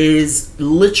is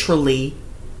literally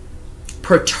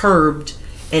perturbed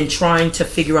and trying to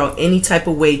figure out any type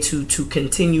of way to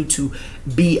continue to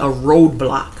be a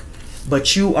roadblock.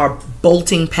 But you are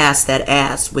bolting past that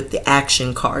ass with the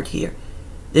action card here.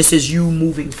 This is you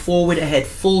moving forward ahead,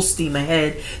 full steam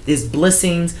ahead. There's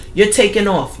blessings. You're taking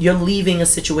off. You're leaving a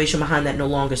situation behind that no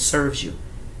longer serves you,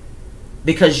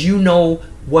 because you know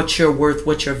what you're worth,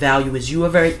 what your value is.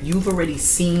 You've already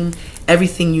seen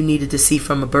everything you needed to see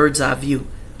from a bird's eye view.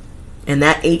 And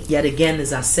that 8, yet again,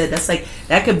 as I said,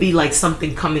 that could be like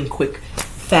something coming quick,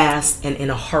 fast, and in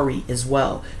a hurry as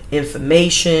well.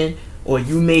 Information, or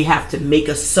you may have to make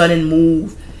a sudden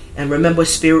move. And remember,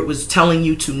 Spirit was telling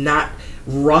you to not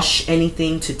rush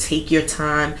anything, to take your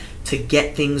time to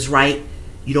get things right.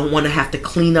 You don't want to have to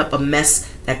clean up a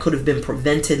mess that could have been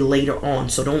prevented later on.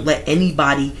 So don't let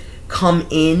anybody come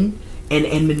in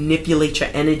and manipulate your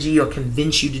energy or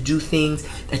convince you to do things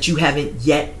that you haven't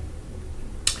yet,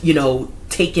 you know,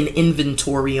 taken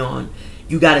inventory on.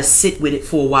 You got to sit with it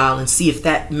for a while and see if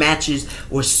that matches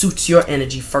or suits your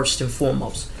energy first and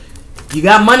foremost. You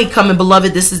got money coming,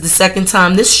 beloved. This is the second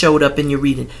time this showed up in your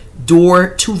reading.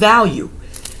 Door to value.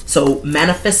 So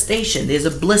manifestation, there's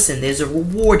a blessing, there's a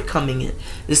reward coming in.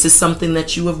 This is something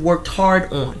that you have worked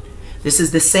hard on. This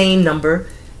is the same number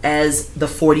as the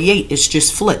 48. It's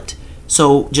just flipped.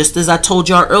 So just as I told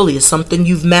y'all earlier, something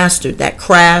you've mastered, that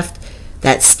craft,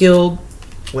 that skill,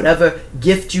 whatever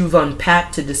gift you've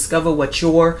unpacked to discover what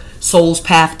your soul's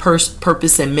path,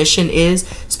 purpose, and mission is,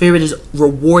 Spirit is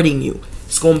rewarding you.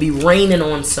 It's going to be raining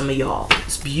on some of y'all.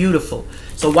 It's beautiful.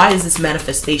 So why is this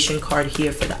manifestation card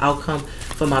here for the outcome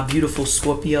for my beautiful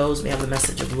Scorpios? May I have a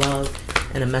message of love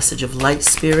and a message of light,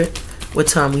 Spirit. What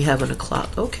time we have on the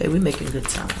clock? Okay, we're making good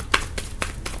time.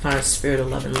 All right, Spirit of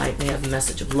love and light. May I have a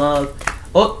message of love?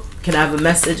 Oh, can I have a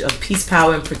message of peace,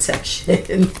 power, and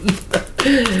protection?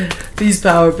 Peace,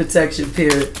 power, and protection,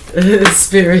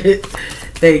 Spirit.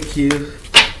 Thank you.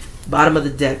 Bottom of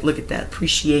the deck. Look at that.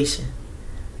 Appreciation.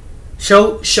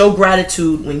 Show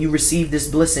gratitude when you receive this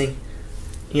blessing.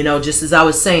 You know, just as I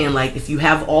was saying, like if you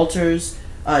have altars,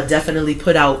 definitely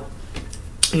put out,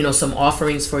 you know, some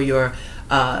offerings for your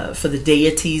for the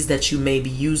deities that you may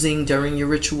be using during your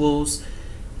rituals.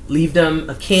 Leave them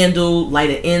a candle,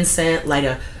 light an incense, light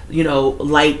a, you know,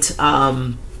 light.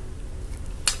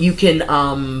 You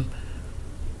can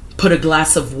put a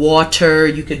glass of water.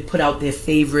 You could put out their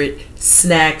favorite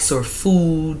snacks or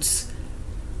foods.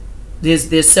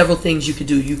 There's several things you could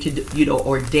do. You could, you know,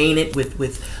 ordain it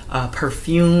with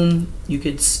perfume. You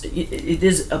could,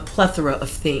 there's a plethora of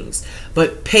things.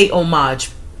 But pay homage,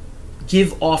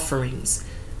 give offerings,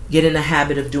 get in the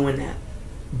habit of doing that.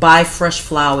 Buy fresh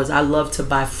flowers. I love to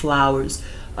buy flowers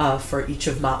for each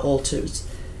of my altars,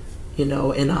 you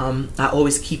know. And I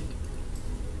always keep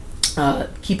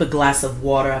a glass of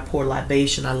water. I pour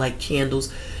libation. I light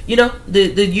candles. You know,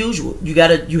 the usual.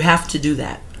 You have to do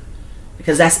that.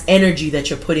 Because that's energy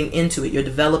that you're putting into it. You're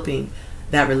developing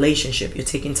that relationship. You're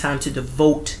taking time to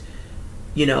devote,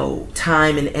 you know,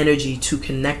 time and energy to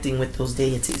connecting with those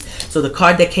deities. So the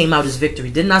card that came out is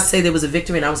victory. Didn't I say there was a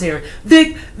victory? And I was hearing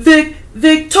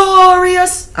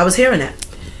victorious. I was hearing that.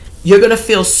 You're going to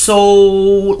feel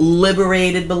so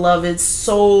liberated, beloved,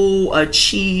 so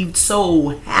achieved,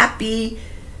 so happy.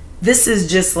 This is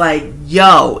just like,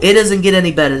 yo, it doesn't get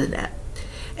any better than that.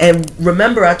 And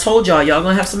remember, I told y'all going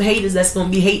to have some haters that's going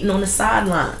to be hating on the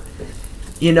sideline.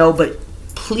 You know, but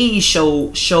please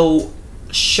show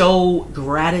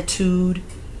gratitude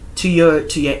to your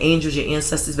angels, your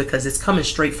ancestors, because it's coming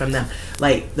straight from them.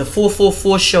 Like the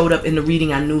 444 showed up in the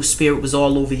reading. I knew Spirit was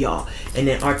all over y'all. And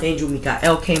then Archangel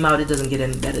Michael came out. It doesn't get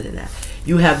any better than that.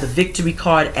 You have the victory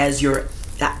card as your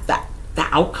the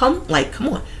outcome. Like, come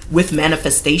on, with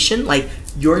manifestation, like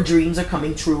your dreams are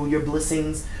coming true, your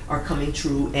blessings are coming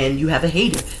true, and you have a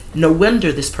hater. No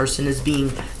wonder this person is being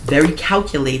very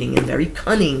calculating and very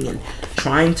cunning and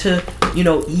trying to, you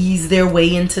know, ease their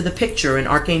way into the picture. And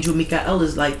Archangel Michael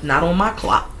is like, not on my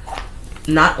clock.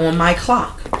 Not on my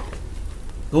clock.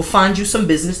 Go find you some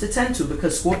business to tend to,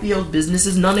 because Scorpio's business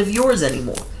is none of yours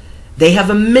anymore. They have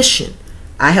a mission.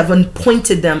 I have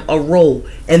appointed them a role,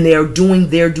 and they are doing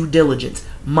their due diligence.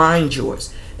 Mind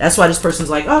yours. That's why this person's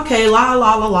like, okay, la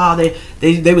la la la.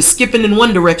 They were skipping in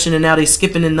one direction, and now they're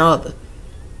skipping in the other,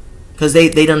 because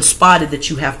they done spotted that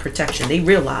you have protection. They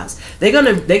realize they're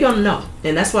gonna know,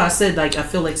 and that's why I said, like, I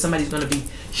feel like somebody's gonna be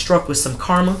struck with some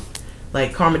karma,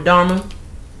 like karma dharma.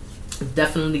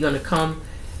 Definitely gonna come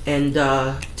and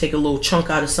take a little chunk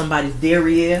out of somebody's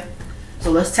derriere. So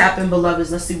let's tap in,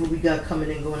 beloveds. Let's see what we got coming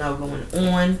in, going out, going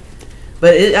on.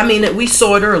 But I mean, we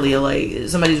saw it earlier. Like,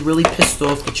 somebody's really pissed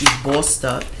off that you bossed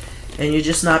up, and you're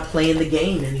just not playing the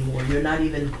game anymore. You're not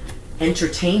even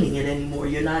entertaining it anymore.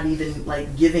 You're not even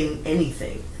like giving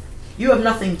anything. You have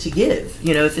nothing to give.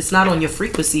 You know, if it's not on your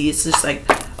frequency, it's just like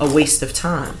a waste of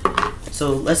time.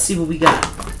 So let's see what we got.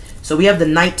 So we have the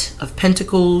Knight of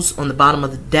Pentacles on the bottom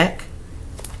of the deck.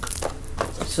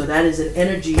 So that is an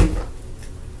energy,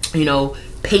 you know,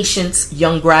 patience,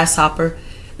 young grasshopper.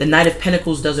 The Knight of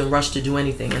Pentacles doesn't rush to do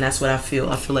anything, and that's what I feel.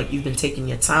 I feel like you've been taking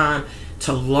your time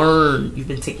to learn. You've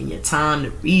been taking your time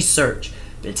to research.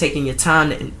 Been taking your time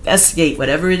to investigate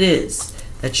whatever it is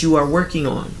that you are working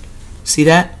on. See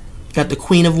that? Got the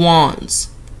Queen of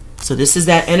Wands. So this is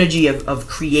that energy of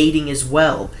creating as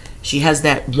well. She has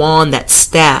that wand, that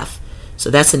staff. So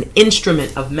that's an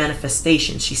instrument of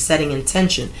manifestation. She's setting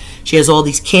intention. She has all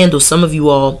these candles. Some of you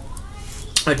all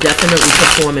are definitely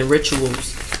performing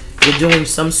rituals. You're doing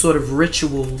some sort of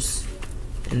rituals.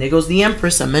 And there goes the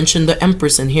Empress. I mentioned the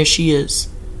Empress, and here she is.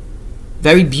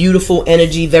 Very beautiful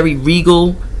energy, very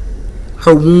regal.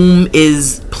 Her womb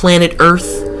is planet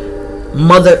Earth.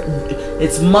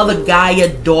 It's Mother Gaia,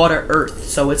 daughter Earth.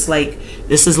 So it's like,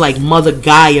 this is like Mother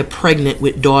Gaia pregnant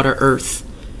with daughter Earth.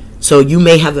 So you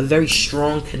may have a very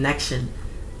strong connection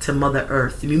to Mother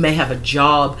Earth. You may have a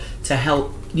job to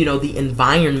help, you know, the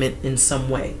environment in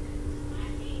some way.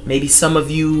 Maybe some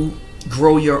of you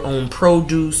grow your own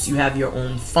produce. You have your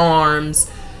own farms,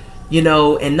 you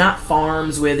know, and not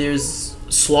farms where there's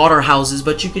slaughterhouses,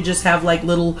 but you could just have like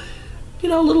little, you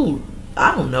know, little,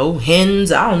 I don't know,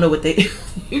 hens. I don't know what they,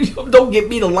 don't get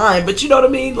me the line, but you know what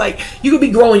I mean? Like, you could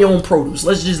be growing your own produce.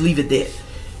 Let's just leave it there,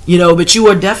 you know, but you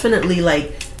are definitely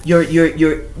like,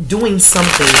 you're doing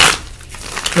something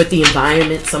with the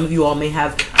environment. Some of you all may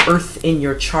have Earth in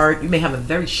your chart. You may have a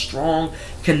very strong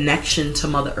connection to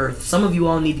Mother Earth. Some of you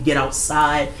all need to get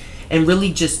outside and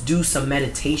really just do some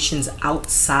meditations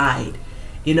outside.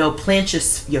 You know, plant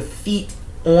your feet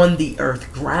on the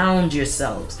earth. Ground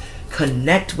yourselves.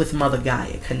 Connect with Mother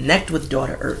Gaia. Connect with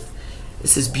daughter Earth.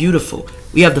 This is beautiful.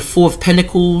 We have the Four of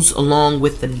Pentacles along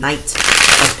with the Knight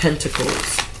of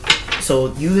Pentacles.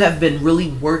 So you have been really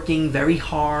working very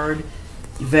hard,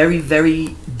 very,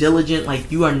 very diligent.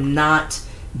 Like, you are not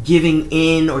giving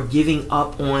in or giving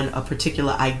up on a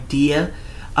particular idea.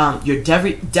 You're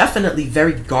definitely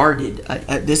very guarded.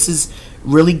 This is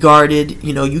really guarded.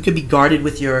 You know, you could be guarded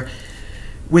with your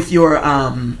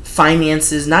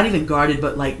finances. Not even guarded,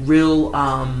 but like real.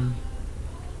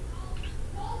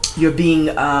 You're being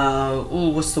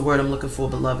what's the word I'm looking for,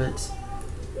 beloveds?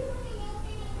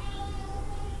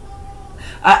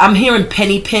 I'm hearing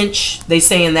penny pinch. They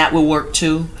saying that will work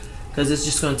too, because it's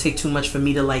just going to take too much for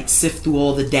me to like sift through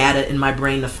all the data in my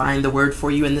brain to find the word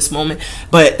for you in this moment.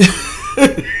 But you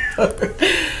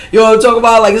know what I'm talking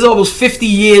about? Like, it's almost 50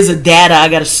 years of data I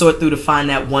got to sort through to find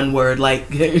that one word. Like,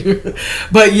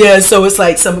 but yeah, so it's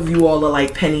like some of you all are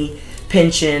like penny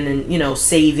pinching and, you know,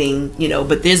 saving, you know,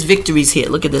 but there's victories here.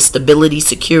 Look at the stability,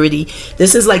 security.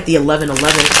 This is like the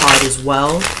 1111 card as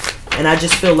well. And I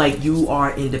just feel like you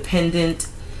are independent,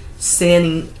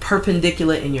 standing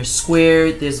perpendicular in your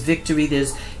square. There's victory.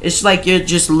 It's like you're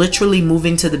just literally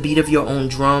moving to the beat of your own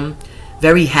drum.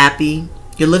 Very happy.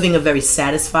 You're living a very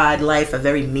satisfied life, a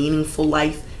very meaningful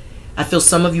life. I feel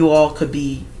some of you all could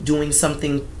be doing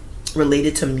something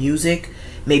related to music.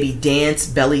 Maybe dance,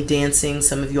 belly dancing.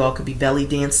 Some of you all could be belly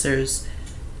dancers.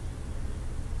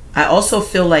 I also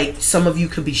feel like some of you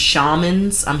could be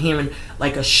shamans. I'm hearing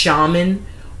like a shaman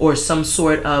or some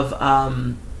sort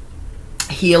of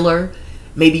healer.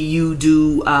 Maybe you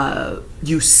do,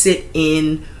 you sit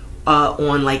in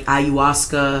on like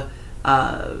ayahuasca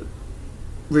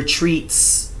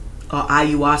retreats or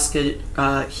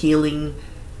ayahuasca healing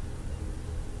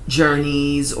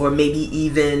journeys, or maybe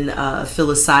even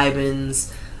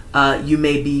psilocybins. You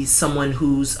may be someone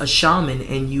who's a shaman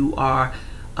and you are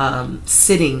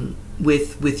sitting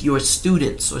with your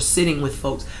students or sitting with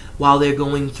folks while they're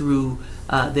going through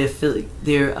their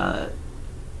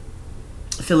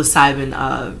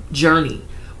psilocybin journey,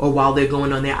 or while they're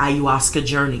going on their ayahuasca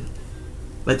journey.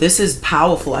 But this is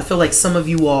powerful. I feel like some of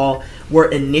you all were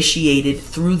initiated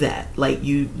through that. Like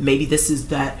maybe this is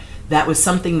that was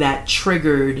something that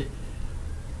triggered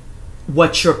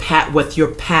what your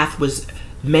path was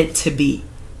meant to be,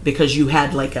 because you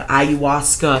had like an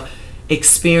ayahuasca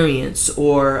experience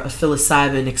or a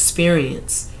psilocybin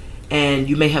experience, and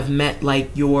you may have met like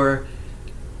your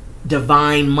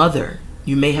divine mother.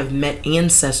 You may have met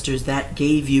ancestors that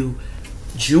gave you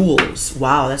jewels.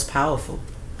 Wow, that's powerful.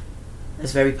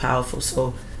 That's very powerful.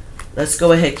 So let's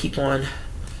go ahead, keep on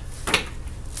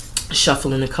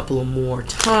shuffling a couple of more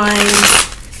times,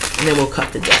 and then we'll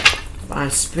cut the deck.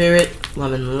 Divine Spirit,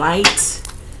 Love and Light.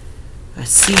 I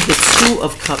see the 2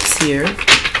 of Cups here.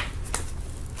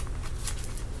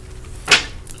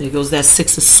 There goes that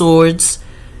 6 of Swords.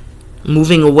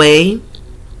 Moving away.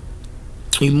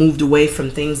 You moved away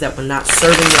from things that were not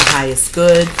serving your highest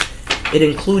good. It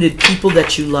included people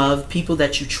that you loved, people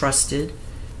that you trusted.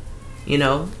 You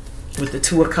know, with the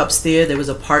 2 of Cups there was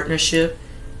a partnership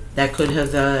that could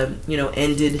have,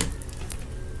 ended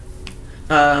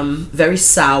very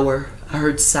sour. I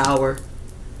heard sour.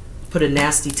 Put a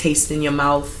nasty taste in your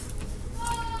mouth.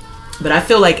 But I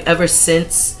feel like ever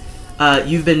since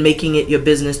you've been making it your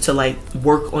business to like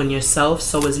work on yourself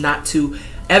so as not to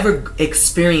ever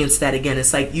experience that again.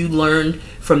 It's like you learned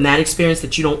from that experience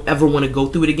that you don't ever want to go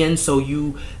through it again, so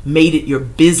you made it your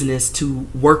business to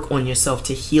work on yourself,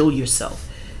 to heal yourself.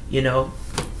 You know,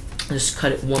 just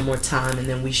cut it one more time and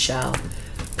then we shall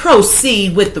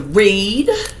proceed with the read.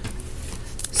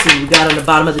 See what we got on the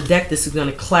bottom of the deck. This is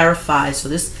going to clarify. So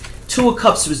this 2 of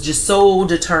Cups was just so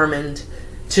determined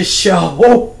to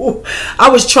show. I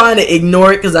was trying to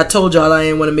ignore it because I told y'all I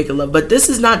didn't want to make it love, but this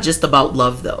is not just about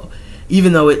love though,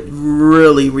 even though it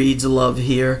really reads love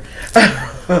here.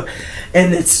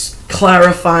 And it's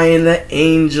clarifying the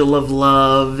angel of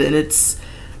love, and it's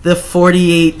the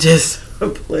 48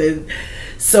 discipline.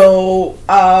 So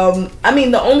I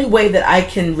mean, the only way that I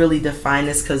can really define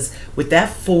this, because with that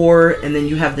 4 and then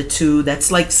you have the 2,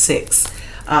 that's like 6,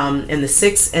 and the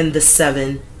 6 and the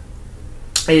 7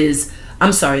 is,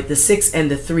 I'm sorry, the 6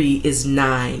 and the 3 is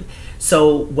 9.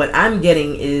 So what I'm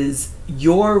getting is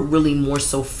you're really more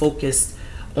so focused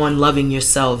on loving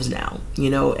yourselves now. You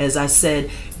know, as I said,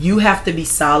 you have to be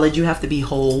solid, you have to be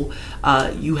whole,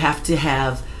 you have to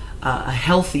have a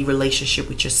healthy relationship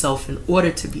with yourself in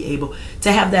order to be able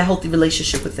to have that healthy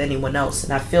relationship with anyone else.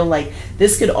 And I feel like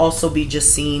this could also be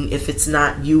just seen, if it's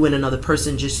not you and another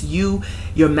person, just you,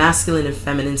 your masculine and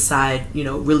feminine side, you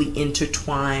know, really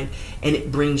intertwined, and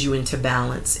it brings you into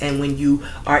balance. And when you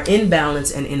are in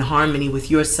balance and in harmony with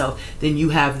yourself, then you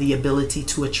have the ability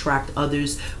to attract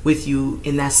others with you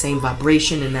in that same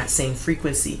vibration, in that same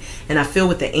frequency. And I feel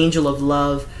with the angel of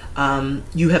love,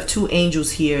 you have 2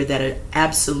 angels here that are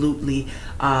absolutely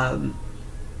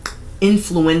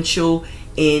influential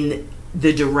in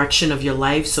the direction of your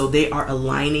life. So they are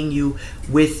aligning you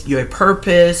with your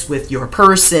purpose, with your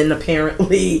person,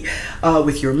 apparently,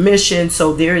 with your mission.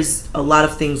 So there is a lot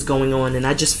of things going on, and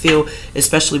I just feel,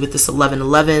 especially with this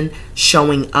 1111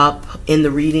 showing up in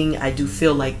the reading, I do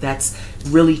feel like that's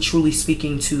really truly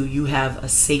speaking to, you have a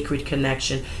sacred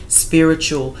connection,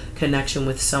 spiritual connection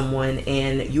with someone,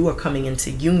 and you are coming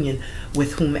into union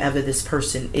with whomever this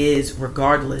person is,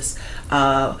 regardless.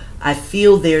 I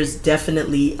feel there's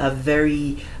definitely a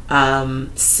very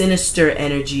sinister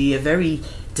energy, a very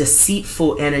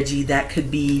deceitful energy that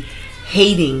could be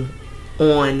hating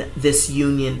on this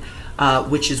union,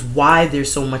 which is why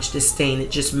there's so much disdain.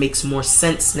 It just makes more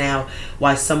sense now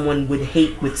why someone would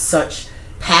hate with such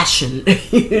passion.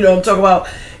 You know what I'm talking about?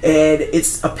 And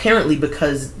it's apparently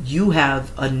because you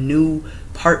have a new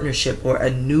partnership or a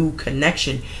new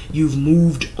connection. You've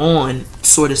moved on,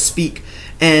 so to speak.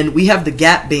 And we have the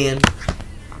gap band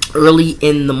early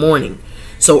in the morning.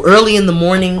 So early in the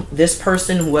morning, this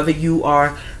person, whoever you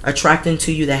are attracting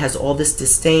to you that has all this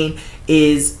disdain,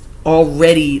 is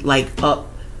already like up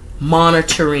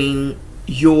monitoring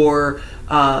your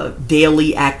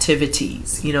daily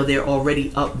activities. You know, they're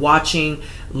already up watching,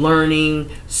 learning,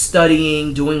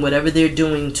 studying, doing whatever they're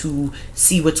doing to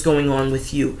see what's going on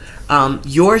with you.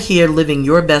 You're here living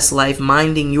your best life,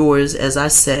 minding yours, as I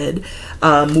said,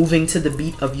 moving to the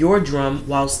beat of your drum,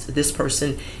 whilst this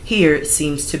person here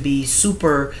seems to be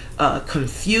super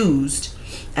confused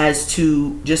as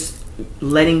to just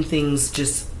letting things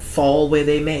just fall where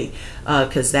they may,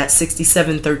 because that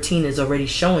 6713 is already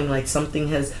showing like something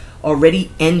has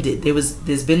already ended.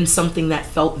 There's been something that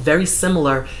felt very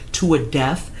similar to a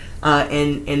death,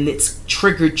 and it's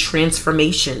triggered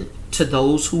transformation to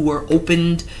those who were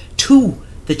opened to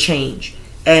the change.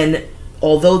 And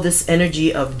although this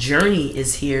energy of journey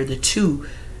is here, the two,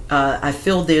 I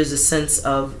feel there's a sense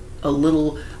of a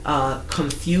little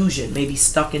confusion, maybe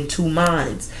stuck in two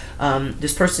minds.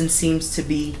 This person seems to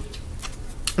be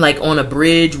like on a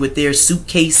bridge with their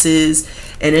suitcases,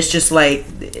 and it's just like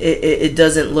it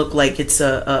doesn't look like it's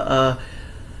it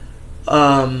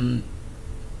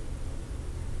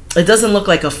doesn't look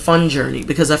like a fun journey,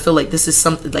 because I feel like this is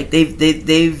something like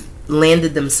they've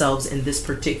landed themselves in this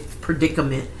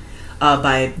predicament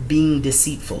by being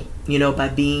deceitful, you know, by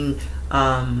being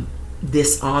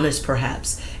dishonest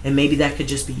perhaps. And maybe that could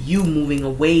just be you moving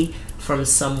away from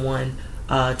someone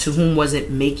to whom wasn't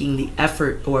making the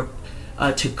effort or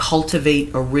to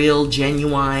cultivate a real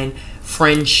genuine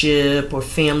friendship or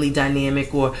family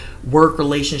dynamic or work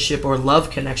relationship or love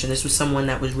connection. This was someone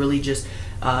that was really just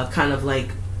kind of like,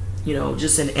 you know,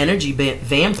 just an energy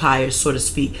vampire, so to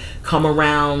speak, come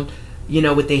around, you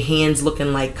know, with their hands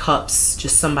looking like cups,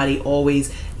 just somebody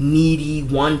always needy,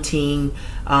 wanting,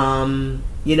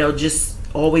 you know, just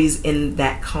always in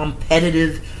that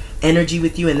competitive energy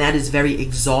with you, and that is very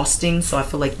exhausting. So I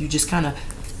feel like you just kind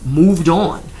of moved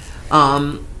on.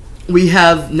 We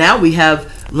have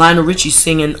Lionel Richie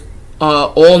singing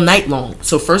all night long.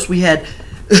 So first we had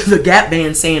the Gap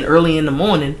Band saying early in the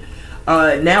morning.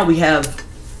 Now we have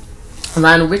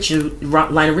Lionel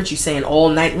Richie saying all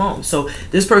night long. So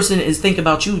this person is thinking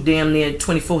about you damn near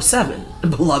 24/7,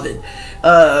 beloved.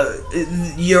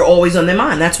 You're always on their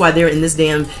mind. That's why they're in this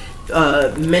damn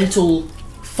mental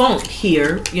funk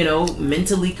here, you know,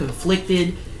 mentally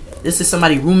conflicted. This is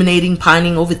somebody ruminating,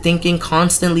 pining, overthinking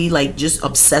constantly, like just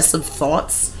obsessive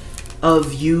thoughts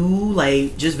of you,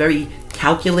 like just very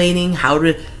calculating how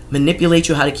to manipulate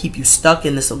you, how to keep you stuck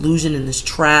in this illusion, in this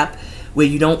trap where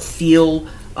you don't feel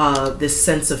this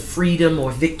sense of freedom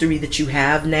or victory that you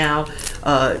have now.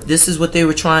 This is what they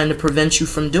were trying to prevent you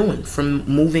from doing, from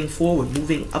moving forward,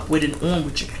 moving upward and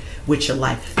on with your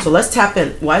life. So let's tap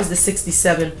in. Why is the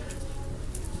 67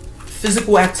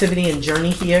 physical activity and journey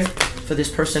here for this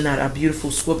person that our beautiful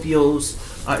Scorpios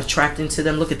are attracting to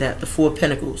them? Look at that, the Four of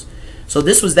Pentacles. So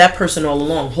this was that person all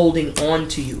along, holding on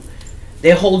to you.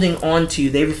 They're holding on to you.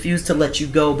 They refuse to let you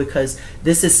go because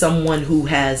this is someone who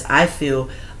has, I feel,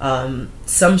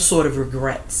 some sort of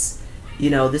regrets.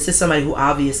 You know, this is somebody who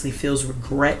obviously feels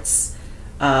regrets.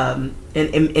 And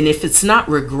if it's not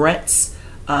regrets,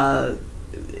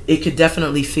 it could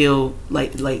definitely feel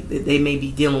like they may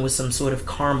be dealing with some sort of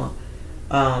karma.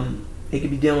 They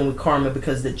could be dealing with karma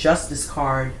because the Justice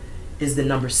card is the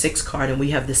number 6 card, and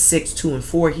we have the 6, 2, and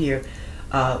 4 here,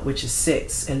 which is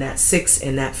 6, and that 6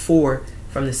 and that 4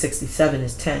 from the 67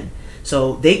 is 10.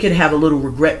 So they could have a little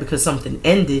regret because something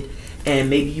ended, and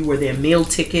maybe you were their meal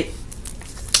ticket.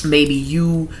 Maybe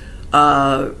you,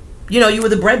 you know, you were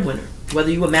the breadwinner, whether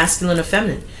you were masculine or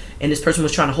feminine. And this person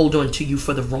was trying to hold on to you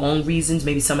for the wrong reasons.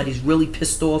 Maybe somebody's really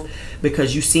pissed off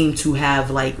because you seem to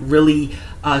have like really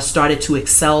started to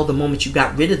excel the moment you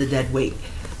got rid of the dead weight.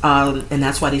 And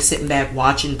that's why they're sitting back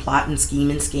watching, plotting,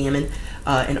 scheming, scamming.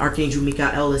 And Archangel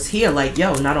Michael is here like,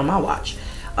 yo, not on my watch.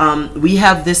 We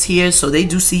have this here. So they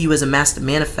do see you as a master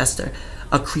manifester,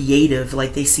 a creative.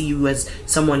 Like they see you as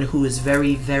someone who is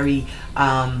very, very,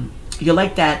 you're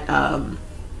like that.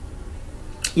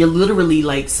 You're literally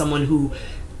like someone who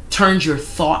turns your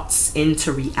thoughts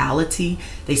into reality.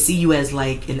 They see you as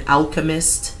like an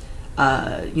alchemist,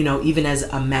 you know, even as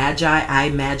a magi,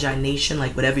 imagination,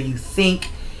 like whatever you think,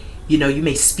 you know, you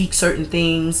may speak certain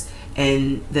things,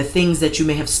 and the things that you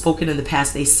may have spoken in the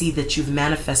past, they see that you've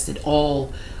manifested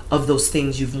all of those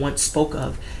things you've once spoke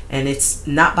of. And it's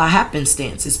not by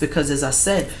happenstance. It's because, as I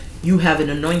said, you have an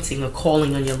anointing, a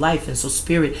calling on your life. And so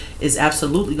Spirit is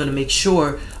absolutely going to make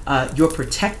sure you're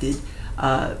protected,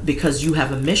 because you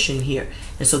have a mission here.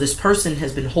 And so this person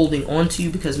has been holding on to you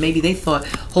because maybe they thought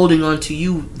holding on to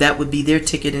you, that would be their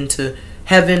ticket into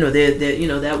heaven, or their you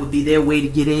know, that would be their way to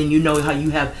get in. You know how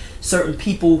you have certain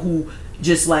people who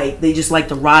just like, they just like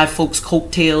to ride folks'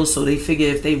 coattails, so they figure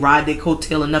if they ride their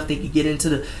coattail enough, they could get into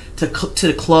the to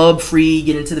the club free,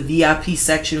 get into the VIP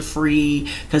section free,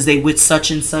 because they with such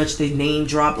and such. They name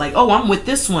drop like, oh, I'm with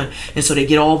this one, and so they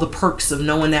get all the perks of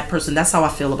knowing that person. That's how I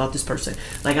feel about this person.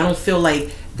 Like, I don't feel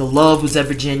like the love was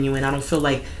ever genuine. I don't feel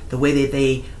like the way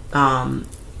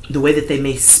that they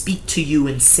may speak to you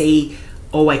and say,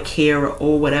 oh, I care,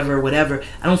 or whatever.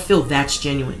 I don't feel that's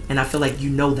genuine, and I feel like you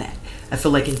know that. I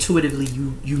feel like intuitively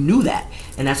you knew that,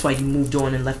 and that's why you moved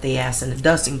on and left their ass in the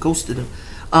dust and ghosted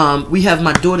them. We have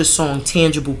my daughter's song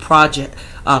Tangible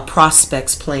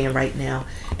Prospects playing right now,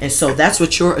 and so that's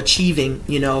what you're achieving.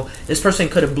 You know, this person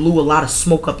could have blew a lot of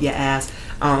smoke up your ass,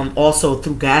 also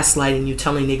through gaslighting you,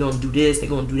 telling they're gonna do this, they're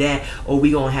gonna do that, or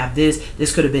we gonna have this.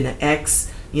 This could have been an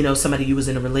ex, you know, somebody you was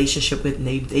in a relationship with, and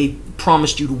they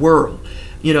promised you the world,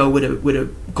 you know, with a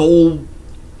gold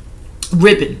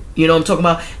ribbon, you know what I'm talking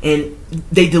about, and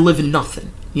they delivered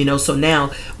nothing, you know. So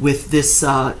now with this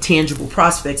tangible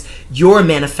prospects, you're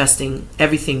manifesting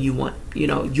everything you want. You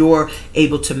know, you're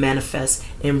able to manifest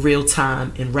in real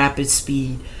time, in rapid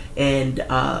speed, and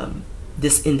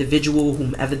this individual,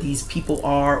 whomever these people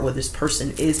are or this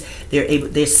person is,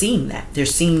 they're seeing that. They're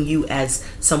seeing you as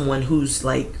someone who's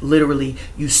like, literally,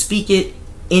 you speak it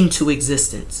into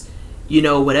existence. You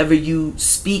know, whatever you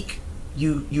speak,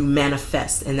 you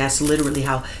manifest, and that's literally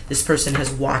how this person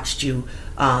has watched you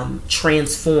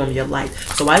transform your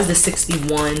life. So why is the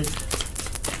 61?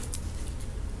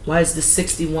 Why is the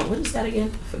 61? What is that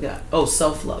again? I forgot. Oh,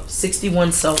 self-love.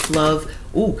 61 self-love.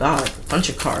 Oh God, bunch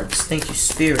of cards. Thank you,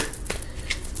 Spirit.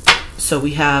 So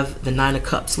we have the 9 of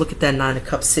Cups. Look at that 9 of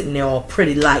Cups sitting there all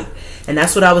pretty light, and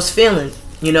that's what I was feeling.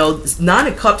 You know, this 9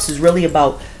 of Cups is really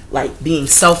about like being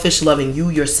selfish, loving you,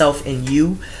 yourself, and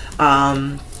you.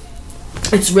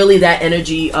 It's really that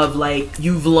energy of like,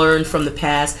 you've learned from the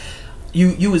past.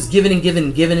 You was given and given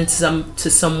and given to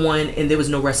someone, and there was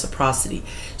no reciprocity.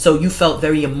 So you felt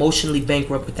very emotionally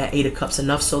bankrupt with that 8 of Cups,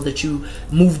 enough so that you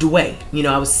moved away. You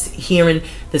know, I was hearing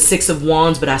the 6 of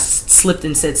Wands, but I slipped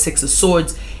and said 6 of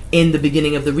Swords in the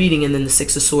beginning of the reading, and then the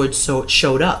 6 of Swords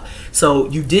showed up. So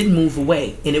you did move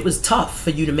away, and it was tough for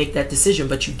you to make that decision,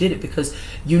 but you did it because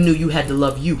you knew you had to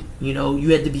love you. You know,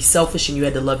 you had to be selfish, and you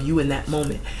had to love you in that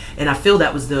moment. And I feel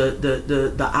that was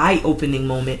the eye-opening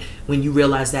moment when you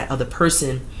realized that other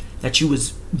person that you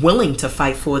was willing to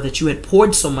fight for, that you had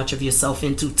poured so much of yourself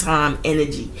into, time,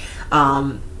 energy,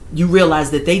 you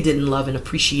realized that they didn't love and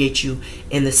appreciate you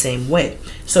in the same way.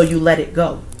 So you let it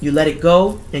go. You let it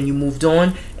go, and you moved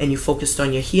on, and you focused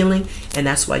on your healing, and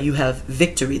that's why you have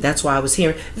victory. That's why I was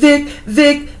hearing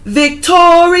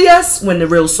victorious, when the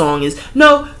real song is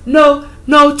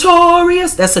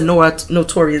notorious. That's a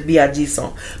Notorious B.I.G.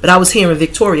 song. But I was hearing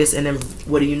victorious, and then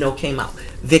what do you know came out?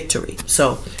 Victory.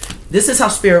 So this is how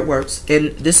Spirit works,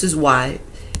 and this is why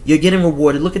you're getting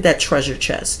rewarded. Look at that treasure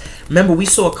chest. Remember, we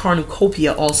saw a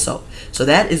cornucopia also. So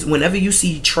that is, whenever you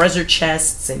see treasure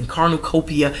chests and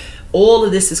cornucopia, all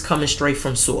of this is coming straight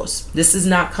from source. This is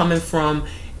not coming from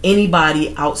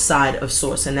anybody outside of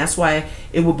source. And that's why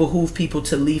it would behoove people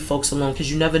to leave folks alone,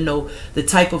 because you never know the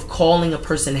type of calling a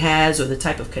person has, or the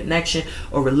type of connection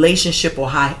or relationship, or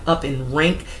high up in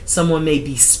rank someone may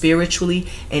be spiritually,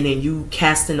 and then you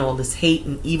casting all this hate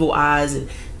and evil eyes and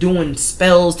doing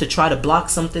spells to try to block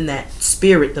something that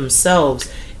Spirit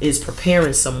themselves is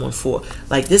preparing someone for.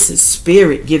 Like, this is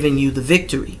Spirit giving you the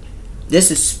victory.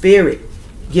 This is Spirit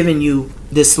giving you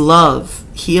this love,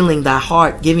 healing thy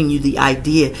heart, giving you the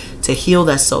idea to heal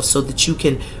thyself so that you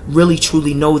can really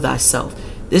truly know thyself.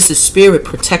 This is Spirit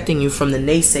protecting you from the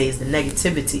naysays, the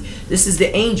negativity. This is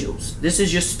the angels. This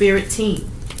is your Spirit team.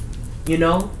 You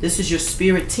know, this is your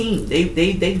Spirit team.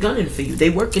 They gunning for you. They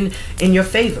working in your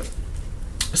favor.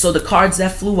 So the cards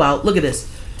that flew out, look at this.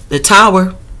 The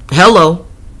Tower. Hello.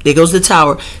 There goes the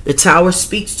Tower. The Tower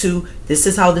speaks to, this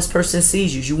is how this person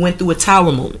sees you. You went through a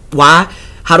Tower moment. Why?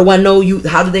 How do I know you?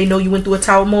 How do they know you went through a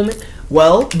Tower moment?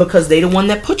 Well, because they the one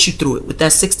that put you through it. With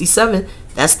that 67,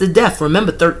 that's the death.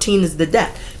 Remember, 13 is the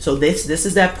death. So this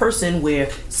is that person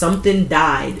where something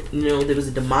died. You know, there was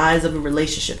a demise of a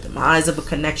relationship, demise of a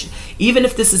connection. Even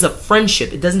if this is a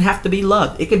friendship, it doesn't have to be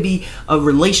love. It could be a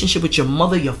relationship with your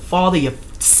mother, your father, your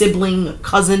sibling, a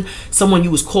cousin, someone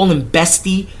you was calling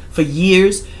bestie for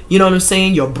years. You know what I'm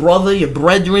saying? Your brother, your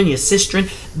brethren, your sister.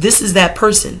 This is that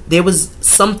person. There was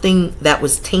something that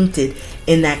was tainted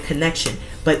in that connection.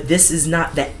 But this is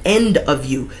not the end of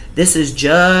you. This is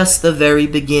just the very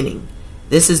beginning.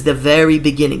 This is the very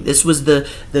beginning. This was the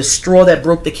straw that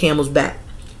broke the camel's back.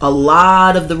 A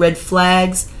lot of the red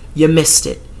flags, you missed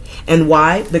it. And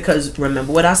why? Because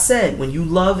remember what I said. When you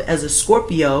love as a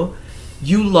Scorpio,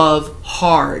 you love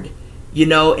hard. You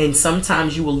know, and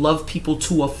sometimes you will love people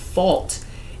to a fault.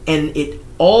 And it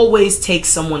always takes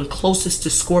someone closest to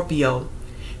Scorpio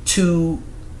to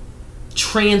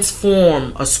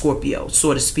transform a Scorpio,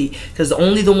 so to speak, because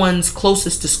only the ones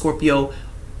closest to Scorpio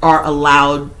are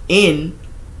allowed in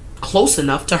close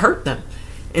enough to hurt them.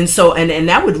 And so, and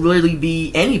that would really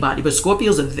be anybody. But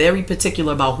Scorpios are very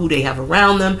particular about who they have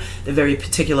around them. They're very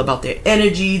particular about their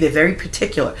energy. They're very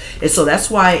particular. And so that's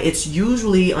why it's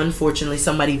usually, unfortunately,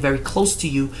 somebody very close to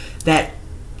you that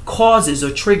causes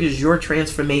or triggers your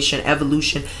transformation,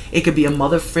 evolution. It could be a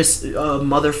mother,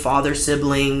 father,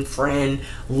 sibling, friend,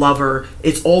 lover.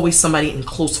 It's always somebody in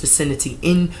close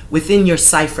vicinity, within your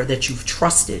cipher that you've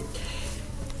trusted.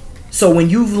 So when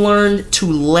you've learned to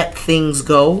let things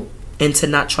go and to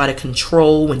not try to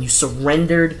control, when you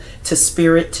surrendered to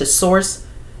spirit, to source,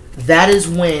 that is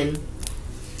when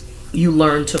you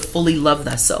learn to fully love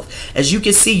thyself. As you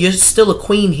can see, you're still a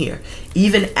queen here,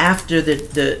 even after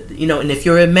the you know. And if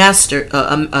you're a master,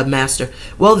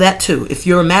 well, that too. If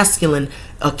you're a masculine,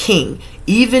 a king,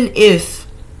 even if,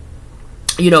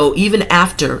 you know, even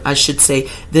after, I should say,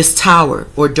 this tower,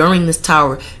 or during this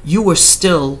tower, you were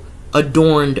still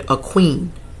adorned a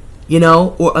queen, you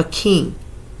know, or a king.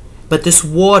 But this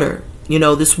water, you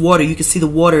know, this water, you can see the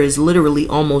water is literally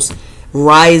almost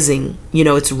rising, you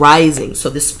know, it's rising. So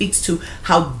this speaks to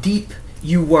how deep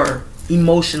you were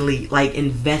emotionally, like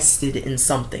invested in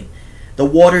something. The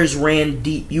waters ran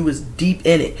deep. You was deep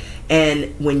in it.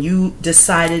 And when you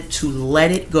decided to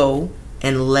let it go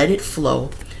and let it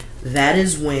flow, that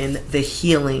is when the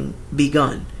healing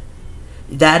begun.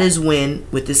 That is when,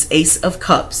 with this Ace of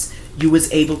Cups, you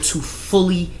was able to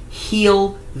fully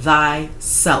heal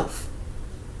thyself.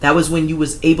 That was when you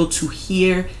was able to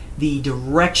hear the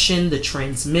direction, the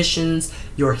transmissions,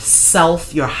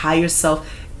 yourself, your higher self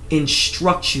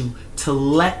instruct you to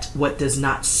let what does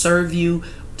not serve you,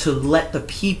 to let the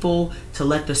people, to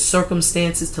let the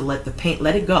circumstances, to let the pain,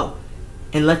 let it go.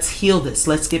 And let's heal this.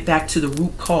 Let's get back to the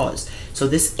root cause. So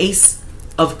this Ace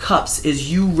of Cups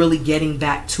is you really getting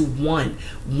back to one.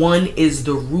 One is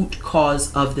the root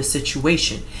cause of the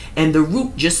situation. And the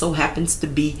root just so happens to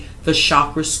be the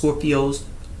chakra Scorpios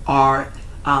are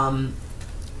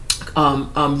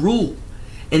rule.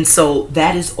 And so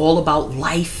that is all about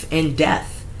life and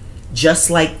death, just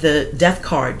like the death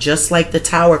card, just like the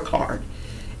tower card.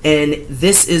 And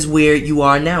this is where you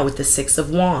are now with the Six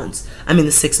of Wands. I mean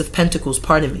the Six of Pentacles,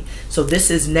 pardon me. So this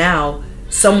is now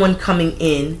someone coming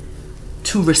in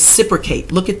to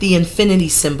reciprocate. Look at the infinity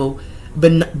symbol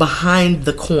behind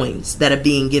the coins that are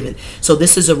being given. So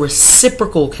this is a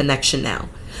reciprocal connection now.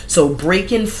 So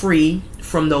breaking free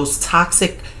from those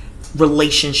toxic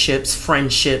relationships,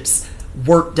 friendships,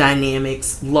 work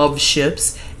dynamics, love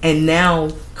ships, and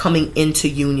now coming into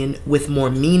union with more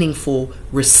meaningful,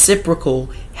 reciprocal,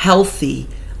 healthy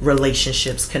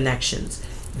relationships, connections.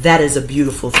 That is a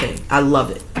beautiful thing. I love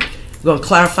it. We're going to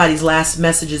clarify these last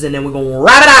messages and then we're going to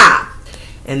wrap it up.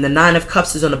 And the Nine of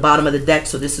Cups is on the bottom of the deck,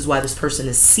 so this is why this person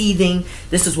is seething.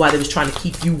 This is why they was trying to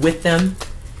keep you with them,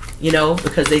 you know,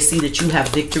 because they see that you have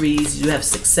victories, you have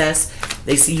success.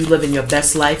 They see you living your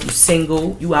best life. You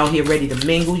single, you out here ready to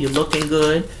mingle, you're looking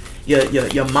good.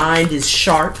 Your mind is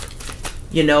sharp,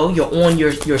 you know, you're on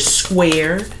your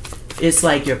square. It's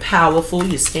like you're powerful,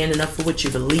 you're standing up for what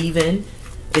you believe in.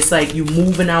 It's like you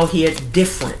moving out here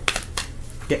different.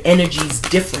 Your energy's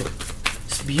different.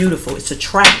 It's beautiful, it's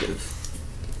attractive.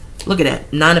 Look at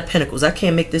that, Nine of Pentacles. I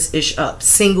can't make this ish up.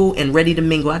 Single and ready to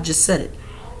mingle. I just said it.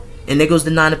 And there goes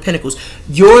the Nine of Pentacles.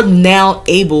 You're now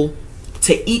able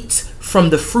to eat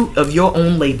from the fruit of your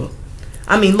own labor.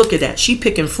 I mean, look at that. She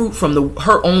picking fruit from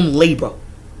her own labor.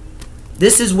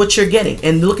 This is what you're getting.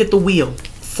 And look at the wheel.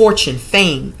 Fortune,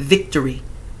 fame, victory.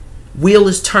 Wheel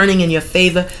is turning in your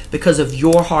favor because of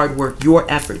your hard work, your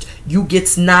efforts. You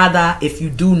gets nada if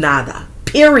you do nada.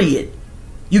 Period.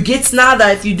 You gets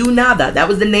nada if you do nada. That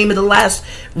was the name of the last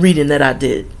reading that I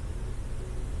did.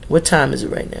 What time is it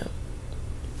right now?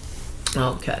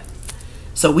 Okay.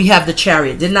 So we have the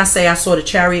Chariot. Didn't I say I saw the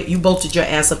Chariot? You bolted your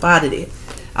ass up out of there.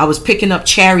 I was picking up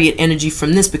Chariot energy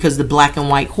from this because the black and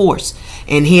white horse.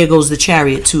 And here goes the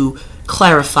Chariot to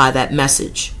clarify that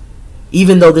message.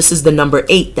 Even though this is the number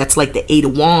 8, that's like the 8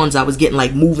 of Wands. I was getting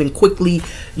like moving quickly,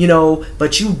 you know,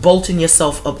 but you bolting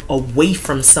yourself up away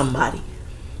from somebody.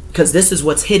 Because this is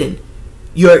what's hidden.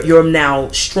 You're now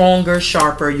stronger,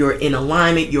 sharper, you're in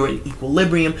alignment, you're in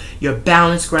equilibrium, you're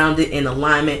balanced, grounded, in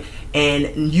alignment,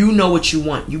 and you know what you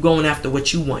want. You're going after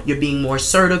what you want. You're being more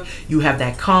assertive. You have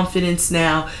that confidence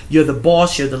now. You're the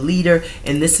boss, you're the leader,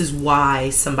 and this is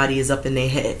why somebody is up in their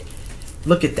head.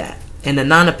 Look at that. And the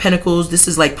Nine of Pentacles, this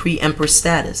is like pre-Empress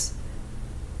status.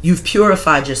 You've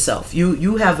purified yourself.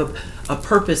 You have a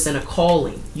purpose and a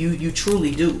calling. You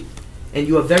truly do. And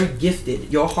you are very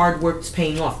gifted. Your hard work is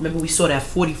paying off. Remember we saw that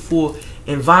 44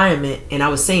 environment, and I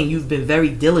was saying you've been very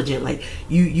diligent. Like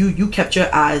you kept your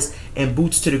eyes and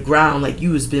boots to the ground. Like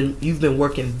you've been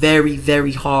working very,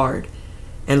 very hard.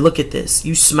 And look at this.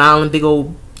 You smiling, big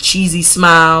old cheesy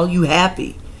smile. You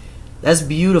happy. That's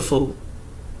beautiful.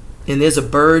 And there's a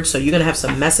bird, so you're going to have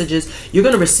some messages. You're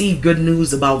going to receive good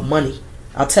news about money.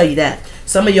 I'll tell you that.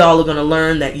 Some of y'all are going to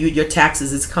learn that your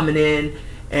taxes is coming in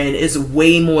and is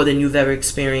way more than you've ever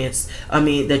experienced. I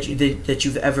mean, that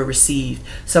you've ever received.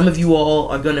 Some of you all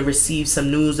are going to receive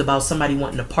some news about somebody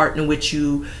wanting to partner with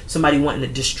you, somebody wanting to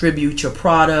distribute your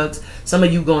products. Some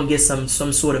of you going to get some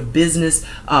sort of business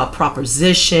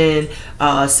proposition.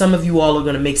 Some of you all are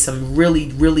going to make some really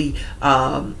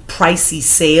pricey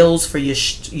sales for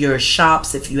your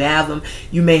shops if you have them.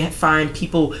 You may find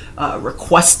people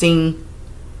requesting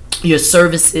your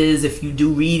services if you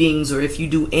do readings or if you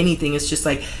do anything. It's just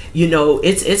like, you know,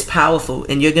 it's powerful,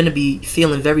 and you're going to be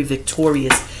feeling very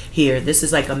victorious here. This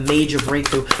is like a major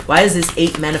breakthrough. Why is this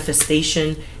 8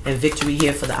 manifestation and victory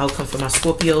here for the outcome for my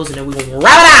Scorpios? And then we're going to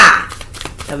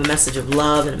have a message of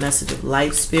love and a message of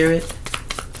light, Spirit.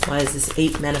 Why is this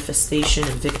 8 manifestation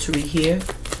and victory here?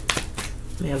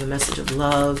 We have a message of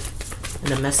love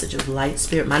and a message of light,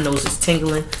 Spirit. My nose is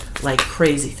tingling like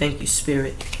crazy. Thank you,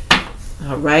 Spirit.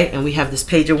 All right, and we have this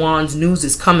Page of Wands. News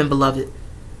is coming, beloved.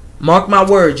 Mark my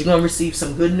words, you're going to receive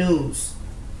some good news.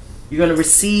 You're going to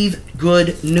receive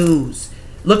good news.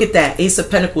 Look at that, Ace of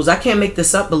Pentacles. I can't make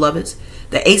this up, beloveds.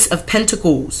 The Ace of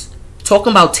Pentacles. Talking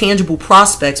about tangible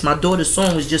prospects. My daughter's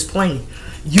song was just playing.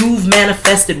 You've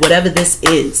manifested whatever this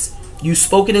is. You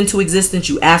spoke it into existence.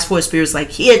 You asked for it. Spirit's like,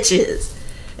 here it is.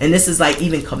 And this is like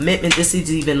even commitment. This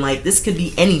is even like, this could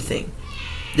be anything.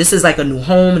 This is like a new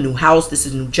home, a new house. This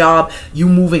is a new job. You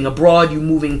moving abroad. You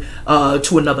moving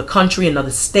to another country, another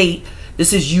state.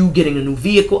 This is you getting a new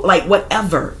vehicle. Like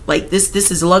whatever. Like this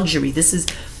is luxury. This is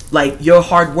like your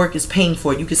hard work is paying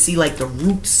for it. You can see like the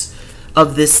roots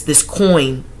of this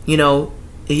coin. You know,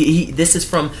 this is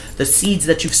from the seeds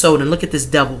that you've sowed. And look at this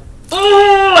devil.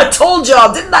 Oh, I told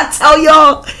y'all. Didn't I tell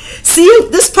y'all? See,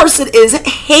 this person is a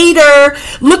hater.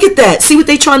 Look at that. See what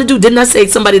they trying to do? Didn't I say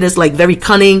somebody that's like very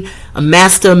cunning, a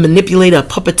master manipulator, a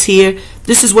puppeteer?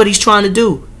 This is what he's trying to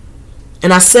do.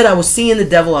 And I said I was seeing the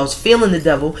devil. I was feeling the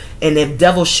devil. And the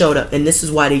devil showed up. And this is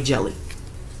why they jelly.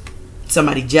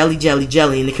 Somebody jelly.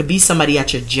 And it could be somebody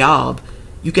at your job.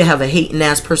 You could have a hating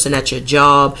ass person at your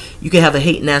job. You could have a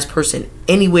hating ass person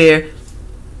anywhere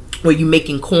where you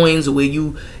making coins, or where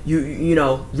you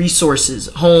know, resources,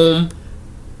 home,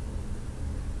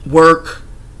 work,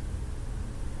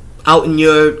 out in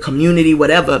your community,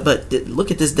 whatever. But look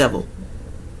at this devil.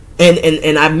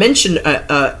 And I mentioned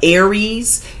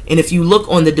Aries, and if you look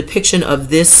on the depiction of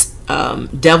this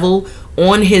devil,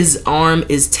 on his arm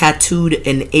is tattooed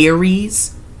an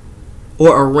Aries,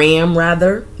 or a ram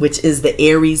rather, which is the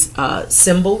Aries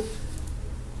symbol.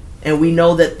 And we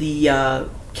know that the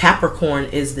Capricorn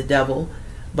is the devil,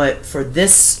 but for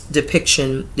this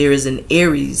depiction there is an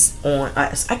Aries on.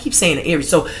 I keep saying an Aries.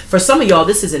 So for some of y'all,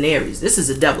 this is an Aries. This is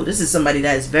a devil. This is somebody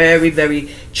that is very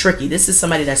tricky. This is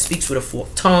somebody that speaks with a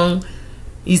forked tongue.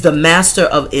 He's the master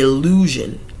of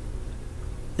illusion.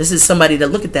 This is somebody that,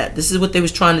 look at that. This is what they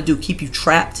was trying to do, keep you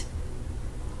trapped.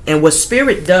 And what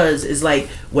Spirit does is like,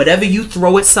 whatever you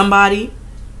throw at somebody,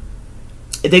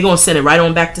 they're gonna send it right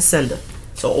on back to sender.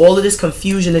 So all of this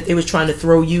confusion that they was trying to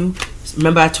throw you,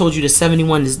 remember I told you the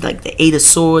 71 is like the 8 of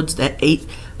Swords. That 8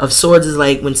 of Swords is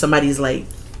like when somebody's like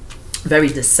very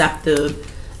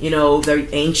deceptive, you know,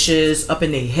 very anxious, up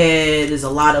in their head. There's a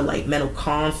lot of like mental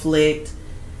conflict.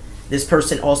 This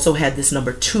person also had this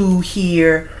number 2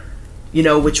 here, you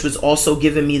know, which was also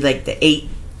giving me like the 8,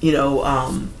 you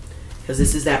know, because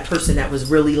this is that person that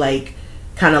was really like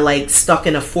kind of like stuck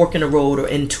in a fork in the road, or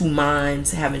in two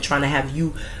minds, trying to have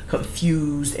you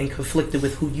confused and conflicted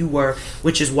with who you were,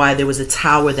 which is why there was a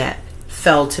tower that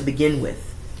fell to begin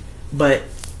with. But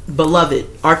beloved,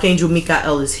 Archangel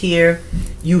Michael is here.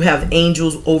 You have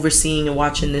angels overseeing and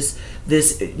watching this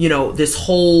you know, this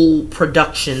whole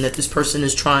production that this person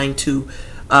is trying to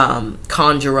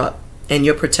conjure up, and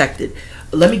you're protected.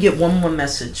 Let me get one more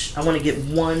message. I want to get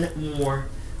one more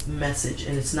message,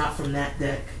 and it's not from that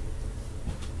deck.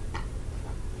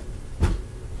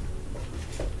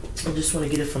 I just want to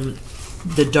get it from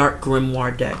the Dark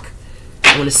Grimoire deck.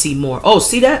 I want to see more. Oh,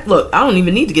 see that? Look, I don't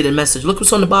even need to get a message. Look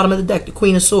what's on the bottom of the deck, the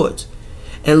Queen of Swords.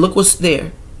 And look what's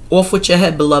there. Off with your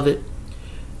head, beloved.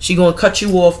 She going to cut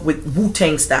you off with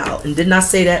Wu-Tang style. And didn't I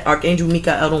say that? Archangel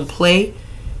Michael don't play.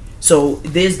 So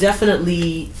there's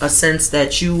definitely a sense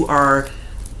that you are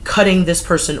cutting this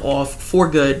person off for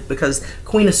good, because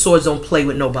Queen of Swords don't play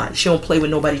with nobody. She don't play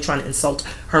with nobody trying to insult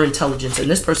her intelligence. And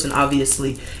this person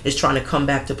obviously is trying to come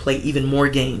back to play even more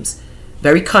games.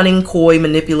 Very cunning, coy,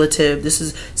 manipulative. This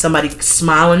is somebody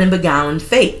smiling and beguiling.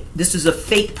 Fake. This is a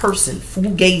fake person.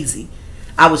 Fugazi.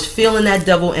 I was feeling that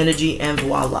devil energy, and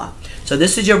voila. So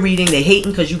this is your reading. They're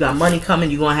hating because you got money coming.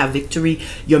 You're going to have victory.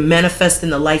 You're manifesting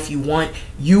the life you want.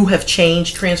 You have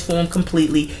changed, transformed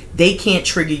completely. They can't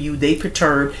trigger you. They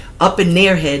perturb up in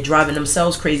their head, driving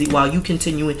themselves crazy while you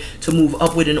continuing to move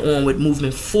upward and onward,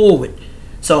 movement forward.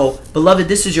 So, beloved,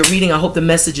 this is your reading. I hope the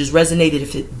message has resonated.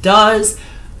 If it does,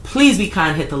 please be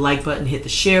kind. Hit the like button. Hit the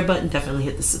share button. Definitely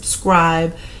hit the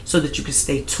subscribe so that you can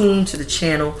stay tuned to the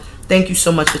channel. Thank you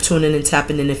so much for tuning and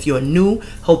tapping in. If you're new,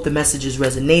 hope the message has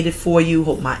resonated for you.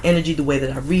 Hope my energy, the way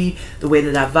that I read, the way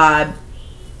that I vibe,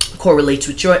 correlates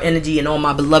with your energy and all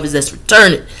my beloveds that's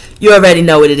returning. You already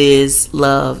know what it is.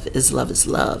 Love is love is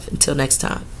love. Until next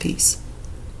time, peace.